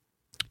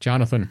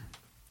 Jonathan,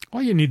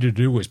 all you need to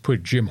do is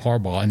put Jim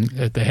Harbaugh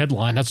at the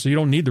headline. You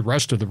don't need the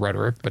rest of the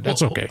rhetoric, but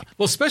that's okay.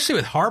 Well, especially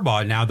with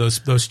Harbaugh now,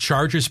 those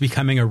Chargers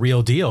becoming a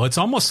real deal. It's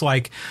almost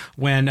like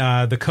when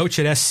the coach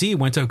at SC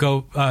went to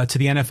go to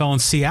the NFL in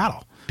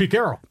Seattle.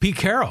 Pete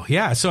Carroll,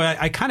 yeah. So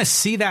I kind of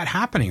see that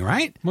happening,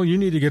 right? Well, you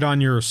need to get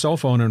on your cell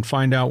phone and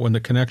find out when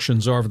the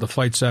connections are for the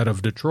flights out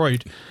of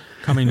Detroit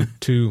coming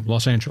to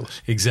Los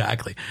Angeles.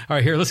 Exactly. All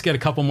right, here, let's get a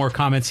couple more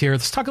comments here.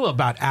 Let's talk a little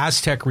about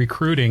Aztec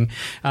recruiting.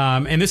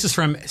 And this is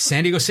from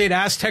San Diego State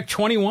Aztec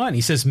 21.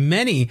 He says,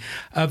 many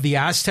of the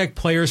Aztec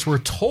players were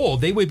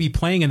told they would be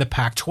playing in the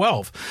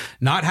Pac12.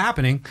 Not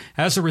happening.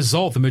 As a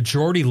result, the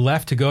majority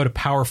left to go to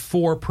Power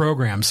 4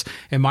 programs.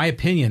 In my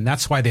opinion,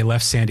 that's why they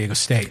left San Diego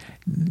State.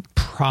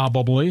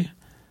 Probably.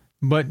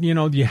 But,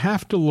 you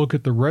have to look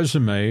at the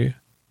resume.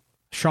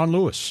 Sean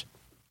Lewis.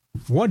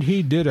 What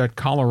he did at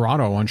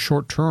Colorado on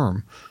short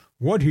term,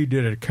 what he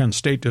did at Kent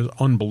State is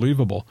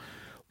unbelievable.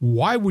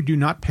 Why would you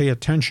not pay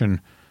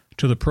attention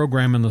to the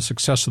program and the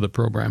success of the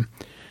program?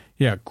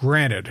 Yeah,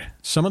 granted,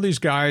 some of these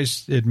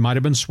guys, it might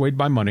have been swayed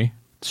by money,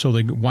 so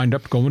they wind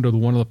up going to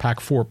one of the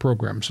Pac-4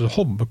 programs. A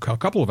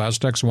couple of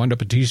Aztecs wind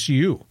up at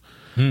TCU.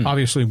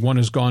 Obviously, one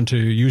has gone to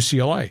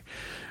UCLA.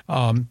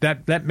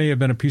 That may have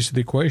been a piece of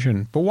the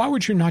equation. But why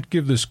would you not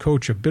give this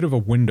coach a bit of a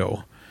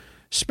window?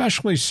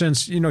 Especially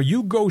since,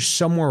 you go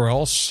somewhere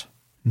else,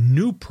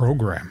 new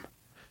program,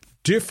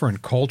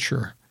 different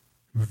culture,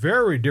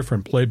 very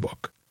different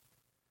playbook.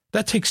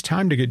 That takes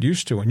time to get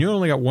used to, and you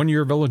only got 1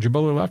 year of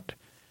eligibility left.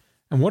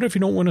 And what if you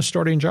don't win a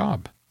starting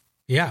job?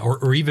 Yeah,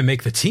 or even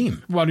make the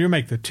team. Well, you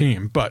make the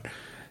team, but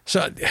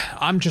so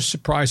I'm just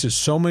surprised that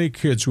so many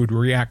kids would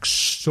react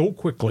so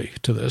quickly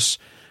to this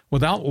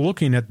without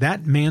looking at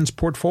that man's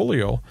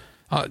portfolio.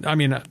 I'm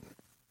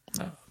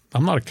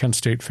not a Kent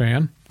State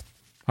fan.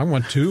 I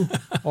went to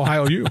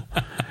Ohio U.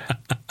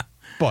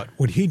 But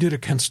what he did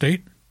at Kent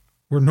State,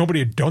 where nobody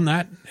had done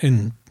that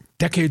in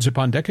decades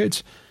upon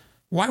decades,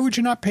 why would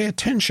you not pay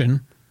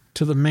attention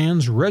to the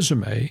man's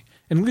resume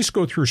and at least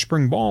go through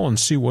spring ball and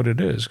see what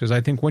it is. Because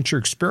I think once you're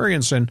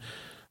experiencing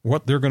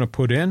what they're going to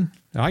put in,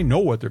 I know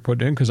what they're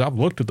putting in because I've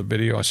looked at the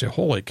video. I say,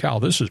 holy cow,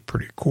 this is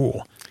pretty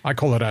cool. I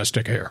call it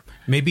Aztec hair.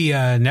 Maybe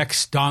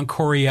next Don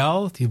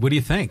Coryell. What do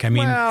you think? I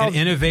mean, an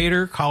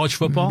innovator, college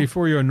football?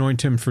 Before you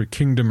anoint him for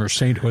kingdom or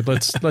sainthood,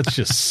 let's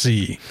just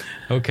see.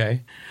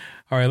 Okay.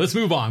 All right, let's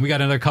move on. We got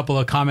another couple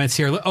of comments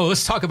here. Oh,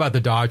 let's talk about the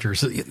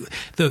Dodgers.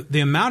 The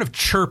amount of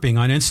chirping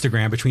on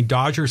Instagram between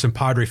Dodgers and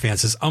Padre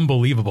fans is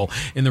unbelievable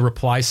in the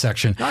reply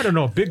section. I don't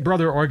know. Big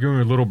brother arguing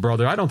with little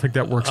brother. I don't think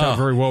that works out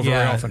very well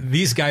very often.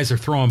 These guys are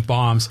throwing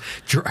bombs.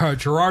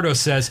 Gerardo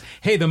says,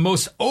 hey, the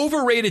most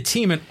overrated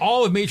team in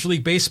all of Major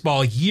League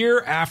Baseball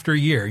year after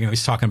year. You know,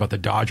 he's talking about the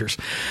Dodgers.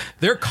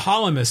 Their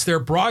columnists, their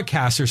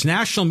broadcasters,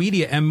 national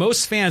media, and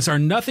most fans are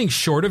nothing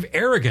short of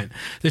arrogant.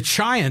 The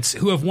Giants,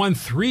 who have won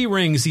 3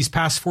 rings these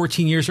past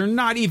 14 years, are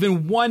not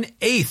even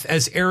 1/8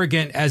 as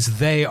arrogant as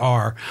they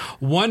are.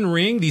 1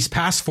 ring these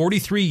past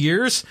 43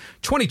 years.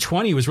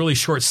 2020 was really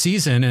short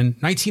season, and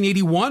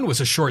 1981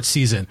 was a short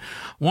season.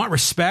 Want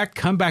respect?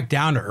 Come back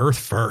down to earth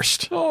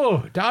first.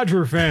 Oh,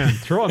 Dodger fan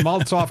throwing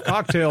Molotov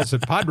cocktails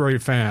at Padre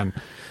fan.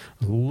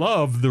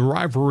 Love the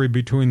rivalry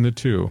between the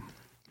two.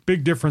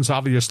 Big difference,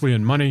 obviously,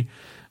 in money.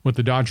 What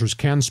the Dodgers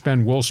can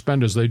spend, will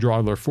spend as they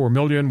draw their $4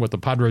 million. What the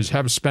Padres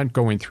have spent,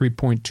 going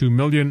 $3.2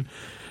 million.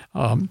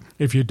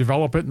 If you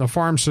develop it in the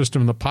farm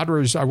system, the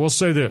Padres, I will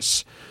say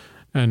this,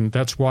 and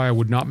that's why I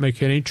would not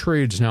make any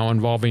trades now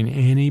involving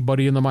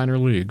anybody in the minor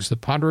leagues. The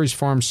Padres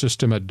farm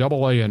system at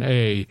AA and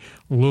A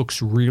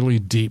looks really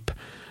deep.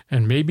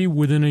 And maybe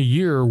within a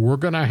year, we're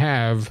going to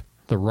have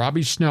the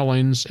Robbie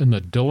Snellings and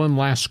the Dylan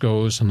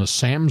Lascos and the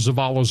Sam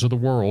Zavalas of the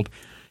world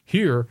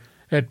here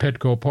at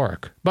Petco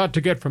Park. But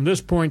to get from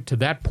this point to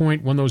that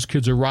point, when those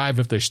kids arrive,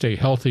 if they stay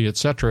healthy,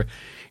 etc.,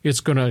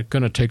 it's going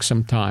to take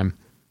some time.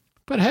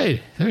 But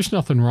hey, there's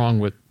nothing wrong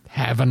with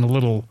having a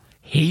little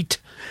hate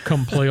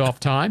come playoff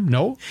time.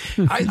 No?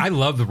 I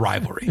love the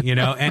rivalry, you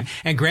know,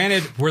 and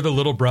granted, we're the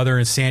little brother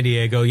in San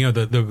Diego, you know,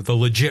 the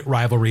legit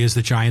rivalry is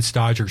the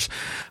Giants-Dodgers.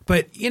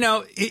 But, you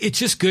know, it's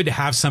just good to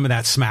have some of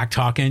that smack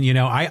talking, you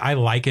know, I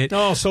like it.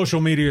 Oh, social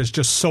media is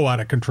just so out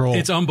of control.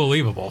 It's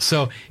unbelievable.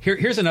 So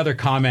here's another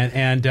comment,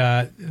 and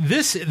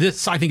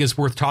this I think is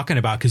worth talking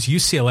about because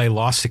UCLA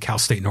lost to Cal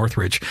State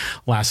Northridge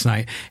last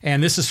night.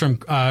 And this is from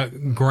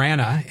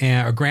Granab,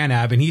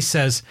 and he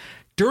says,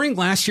 during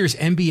last year's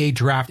NBA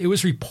draft, it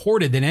was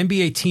reported that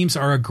NBA teams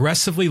are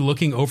aggressively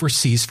looking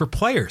overseas for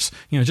players,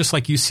 you know, just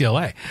like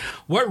UCLA.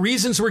 What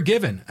reasons were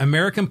given?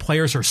 American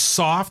players are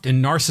soft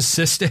and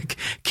narcissistic.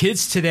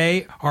 Kids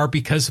today are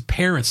because of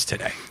parents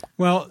today.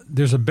 Well,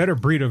 there's a better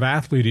breed of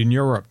athlete in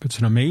Europe. It's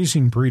an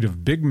amazing breed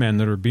of big men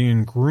that are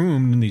being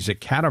groomed in these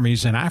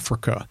academies in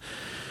Africa.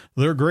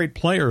 They're great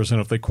players,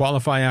 and if they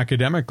qualify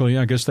academically,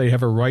 I guess they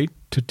have a right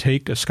to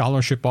take a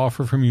scholarship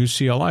offer from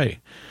UCLA.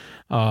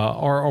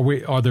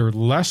 Are there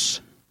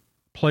less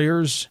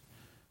players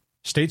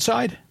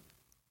stateside?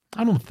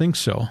 I don't think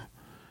so.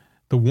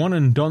 The one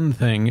and done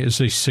thing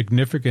is a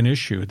significant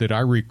issue that I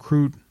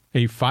recruit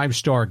a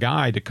 5-star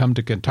guy to come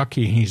to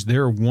Kentucky. He's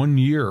there 1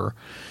 year,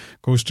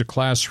 goes to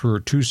class for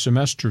 2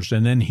 semesters,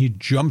 and then he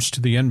jumps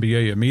to the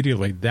NBA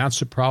immediately.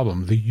 That's a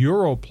problem. The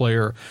Euro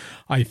player,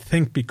 I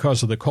think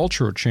because of the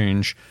cultural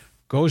change,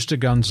 goes to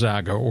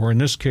Gonzaga, or in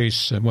this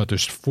case,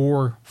 there's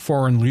 4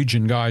 Foreign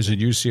Legion guys at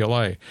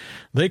UCLA.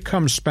 They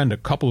come spend a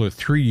couple of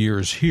 3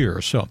 years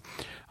here. So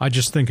I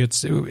just think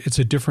it's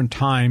a different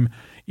time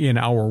in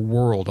our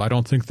world. I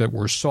don't think that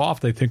we're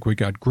soft. I think we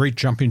got great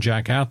jumping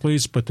jack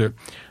athletes, but the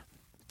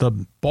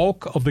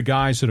bulk of the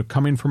guys that are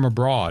coming from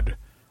abroad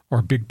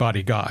are big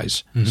body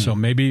guys. Mm-hmm. So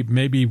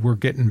maybe we're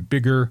getting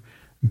bigger,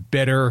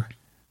 better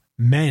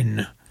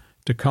men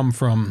to come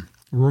from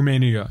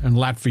Romania and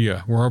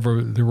Latvia,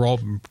 wherever they're all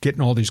getting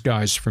all these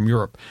guys from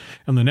Europe.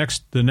 And the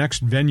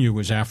next venue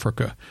is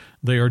Africa.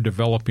 They are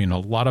developing a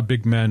lot of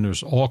big men.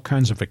 There's all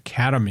kinds of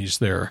academies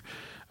there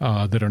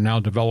that are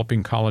now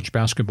developing college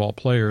basketball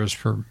players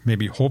for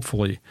maybe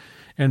hopefully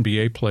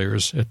NBA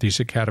players at these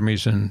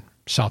academies in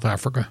South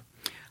Africa.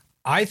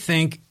 I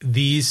think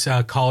these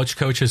college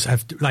coaches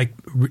have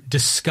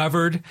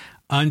discovered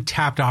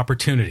untapped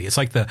opportunity. It's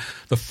like the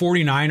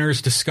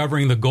 49ers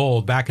discovering the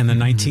gold back in the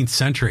 19th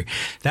century.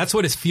 That's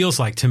what it feels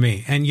like to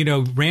me. And, you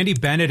know, Randy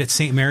Bennett at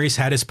St. Mary's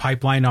had his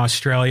pipeline in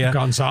Australia.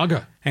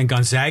 Gonzaga. And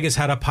Gonzaga's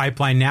had a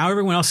pipeline. Now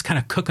everyone else kind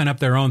of cooking up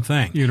their own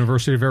thing.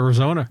 University of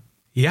Arizona.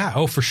 Yeah,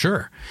 oh, for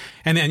sure.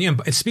 And then, you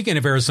know, speaking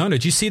of Arizona,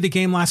 did you see the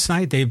game last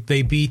night? They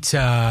beat,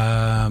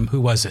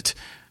 who was it?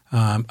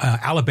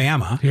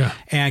 Alabama. Yeah.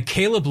 And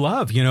Caleb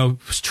Love, you know,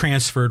 was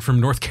transferred from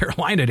North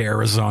Carolina to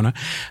Arizona.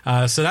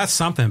 So that's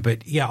something.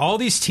 But yeah, all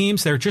these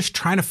teams, they're just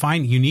trying to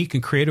find unique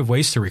and creative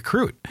ways to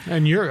recruit.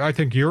 And I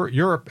think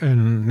Europe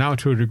and now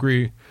to a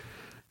degree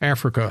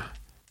Africa,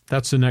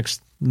 that's the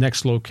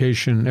next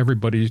location.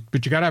 But you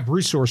got to have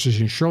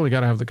resources. You surely got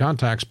to have the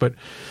contacts. But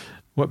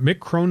what Mick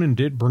Cronin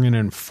did, bringing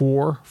in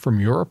 4 from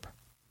Europe,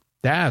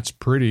 that's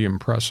pretty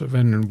impressive.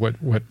 And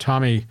what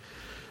Tommy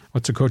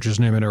what's the coach's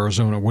name in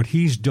Arizona, what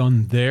he's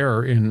done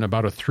there in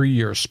about a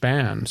 3-year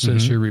span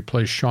since he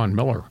replaced Sean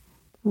Miller.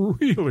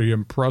 Really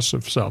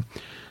impressive. So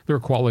there are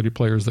quality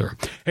players there.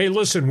 Hey,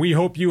 listen, we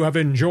hope you have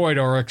enjoyed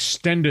our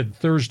extended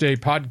Thursday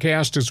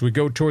podcast as we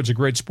go towards a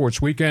great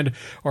sports weekend.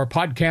 Our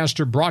podcasts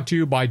are brought to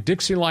you by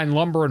Dixieline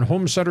Lumber and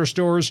Home Center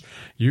Stores.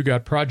 You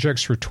got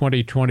projects for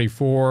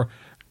 2024.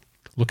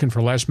 Looking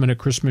for last-minute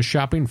Christmas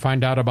shopping?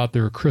 Find out about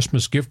their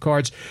Christmas gift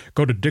cards.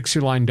 Go to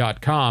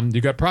Dixieline.com.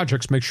 You got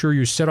projects, make sure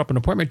you set up an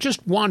appointment.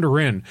 Just wander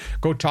in.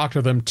 Go talk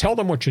to them. Tell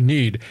them what you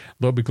need.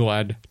 They'll be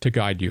glad to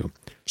guide you.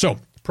 So,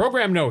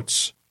 program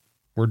notes.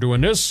 We're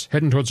doing this,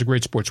 heading towards a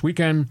great sports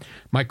weekend.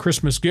 My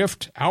Christmas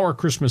gift, our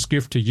Christmas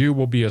gift to you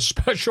will be a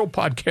special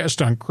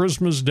podcast on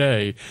Christmas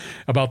Day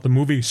about the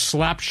movie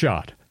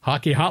Slapshot.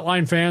 Hockey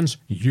Hotline fans,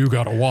 you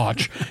got to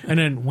watch. And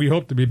then we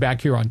hope to be back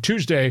here on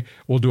Tuesday.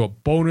 We'll do a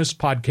bonus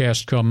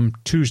podcast come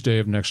Tuesday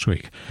of next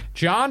week.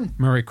 John,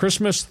 Merry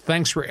Christmas.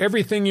 Thanks for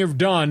everything you've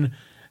done.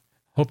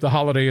 Hope the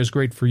holiday is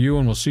great for you,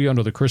 and we'll see you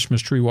under the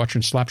Christmas tree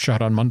watching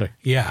Slapshot on Monday.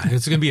 Yeah,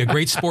 it's going to be a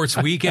great sports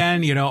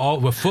weekend. You know, all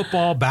with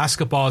football,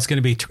 basketball, it's going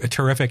to be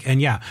terrific.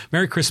 And yeah,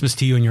 Merry Christmas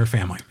to you and your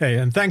family. Hey,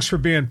 and thanks for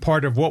being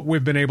part of what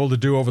we've been able to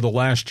do over the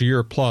last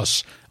year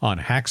plus on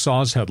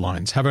Hacksaw's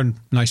Headlines. Have a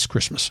nice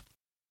Christmas.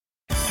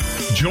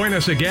 Join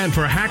us again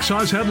for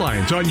Hacksaw's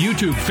Headlines on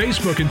YouTube,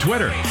 Facebook, and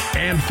Twitter.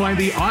 And find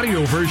the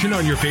audio version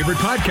on your favorite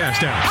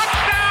podcast app.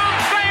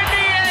 Touchdown, San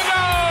Diego!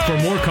 For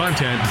more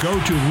content, go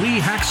to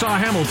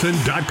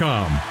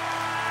LeeHacksawHamilton.com.